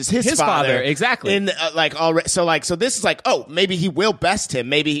Troy versus his father, exactly. In like already, so this is like, oh, maybe he will best him.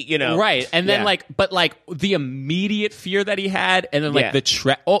 Maybe Right, and then Yeah. but the immediate fear that he had, and then like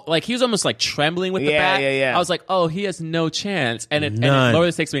Yeah. like he was almost like trembling with the Yeah, bat. yeah. I was like, oh, he has no chance, and it None. lowered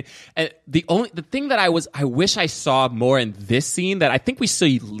the stakes to me. And the thing that I wish I saw more in this scene that I think we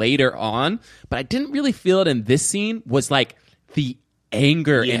see later on, but I didn't really feel it in this scene was like the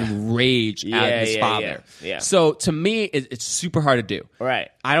anger Yeah. and rage out of his father. yeah. So to me, it's super hard to do. Right.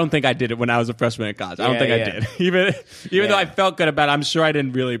 I don't think I did it when I was a freshman at college. I don't Yeah, think I yeah. did. Even Yeah. though I felt good about it, I'm sure I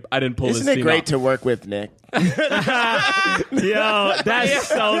didn't pull Isn't this it scene great off. to work with Nick? yo, that's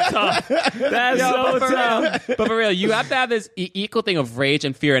so tough. That's so tough. But for real, you have to have this equal thing of rage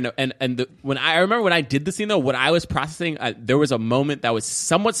and fear. When I remember when I did the scene though, what I was processing, there was a moment that was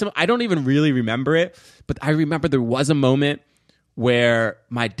somewhat similar. I don't even really remember it, but I remember there was a moment where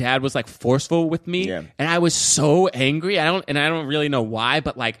my dad was like forceful with me, Yeah. and I was so angry. I don't really know why,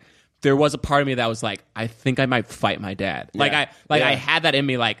 but like there was a part of me that was like, I think I might fight my dad. Like Yeah. I had that in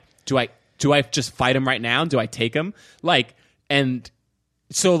me. Like, do I just fight him right now? Do I take him? Like, and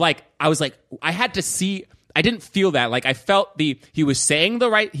so like I was like, I had to see. I didn't feel that. Like I felt he was saying the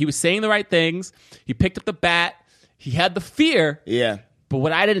right things. He picked up the bat. He had the fear. Yeah. But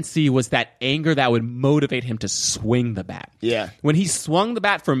what I didn't see was that anger that would motivate him to swing the bat. Yeah. When he swung the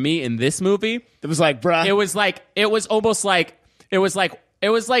bat for me in this movie, It was like, bruh, it was like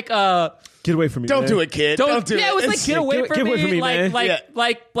Get away from me. don't man. do it, kid. Don't do it. yeah, it was like get away from me, man.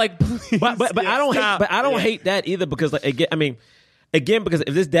 like please. But I don't hate. But I don't hate that either because like again, because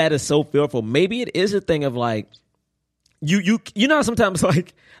if this dad is so fearful, maybe it is a thing of like you know how sometimes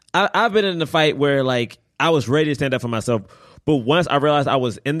like I've been in the fight where like I was ready to stand up for myself, but once I realized I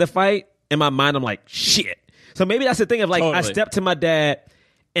was in the fight, in my mind I'm like shit. So maybe that's the thing of like I Totally. stepped to my dad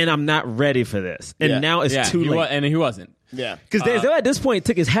and I'm not ready for this, and Yeah. now it's too late. and he wasn't. Yeah. Because Denzel at this point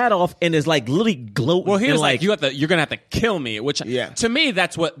took his hat off and is like literally gloating. Well, he and was like, you're gonna have to kill me. Which Yeah. to me,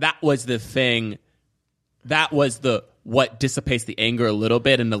 that was the thing. That was what dissipates the anger a little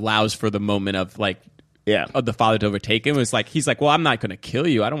bit and allows for the moment of like Yeah. of the father to overtake him. It's like he's like, well, I'm not gonna kill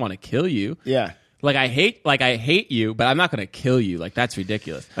you. I don't want to kill you. Yeah. Like I hate you, but I'm not gonna kill you. Like that's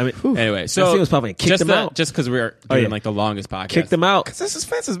ridiculous. I mean, whew. Anyway, That so scene was probably kicked just him out. just because we're doing yeah. like the longest podcast, kicked him out. This is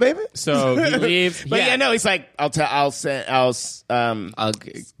fences, baby. So he leaves. But yeah, no, he's like, I'll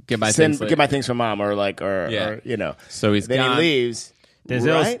get my send things. get my things from mom or like or you know. So he's then gone. he leaves. Denzel's,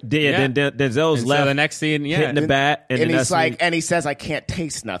 right? yeah, then Denzel's And left. so the next scene, yeah, hitting the bat, and, And then he's that's when like, and he says, I can't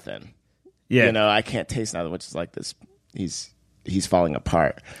taste nothing. yeah, You know, I can't taste nothing, which is like this. He's falling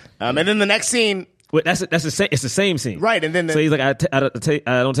apart. And then the next scene, Wait, that's the same. It's the same scene, right? And then So he's like, I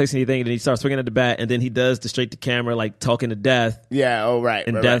don't taste anything, and then he starts swinging at the bat, and then he does the straight to camera, like talking to Death, yeah, oh right,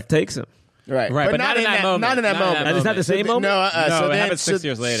 and right, Death takes him. right, Right, but not in that moment. Not in that Not in moment. that It's not the same moment. No, No, so it then, happens 6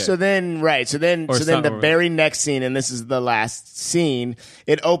 years later. So then Or the something. very next scene, and this is the last scene.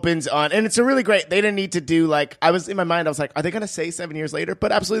 It opens on, and it's a really great. They didn't need to do like I was in my mind. I was like, are they going to say 7 years later?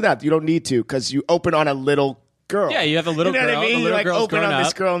 But absolutely not. You don't need to because you open on a little girl. Yeah, you have the little you know girl, What I mean? the little you girl's open grown up this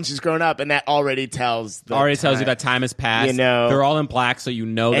up. girl and she's grown up, and that already tells you that time has passed. You know. They're all in black, so you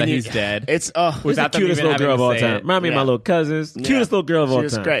know that he's dead. It's She's the without them cutest even little girl of having all to say time. it. Remind me of my Yeah. little cousins. Cutest little girl of all She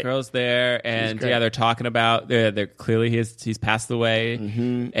was time. great. Girl's there, and great. yeah, they're talking about they're clearly he's passed away,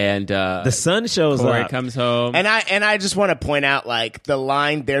 and The sun shows Corey up. comes home. And I just want to point out, like, the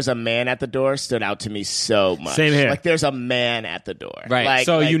line "There's a man at the door" stood out to me so much. Same here. Like, there's a man at the door. Right, Like,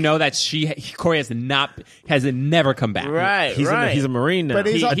 so like, you know that Corey has never come back. Right. He's a Marine now. But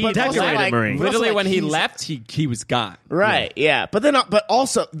he's a but also, decorated like, Marine. but also, Literally, like, when he he's- left, he was gone. Right. Yeah. But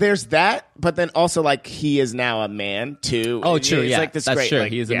also there's that. But then also, like, he is now a man too. Oh, true. It's Yeah, like this that's great, true.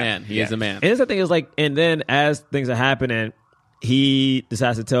 like, He is a yeah, man. He yeah. is a man. And that's the thing is like, and then as things are happening, he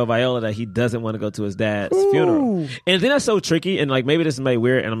decides to tell Viola that he doesn't want to go to his dad's funeral. And then that's so tricky. And like, maybe this is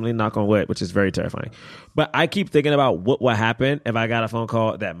weird, and I'm going to knock on wood, which is very terrifying. But I keep thinking about what would happen if I got a phone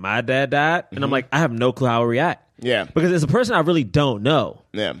call that my dad died, and I'm like, I have no clue how I would react. Yeah. Because it's a person I really don't know.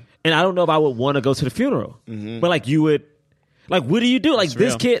 Yeah. And I don't know if I would want to go to the funeral. But like, you would, like, what do you do? Like,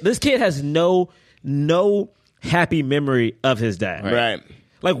 this kid has no happy memory of his dad. Right.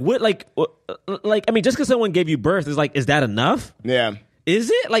 Like, what, like, I mean, just because someone gave you birth is like, is that enough? Yeah. Is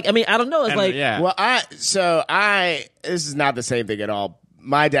it? Like, I mean, I don't know. It's And, like, yeah. Well, this is not the same thing at all.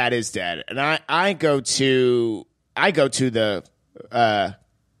 My dad is dead, and I go to the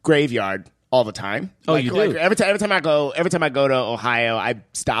graveyard all the time. Oh, you do? Like, every time I go to Ohio, I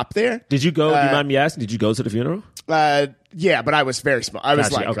stop there. did you go, do you mind me asking, did you go to the funeral? Yeah, but I was very small. I was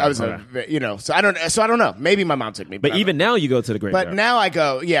Gotcha. like, Okay, I was okay. so I don't know. Maybe my mom took me, But I don't even now you go to the graveyard. But now I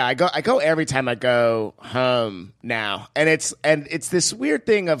go. Yeah, I go every time I go home now, and it's this weird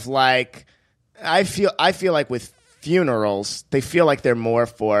thing of like, I feel like with funerals, they feel like they're more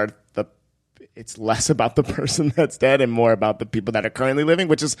for it's less about the person that's dead and more about the people that are currently living,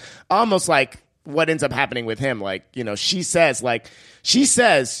 which is almost like what ends up happening with him. Like, she says,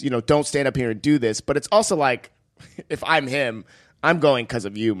 don't stand up here and do this, but it's also like, if I'm him, I'm going because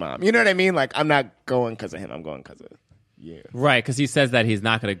of you, Mom. You know what I mean? Like, I'm not going because of him. I'm going because of you. Right, because he says that he's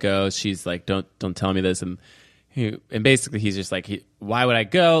not going to go. She's like, don't tell me this, and basically he's just like, why would I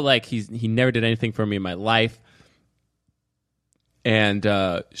go? Like, he never did anything for me in my life. And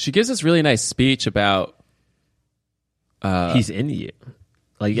she gives this really nice speech about he's in you.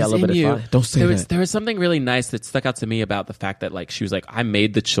 Like, you got a he's little in bit you. of fire. Don't say that. There was something really nice that stuck out to me about the fact that, like, she was like, I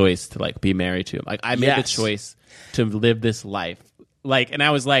made the choice to, like, be married to him. Like, I made the Yes. choice to live this life. Like, and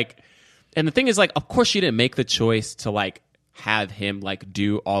I was like, and the thing is, like, of course she didn't make the choice to, like, have him, like,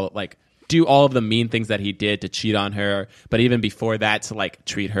 do all of the mean things that he did to cheat on her, but even before that, to, like,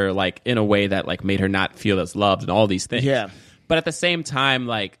 treat her, like, in a way that, like, made her not feel as loved and all these things. Yeah. But at the same time,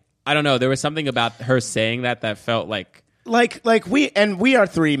 like, I don't know, there was something about her saying that felt like, we are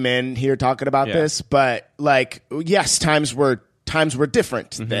three men here talking about Yeah. this, but like, yes, times were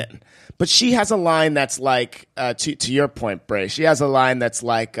different then. But she has a line that's like, to your point, Bray. She has a line that's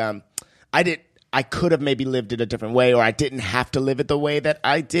like, I could have maybe lived it a different way, or I didn't have to live it the way that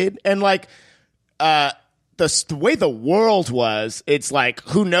I did. And like, the way the world was, it's like,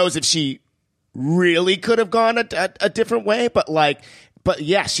 who knows if she really could have gone a different way, but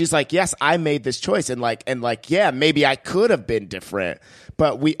yeah, she's like, yes, I made this choice, and yeah, maybe I could have been different,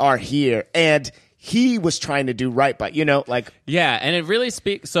 but we are here, and he was trying to do right by, like, yeah, and it really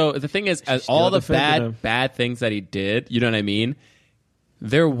speaks. So the thing is, as all the defending him. bad things that he did, you know what I mean?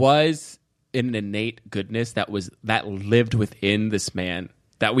 There was an innate goodness that lived within this man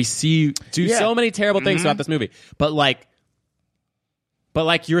that we see do Yeah. so many terrible things throughout this movie. But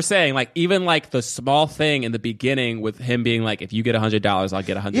like you're saying, like, even like the small thing in the beginning with him being like, if you get $100, I'll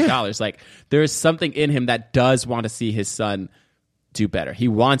get $100. Like, there is something in him that does want to see his son do better. He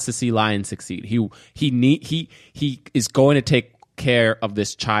wants to see Lion succeed. He is going to take care of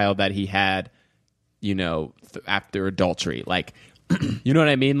this child that he had, after adultery. Like, you know what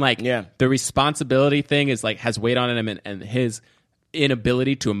I mean? Like, Yeah. the responsibility thing is like has weighed on him, and his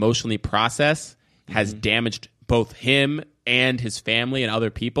inability to emotionally process has damaged both him and his family and other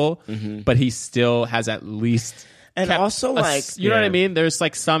people. But he still has at least. And kept also, like, you know what I yeah. mean? There's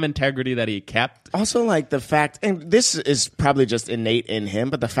like some integrity that he kept. also like the fact, and this is probably just innate in him,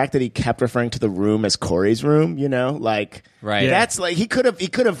 but the fact that he kept referring to the room as Corey's room, like, Right. That's like, he could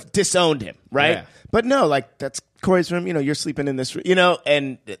have disowned him, right? Yeah. But no, like, that's Corey's room, you're sleeping in this room,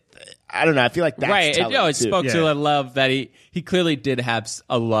 and I don't know, I feel like that's Right. telling, It too. spoke to a love that he clearly did have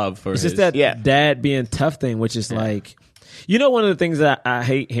a love for It's his. just that Yeah. dad being tough thing, which is like, one of the things that I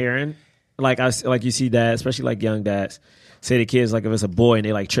hate hearing, like you see dads, especially like young dads, say to kids, like if it's a boy and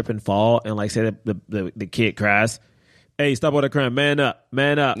they like trip and fall, and like say that the kid cries, hey, stop all that crying, man up,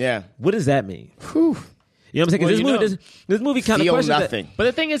 man up. Yeah. What does that mean? You know what I'm saying? 'Cause Well, this movie kind of Feel questions nothing. But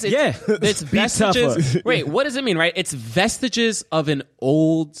the thing is, it's, Yeah. it's Be vestiges. tougher. Wait, what does it mean, right? It's vestiges of an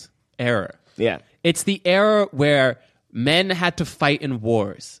old era. Yeah. It's the era where men had to fight in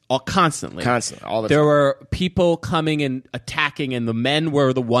wars, constantly. Constantly, all the There time. were people coming and attacking, and the men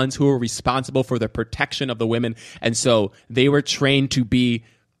were the ones who were responsible for the protection of the women, and so they were trained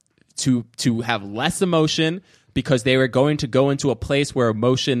to have less emotion because they were going to go into a place where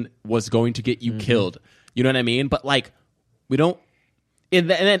emotion was going to get you killed. You know what I mean? But like, we don't. And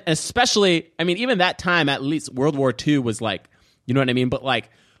then especially, I mean, even that time, at least World War II was like, you know what I mean? But like,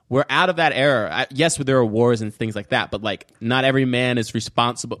 we're out of that era. Yes, there are wars and things like that, but like, not every man is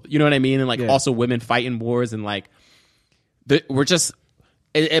responsible. You know what I mean? And like, also women fight in wars, and like, we're just.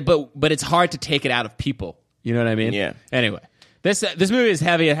 But it's hard to take it out of people. You know what I mean? Yeah. Anyway, this movie is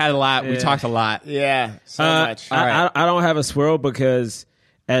heavy. It had a lot. We talked a lot. Yeah, so much. I don't have a swirl because,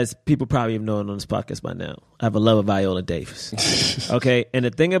 as people probably have known on this podcast by now, I have a love of Viola Davis. Okay, and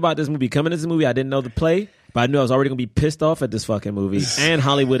the thing about this movie, coming to this movie, I didn't know the play, but I knew I was already going to be pissed off at this fucking movie and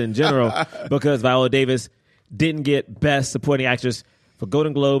Hollywood in general because Viola Davis didn't get Best Supporting Actress for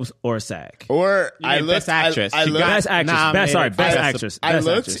Golden Globes or SAG. Or I looked, Best Actress. I She looked, got Best Actress. nominated Best for Actress. I Best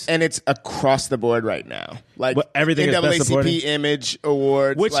looked, Actress. and it's across the board right now. Like What, everything is Best Supporting? NAACP Image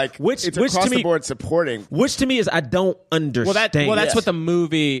Awards. Which it's to across me- the board supporting. Which to me is I don't understand. Well, that's Yes. what the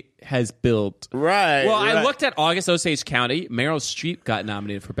movie has built. Right. Well, I right. looked at August Osage County. Meryl Streep got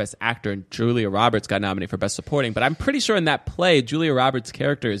nominated for Best Actor, and Julia Roberts got nominated for Best Supporting. But I'm pretty sure in that play, Julia Roberts'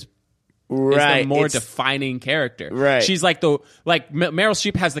 character is the more It's- defining character. Right. She's like Meryl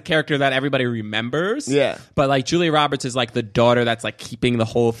Streep has the character that everybody remembers. Yeah. But like Julia Roberts is like the daughter that's like keeping the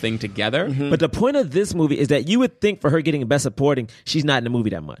whole thing together. Mm-hmm. But the point of this movie is that you would think for her getting Best Supporting, she's not in the movie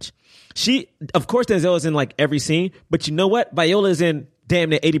that much. Of course, Denzel is in like every scene, but you know what? Viola is in damn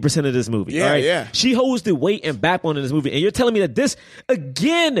near 80% of this movie. Yeah, all right? yeah. She holds the weight and backbone in this movie. And you're telling me that this,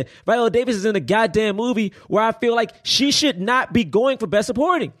 again, Viola Davis is in a goddamn movie where I feel like she should not be going for Best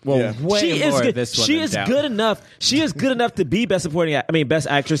Supporting. Well, Yeah. way she is more good. this one She than is doubt. good enough. She is good enough to be Best Best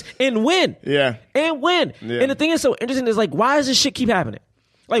Actress and win. Yeah. And win. Yeah. And the thing is so interesting is like, why does this shit keep happening?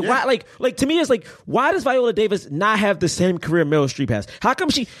 Like why? Like to me, it's like why does Viola Davis not have the same career Meryl Streep has? How come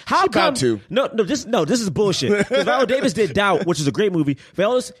she? How come? about to. No. This is bullshit. Because Viola Davis did Doubt, which is a great movie.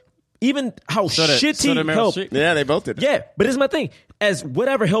 Viola's even how So did shitty Meryl help. Streep. Yeah, they both did. Yeah, but this is my thing. As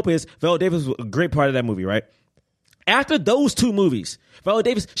whatever help is, Viola Davis was a great part of that movie, right? After those two movies, Viola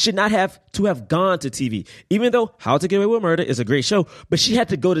Davis should not have to have gone to TV. Even though How to Get Away with Murder is a great show, but she had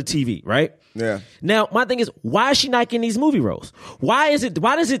to go to TV, right? Yeah. Now, my thing is, why is she not getting these movie roles? Why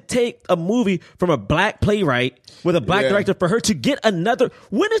does it take a movie from a black playwright with a black Yeah. director for her to get another?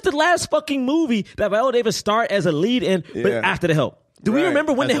 When is the last fucking movie that Viola Davis starred as a lead in, but Yeah. after The Help? Do we Right.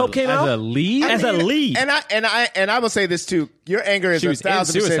 remember when The Help came out? As a lead? As a lead. And I will say this too. Your anger is She was in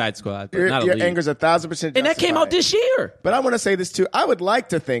 1,000%. Suicide Squad, but your not a your lead. anger is 1,000%. And that came out justified. this year. But I want to say this too. I would like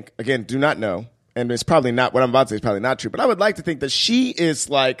to think, again, do not know, and it's probably not what I'm about to say is probably not true, but I would like to think that she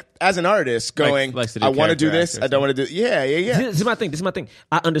is like, as an artist, going, likes to do I want to do character this, actors, I don't want to do. Yeah. This is my thing.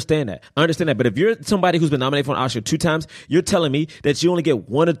 I understand that. But if you're somebody who's been nominated for an Oscar 2 times, you're telling me that you only get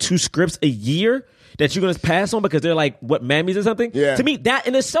 1 or 2 scripts a year that you're going to pass on because they're like, what, Mammies or something? Yeah. To me, that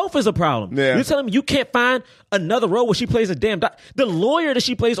in itself is a problem. Yeah. You're telling me you can't find another role where she plays a damn the lawyer that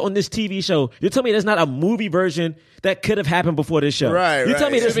she plays on this TV show. You're telling me there's not a movie version that could have happened before this show. Right, You're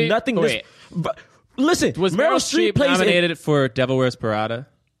telling me right. there's Wait, nothing. wait. Listen, Was Meryl Streep plays nominated for Devil Wears Prada?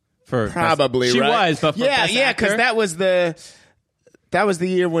 For Probably, she right? was, but for yeah, Best yeah, because Actor? that was the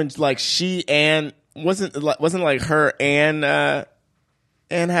year when like she and wasn't like her and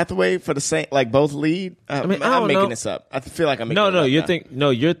Anne Hathaway for the same, like both lead. I don't I'm making know. this up. I feel like I'm making No, it no,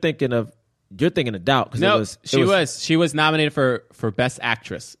 up you're thinking of Doubt. 'Cause No, it was she was nominated for Best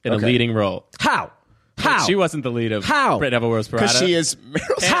Actress in Okay. a leading role. How? She wasn't the lead of How? Devil Wears Prada. because she is Meryl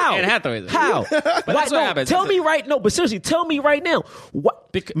Streep. How? Anne Hathaway's in it. How? that's what happens. Tell me right. No, but seriously, tell me right now.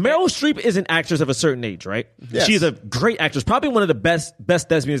 What? Bec- Meryl Streep is an actress of a certain age, right? Yes. She's a great actress, probably one of the best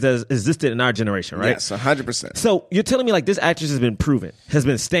thespians that has existed in our generation, right? Yes, 100%. So you're telling me like this actress has been proven, has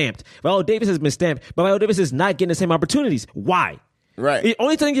been stamped. Viola Davis has been stamped, but Viola Davis is not getting the same opportunities. Why? Right. The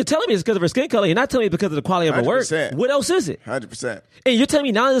only thing you're telling me is because of her skin color. You're not telling me because of the quality of her work. 100%. What else is it? 100%. And you're telling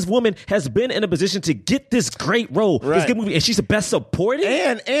me now this woman has been in a position to get this great role, this Right. good movie, and she's the best supporting?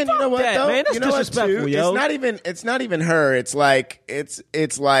 And you Fuck know what that, though? man. That's you know what, disrespectful, too? yo. It's not even her. It's like it's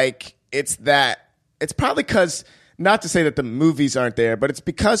that. It's probably because, not to say that the movies aren't there, but it's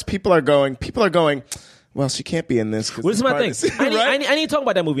because people are going, Well, she can't be in this. 'cause Well, this is my it's thing. part of this, I right? ain't talking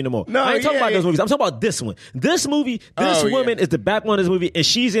about that movie no more. No, I ain't talking yeah, about those yeah. movies. I'm talking about this one. This movie, this Oh, yeah. woman is the backbone of this movie, and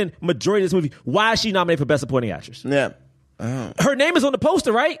she's in majority of this movie. Why is she nominated for Best Supporting Actress? Yeah. Her name is on the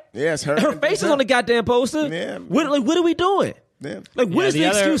poster, right? Yeah, it's her. Her face is on the goddamn poster. Yeah. What are we doing? Yeah. Like, what is the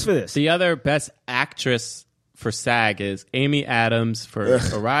excuse for this? The other best actress for SAG is Amy Adams for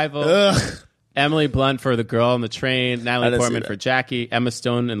Arrival, Emily Blunt for The Girl on the Train, I Natalie didn't see Portman that. for Jackie, Emma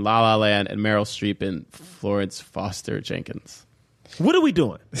Stone in La La Land, and Meryl Streep in Florence Foster Jenkins. What are we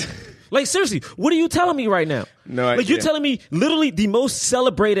doing? Like, seriously, what are you telling me right now? No Like, idea. you're telling me literally the most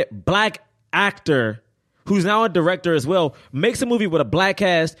celebrated black actor who's now a director as well, makes a movie with a black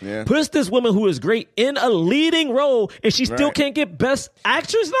cast, Yeah. puts this woman who is great in a leading role, and she still Right. can't get Best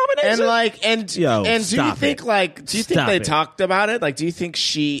Actress nomination? And do you stop think it. do you think Stop they it. talked about it? Like, do you think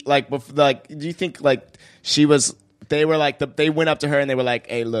she do you think she was? They were they went up to her and they were like,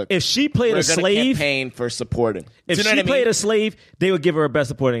 "Hey, look, If she played we're a gonna slave, campaign for supporting." if Do you know she what I mean? played a slave, they would give her a Best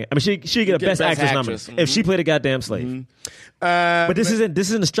Supporting. I mean, she'd get a Get Best Best Actress Actress. nomination if she played a goddamn slave. But this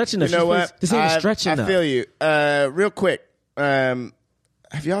isn't a stretch enough. You know She's what? supposed- This ain't a stretch enough. I feel you. Real quick,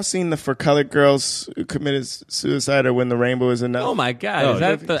 have y'all seen the For Colored Girls Who Committed Suicide or When the Rainbow Is Enough? Oh my God! Oh, is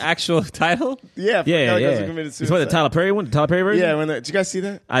that the actual title? Yeah, For Yeah, Colored Girls Who yeah. Committed It's what, Suicide. the Tyler Perry one? The Tyler Perry version? Yeah, did you guys see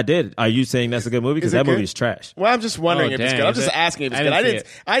that? I did. Are you saying that's a good movie? Because Is it that movie good? is trash. Well, I'm just wondering Oh, if it's dang, good. I'm is just it? asking if it's I good. didn't see it.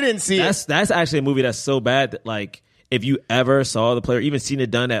 I didn't see it. That's actually a movie that's so bad that, like, if you ever saw the play or even seen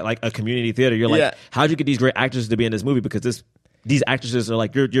it done at like a community theater, you're like, Yeah. how'd you get these great actresses to be in this movie? Because these actresses are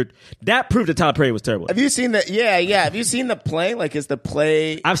like, you're that proved that Tyler Perry was terrible. Have you seen the? Yeah. Have you seen the play? Like, is the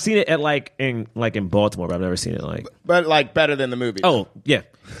play I've seen it at in Baltimore, but I've never seen it but better than the movie? Oh yeah,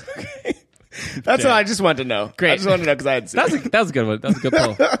 that's what I just wanted to know. Great. I just wanted to know because I hadn't seen it. That was a good one. That was a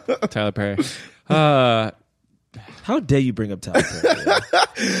good pull. Tyler Perry. how dare you bring up Tyler Perry?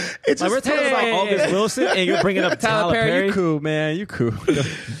 It's Like, we're just talking about August Wilson, and you're bringing up Tyler Perry. you cool, man. You cool.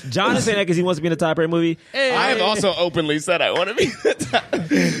 John is saying that because he wants to be in a Tyler Perry movie. I have also openly said I want to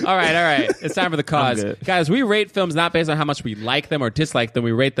be. All right. It's time for the cause. good. Guys, we rate films not based on how much we like them or dislike them.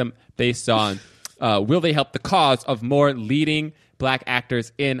 We rate them based on will they help the cause of more leading black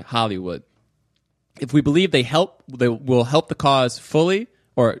actors in Hollywood. If we believe they will help the cause fully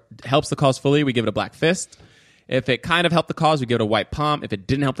or helps the cause fully, we give it a black fist. If it kind of helped the cause, we give it a white palm. If it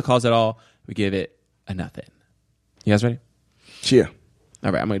didn't help the cause at all, we give it a nothing. You guys ready? Cheer.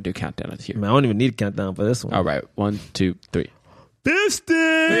 All right, I'm going to do a countdown here. Man, I don't even need a countdown for this one. All right, 1, 2, 3. Fisted! All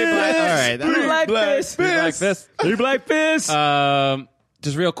right, Three black fists! Black fist. Three black fists!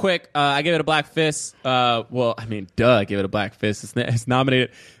 Just real quick, I give it a black fist. I give it a black fist. It's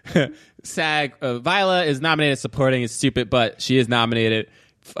nominated. SAG. Viola is nominated supporting. It's stupid, but she is nominated,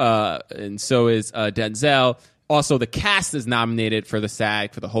 and so is Denzel. Also, the cast is nominated for the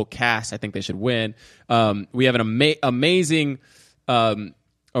SAG, for the whole cast. I think they should win. We have an amazing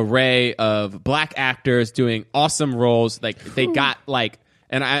array of black actors doing awesome roles. Like they got like,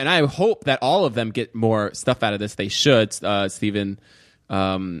 and I hope that all of them get more stuff out of this. They should. Stephen,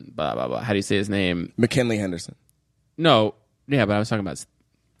 blah, blah, blah. How do you say his name? McKinley Henderson. No, yeah, but I was talking about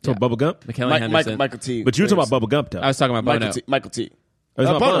So Bubba Gump? McKinley Henderson. Michael T. But you were talking about Bubba Gump, though. I was talking about Bono. Michael T. I was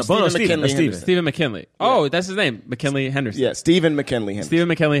talking about Bono, Stephen Stephen. McKinley Stephen. Henderson. Stephen McKinley. Oh, that's his name. McKinley Henderson. Yeah, Stephen McKinley Henderson. Stephen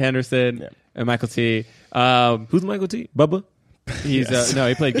McKinley Henderson and Michael T. Who's Michael T? Bubba? He's no,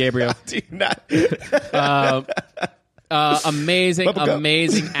 he played Gabriel. Do not. Amazing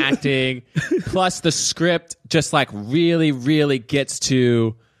acting. Plus the script just like really, really gets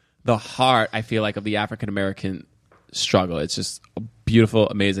to the heart, I feel like, of the African American struggle. It's just beautiful,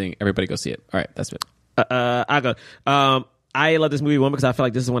 amazing. Everybody go see it. All right, that's it. I go. I love this movie one because I feel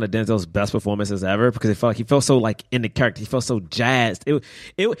like this is one of Denzel's best performances ever because it felt like he felt so like in the character. He felt so jazzed.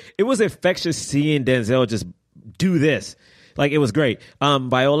 It was infectious seeing Denzel just do this. Like, it was great.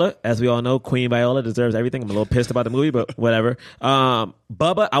 Viola, as we all know, Queen Viola deserves everything. I'm a little pissed about the movie, but whatever.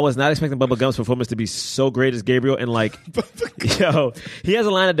 Bubba, I was not expecting Bubba Gump's performance to be so great as Gabriel. And like, yo, he has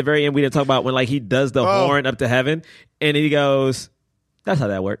a line at the very end we didn't talk about when like he does the horn up to heaven, and he goes, "That's how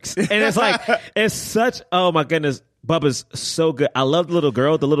that works." And it's like, it's such, oh my goodness, Bubba's so good. I love the little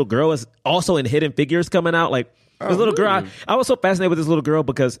girl. The little girl is also in Hidden Figures coming out. Like, this little girl, I was so fascinated with this little girl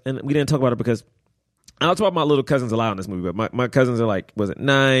because, and we didn't talk about it because I don't talk about my little cousins a lot in this movie, but my cousins are like, was it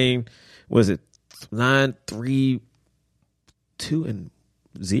 9, 3, 2, and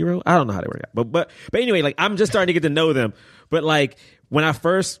 0? I don't know how they work out. But anyway, like, I'm just starting to get to know them. But like, when I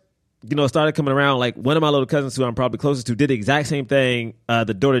first, started coming around, like, one of my little cousins who I'm probably closest to did the exact same thing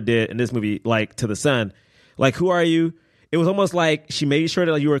the daughter did in this movie, like, to the son. Like, who are you? It was almost like she made sure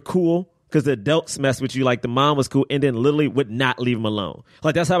that like, you were cool because the adults mess with you. Like the mom was cool and then literally would not leave him alone.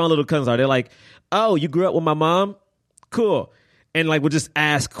 Like that's how my little cousins are. They're like, oh, you grew up with my mom? Cool. And like would just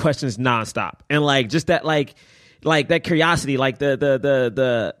ask questions nonstop. And like just that like that curiosity, like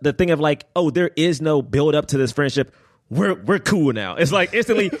the thing of like, oh, there is no build up to this friendship. We're cool now. It's like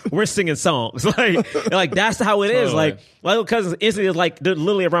instantly we're singing songs. Like that's how it is. Like my little cousins instantly is like they're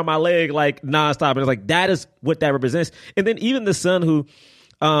literally around my leg like nonstop. And it's like that is what that represents. And then even the son who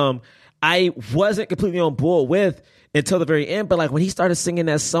I wasn't completely on board with until the very end, but like when he started singing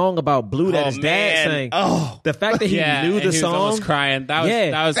that song about Blue that his dad sang, the fact that he knew the and he song, was almost crying. That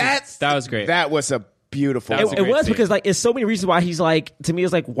was great. That was a beautiful. That was a it great was scene. because like it's so many reasons why he's like, to me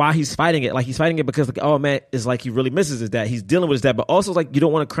it's like why he's fighting it. Like he's fighting it because like, oh man, it's like he really misses his dad. He's dealing with his dad, but also like you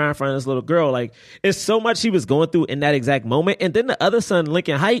don't want to cry in front of this little girl. Like it's so much he was going through in that exact moment. And then the other son,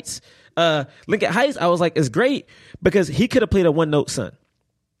 Lincoln Heights, I was like, it's great because he could have played a one-note son.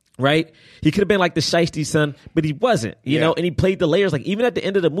 Right? He could have been like the shiesty son, but he wasn't, you know, and he played the layers. Like even at the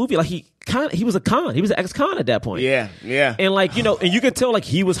end of the movie, like he was a con. He was an ex-con at that point. Yeah. And like, you know, and you could tell like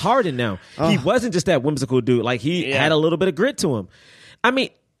he was hardened now. He wasn't just that whimsical dude. Like he had a little bit of grit to him. I mean,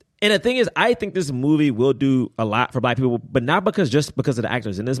 and the thing is, I think this movie will do a lot for black people, but not just because of the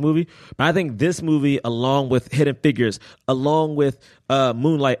actors in this movie. But I think this movie, along with Hidden Figures, along with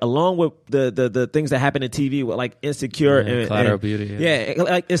Moonlight, along with the things that happen in TV with like Insecure and Collateral Beauty. Yeah,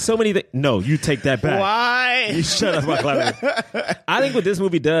 like it's so many things. No, you take that back. Why? You shut up about Collateral. I think what this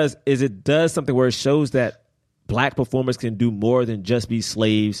movie does is it does something where it shows that black performers can do more than just be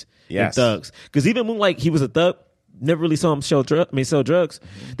slaves and thugs. Because even Moonlight, he was a thug. Never really saw him sell drugs.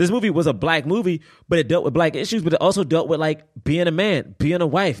 Mm-hmm. This movie was a black movie, but it dealt with black issues, but it also dealt with like being a man, being a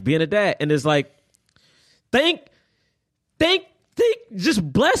wife, being a dad. And it's like, think,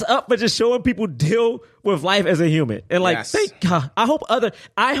 just bless up for just showing people deal with life as a human. And like, thank God. I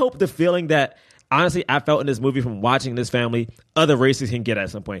hope the feeling that honestly I felt in this movie from watching this family, other races can get at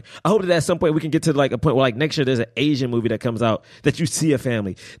some point. I hope that at some point we can get to like a point where like next year there's an Asian movie that comes out that you see a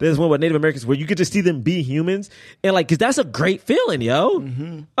family. There's one with Native Americans where you could just see them be humans. And like, cause that's a great feeling, yo.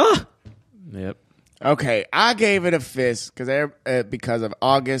 Mm-hmm. Yep. Okay, I gave it a fist because of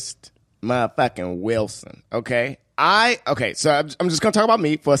August motherfucking Wilson. Okay, so I'm just gonna talk about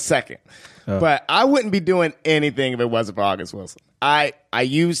me for a second, but I wouldn't be doing anything if it wasn't for August Wilson. I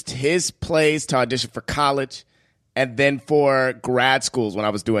used his plays to audition for college and then for grad schools when I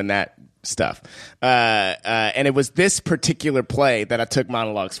was doing that stuff. And it was this particular play that I took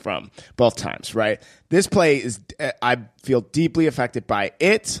monologues from both times, right? This play is, I feel deeply affected by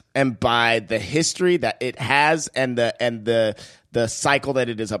it and by the history that it has and the cycle that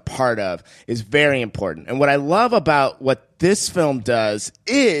it is a part of is very important. And what I love about what this film does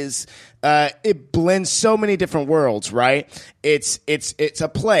is it blends so many different worlds, right? It's a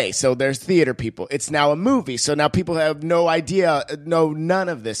play, so there's theater people. It's now a movie, so now people have no idea, none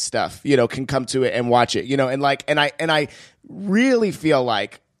of this stuff, can come to it and watch it, and I really feel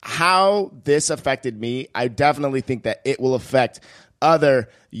like how this affected me, I definitely think that it will affect other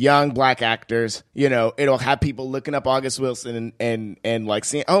young black actors. It'll have people looking up August Wilson and like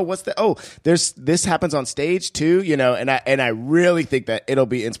seeing, this happens on stage too, and I really think that it'll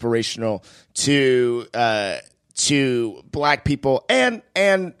be inspirational to black people and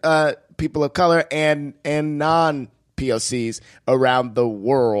people of color and non POCs around the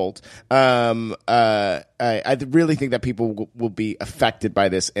world. I really think that people will be affected by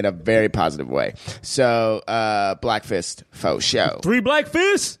this in a very positive way. So, Black Fist faux show. 3 Black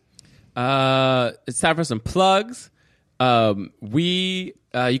Fists. It's time for some plugs. You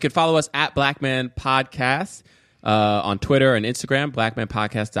can follow us at Blackman Podcast on Twitter and Instagram.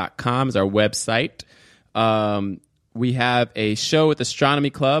 BlackmanPodcast.com is our website. We have a show with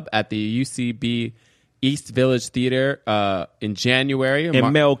Astronomy Club at the UCB East Village Theater in January.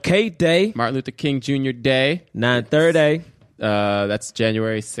 MLK Day. Martin Luther King Jr. Day. 9/30. That's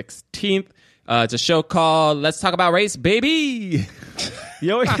January 16th. It's a show called Let's Talk About Race, Baby.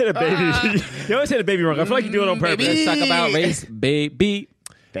 You always hit a baby. You always hit a baby wrong. I feel like you do it on purpose. Let's talk about race, baby.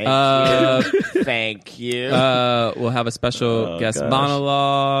 Thank you. Thank you. We'll have a special guest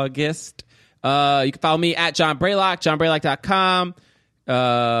monologuist. You can follow me at John Braylock, johnbraylock.com.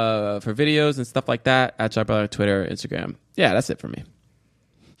 For videos and stuff like that, at John Braylock on Twitter, Instagram. Yeah, that's it for me.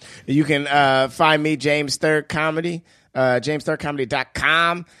 You can find me, James Third Comedy,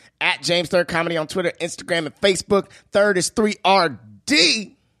 jamesthirdcomedy.com, at James Third Comedy on Twitter, Instagram, and Facebook. Third is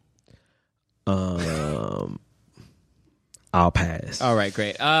 3RD. I'll pass. All right,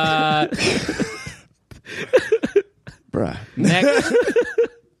 great. Bruh.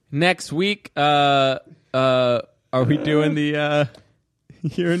 Next week, are we doing the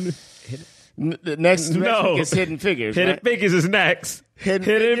You're in- Next No. week is Hidden Figures. Hidden right? Figures is next.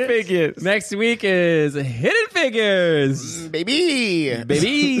 Hidden Figures. Next week is Hidden Figures. Baby.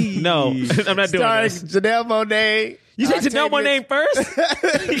 Baby. No, I'm not doing Starring this. Janelle Monáe. You said Janelle Monáe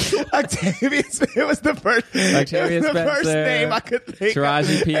first? Octavius. It was the first. Octavia it was the first Spencer, name I could think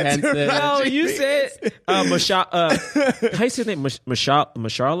Taraji of. P. Henson. No, you said how you say his name?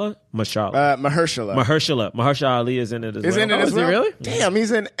 Mahershala? Mahershala Ali is in it as Is well. in it as is he well? really? Damn,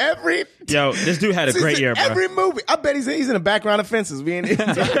 he's in every. Yo, this dude had a he's great in year, bro. Every movie. I bet he's in the background of Fences. We ain't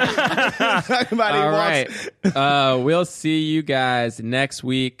talking about All right. We'll see you guys next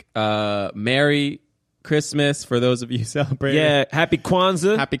week. Merry Christmas for those of you celebrating. Yeah, happy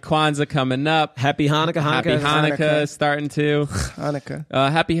Kwanzaa. Happy Kwanzaa coming up. Happy Hanukkah. Happy Hanukkah starting to. Hanukkah.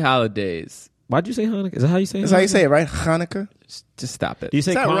 Happy holidays. Why'd you say Hanukkah? Is that how you say it? That's how you say it, right? Hanukkah. Just stop it. Do you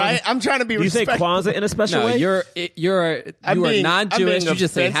say Is that Kwanzaa? right? I'm trying to be Do you say respectful. Kwanzaa in a special No, way? you I'm are being non-Jewish. You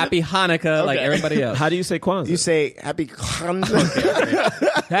just say offensive? Happy Hanukkah like Okay. everybody else. How do you say Kwanzaa? You say Happy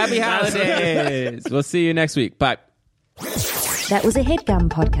Hanukkah. Happy holidays. We'll see you next week. Bye. That was a HeadGum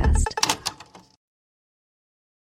podcast.